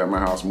 Steve's at my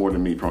house more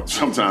than me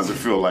sometimes, I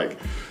feel like.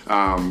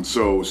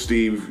 So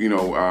Steve,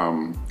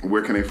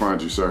 where can they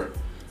find you, sir?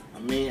 I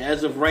mean,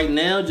 as of right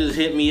now, just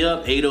hit me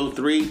up,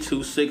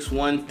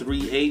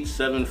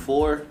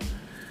 803-261-3874.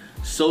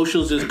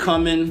 Socials is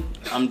coming.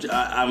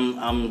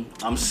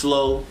 I'm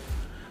slow.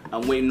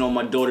 I'm waiting on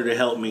my daughter to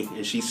help me,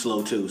 and she's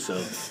slow too. So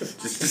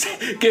just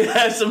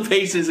have some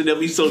patience, and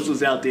there'll be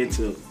socials out there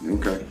too.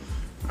 Okay.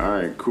 All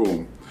right.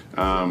 Cool.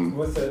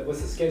 What's the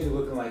schedule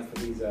looking like for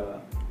these?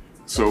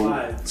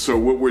 So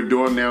what we're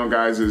doing now,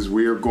 guys, is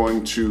we are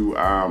going to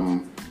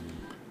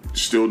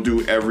still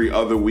do every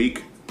other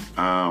week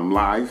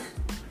live.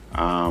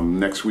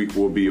 Next week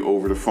will be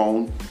over the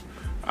phone,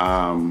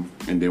 and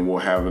then we'll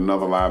have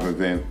another live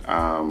event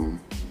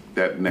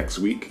that next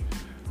week.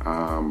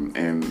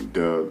 And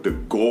the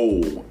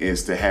goal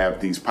is to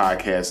have these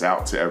podcasts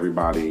out to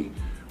everybody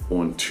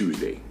on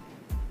Tuesday.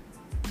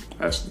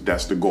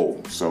 That's the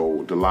goal.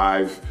 So the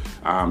live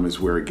is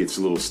where it gets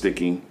a little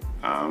sticky.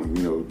 A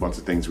bunch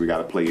of things we got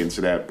to play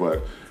into that,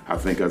 but I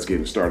think us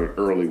getting started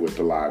early with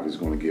the live is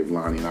going to give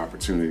Lonnie an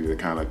opportunity to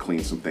kind of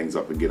clean some things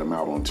up and get them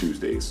out on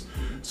Tuesdays.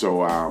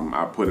 So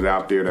I put it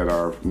out there that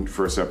our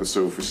first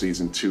episode for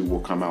season 2 will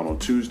come out on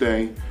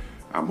Tuesday.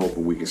 I'm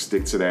hoping we can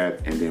stick to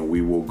that, and then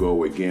we will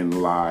go again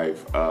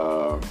live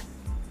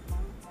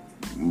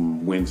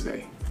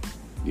Wednesday.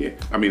 Yeah,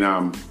 I mean,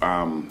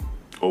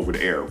 over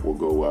the air. We'll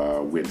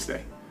go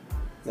Wednesday.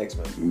 Next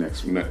month.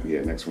 Next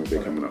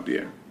Wednesday coming up.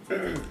 Yeah.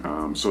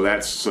 So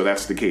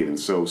that's the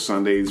cadence. So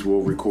Sundays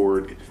we'll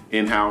record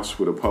in-house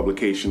with a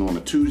publication on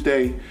a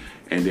Tuesday,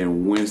 and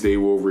then Wednesday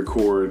we'll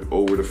record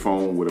over the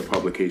phone with a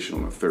publication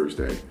on a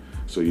Thursday.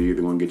 So you're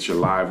either going to get your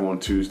live on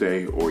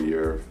Tuesday or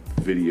your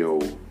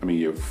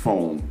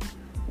phone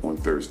on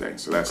Thursday.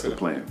 So that's the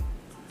plan.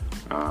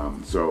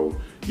 So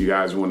you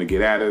guys want to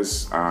get at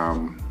us,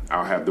 I'll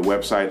have the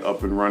website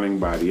up and running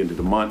by the end of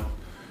the month.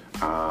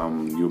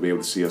 You'll be able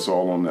to see us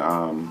all on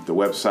the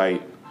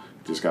website.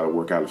 Just got to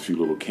work out a few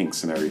little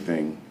kinks and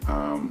everything.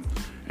 And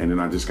then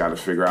I just got to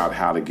figure out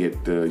how to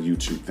get the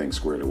YouTube thing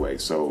squared away.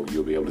 So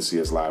you'll be able to see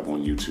us live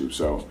on YouTube.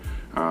 So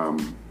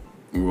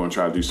we're going to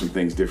try to do some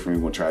things different.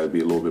 We're going to try to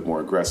be a little bit more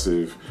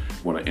aggressive.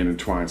 We want to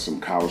intertwine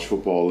some college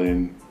football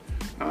in.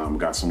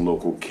 Got some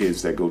local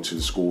kids that go to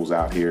the schools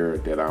out here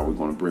that we're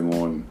going to bring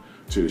on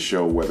to the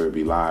show, whether it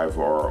be live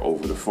or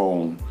over the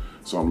phone.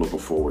 So I'm looking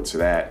forward to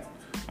that.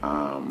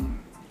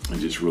 And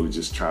just really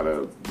just try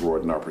to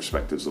broaden our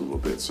perspectives a little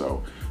bit.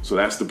 So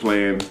that's the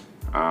plan.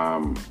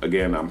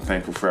 Again, I'm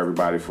thankful for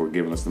everybody for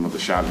giving us another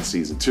shot in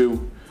season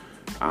 2.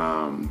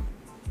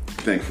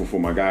 Thankful for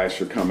my guys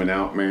for coming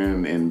out,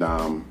 man. And,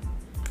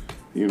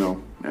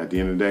 at the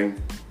end of the day,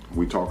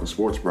 we talking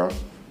sports, bro.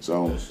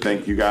 So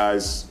thank you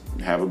guys.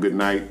 Have a good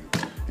night,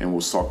 and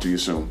we'll talk to you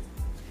soon.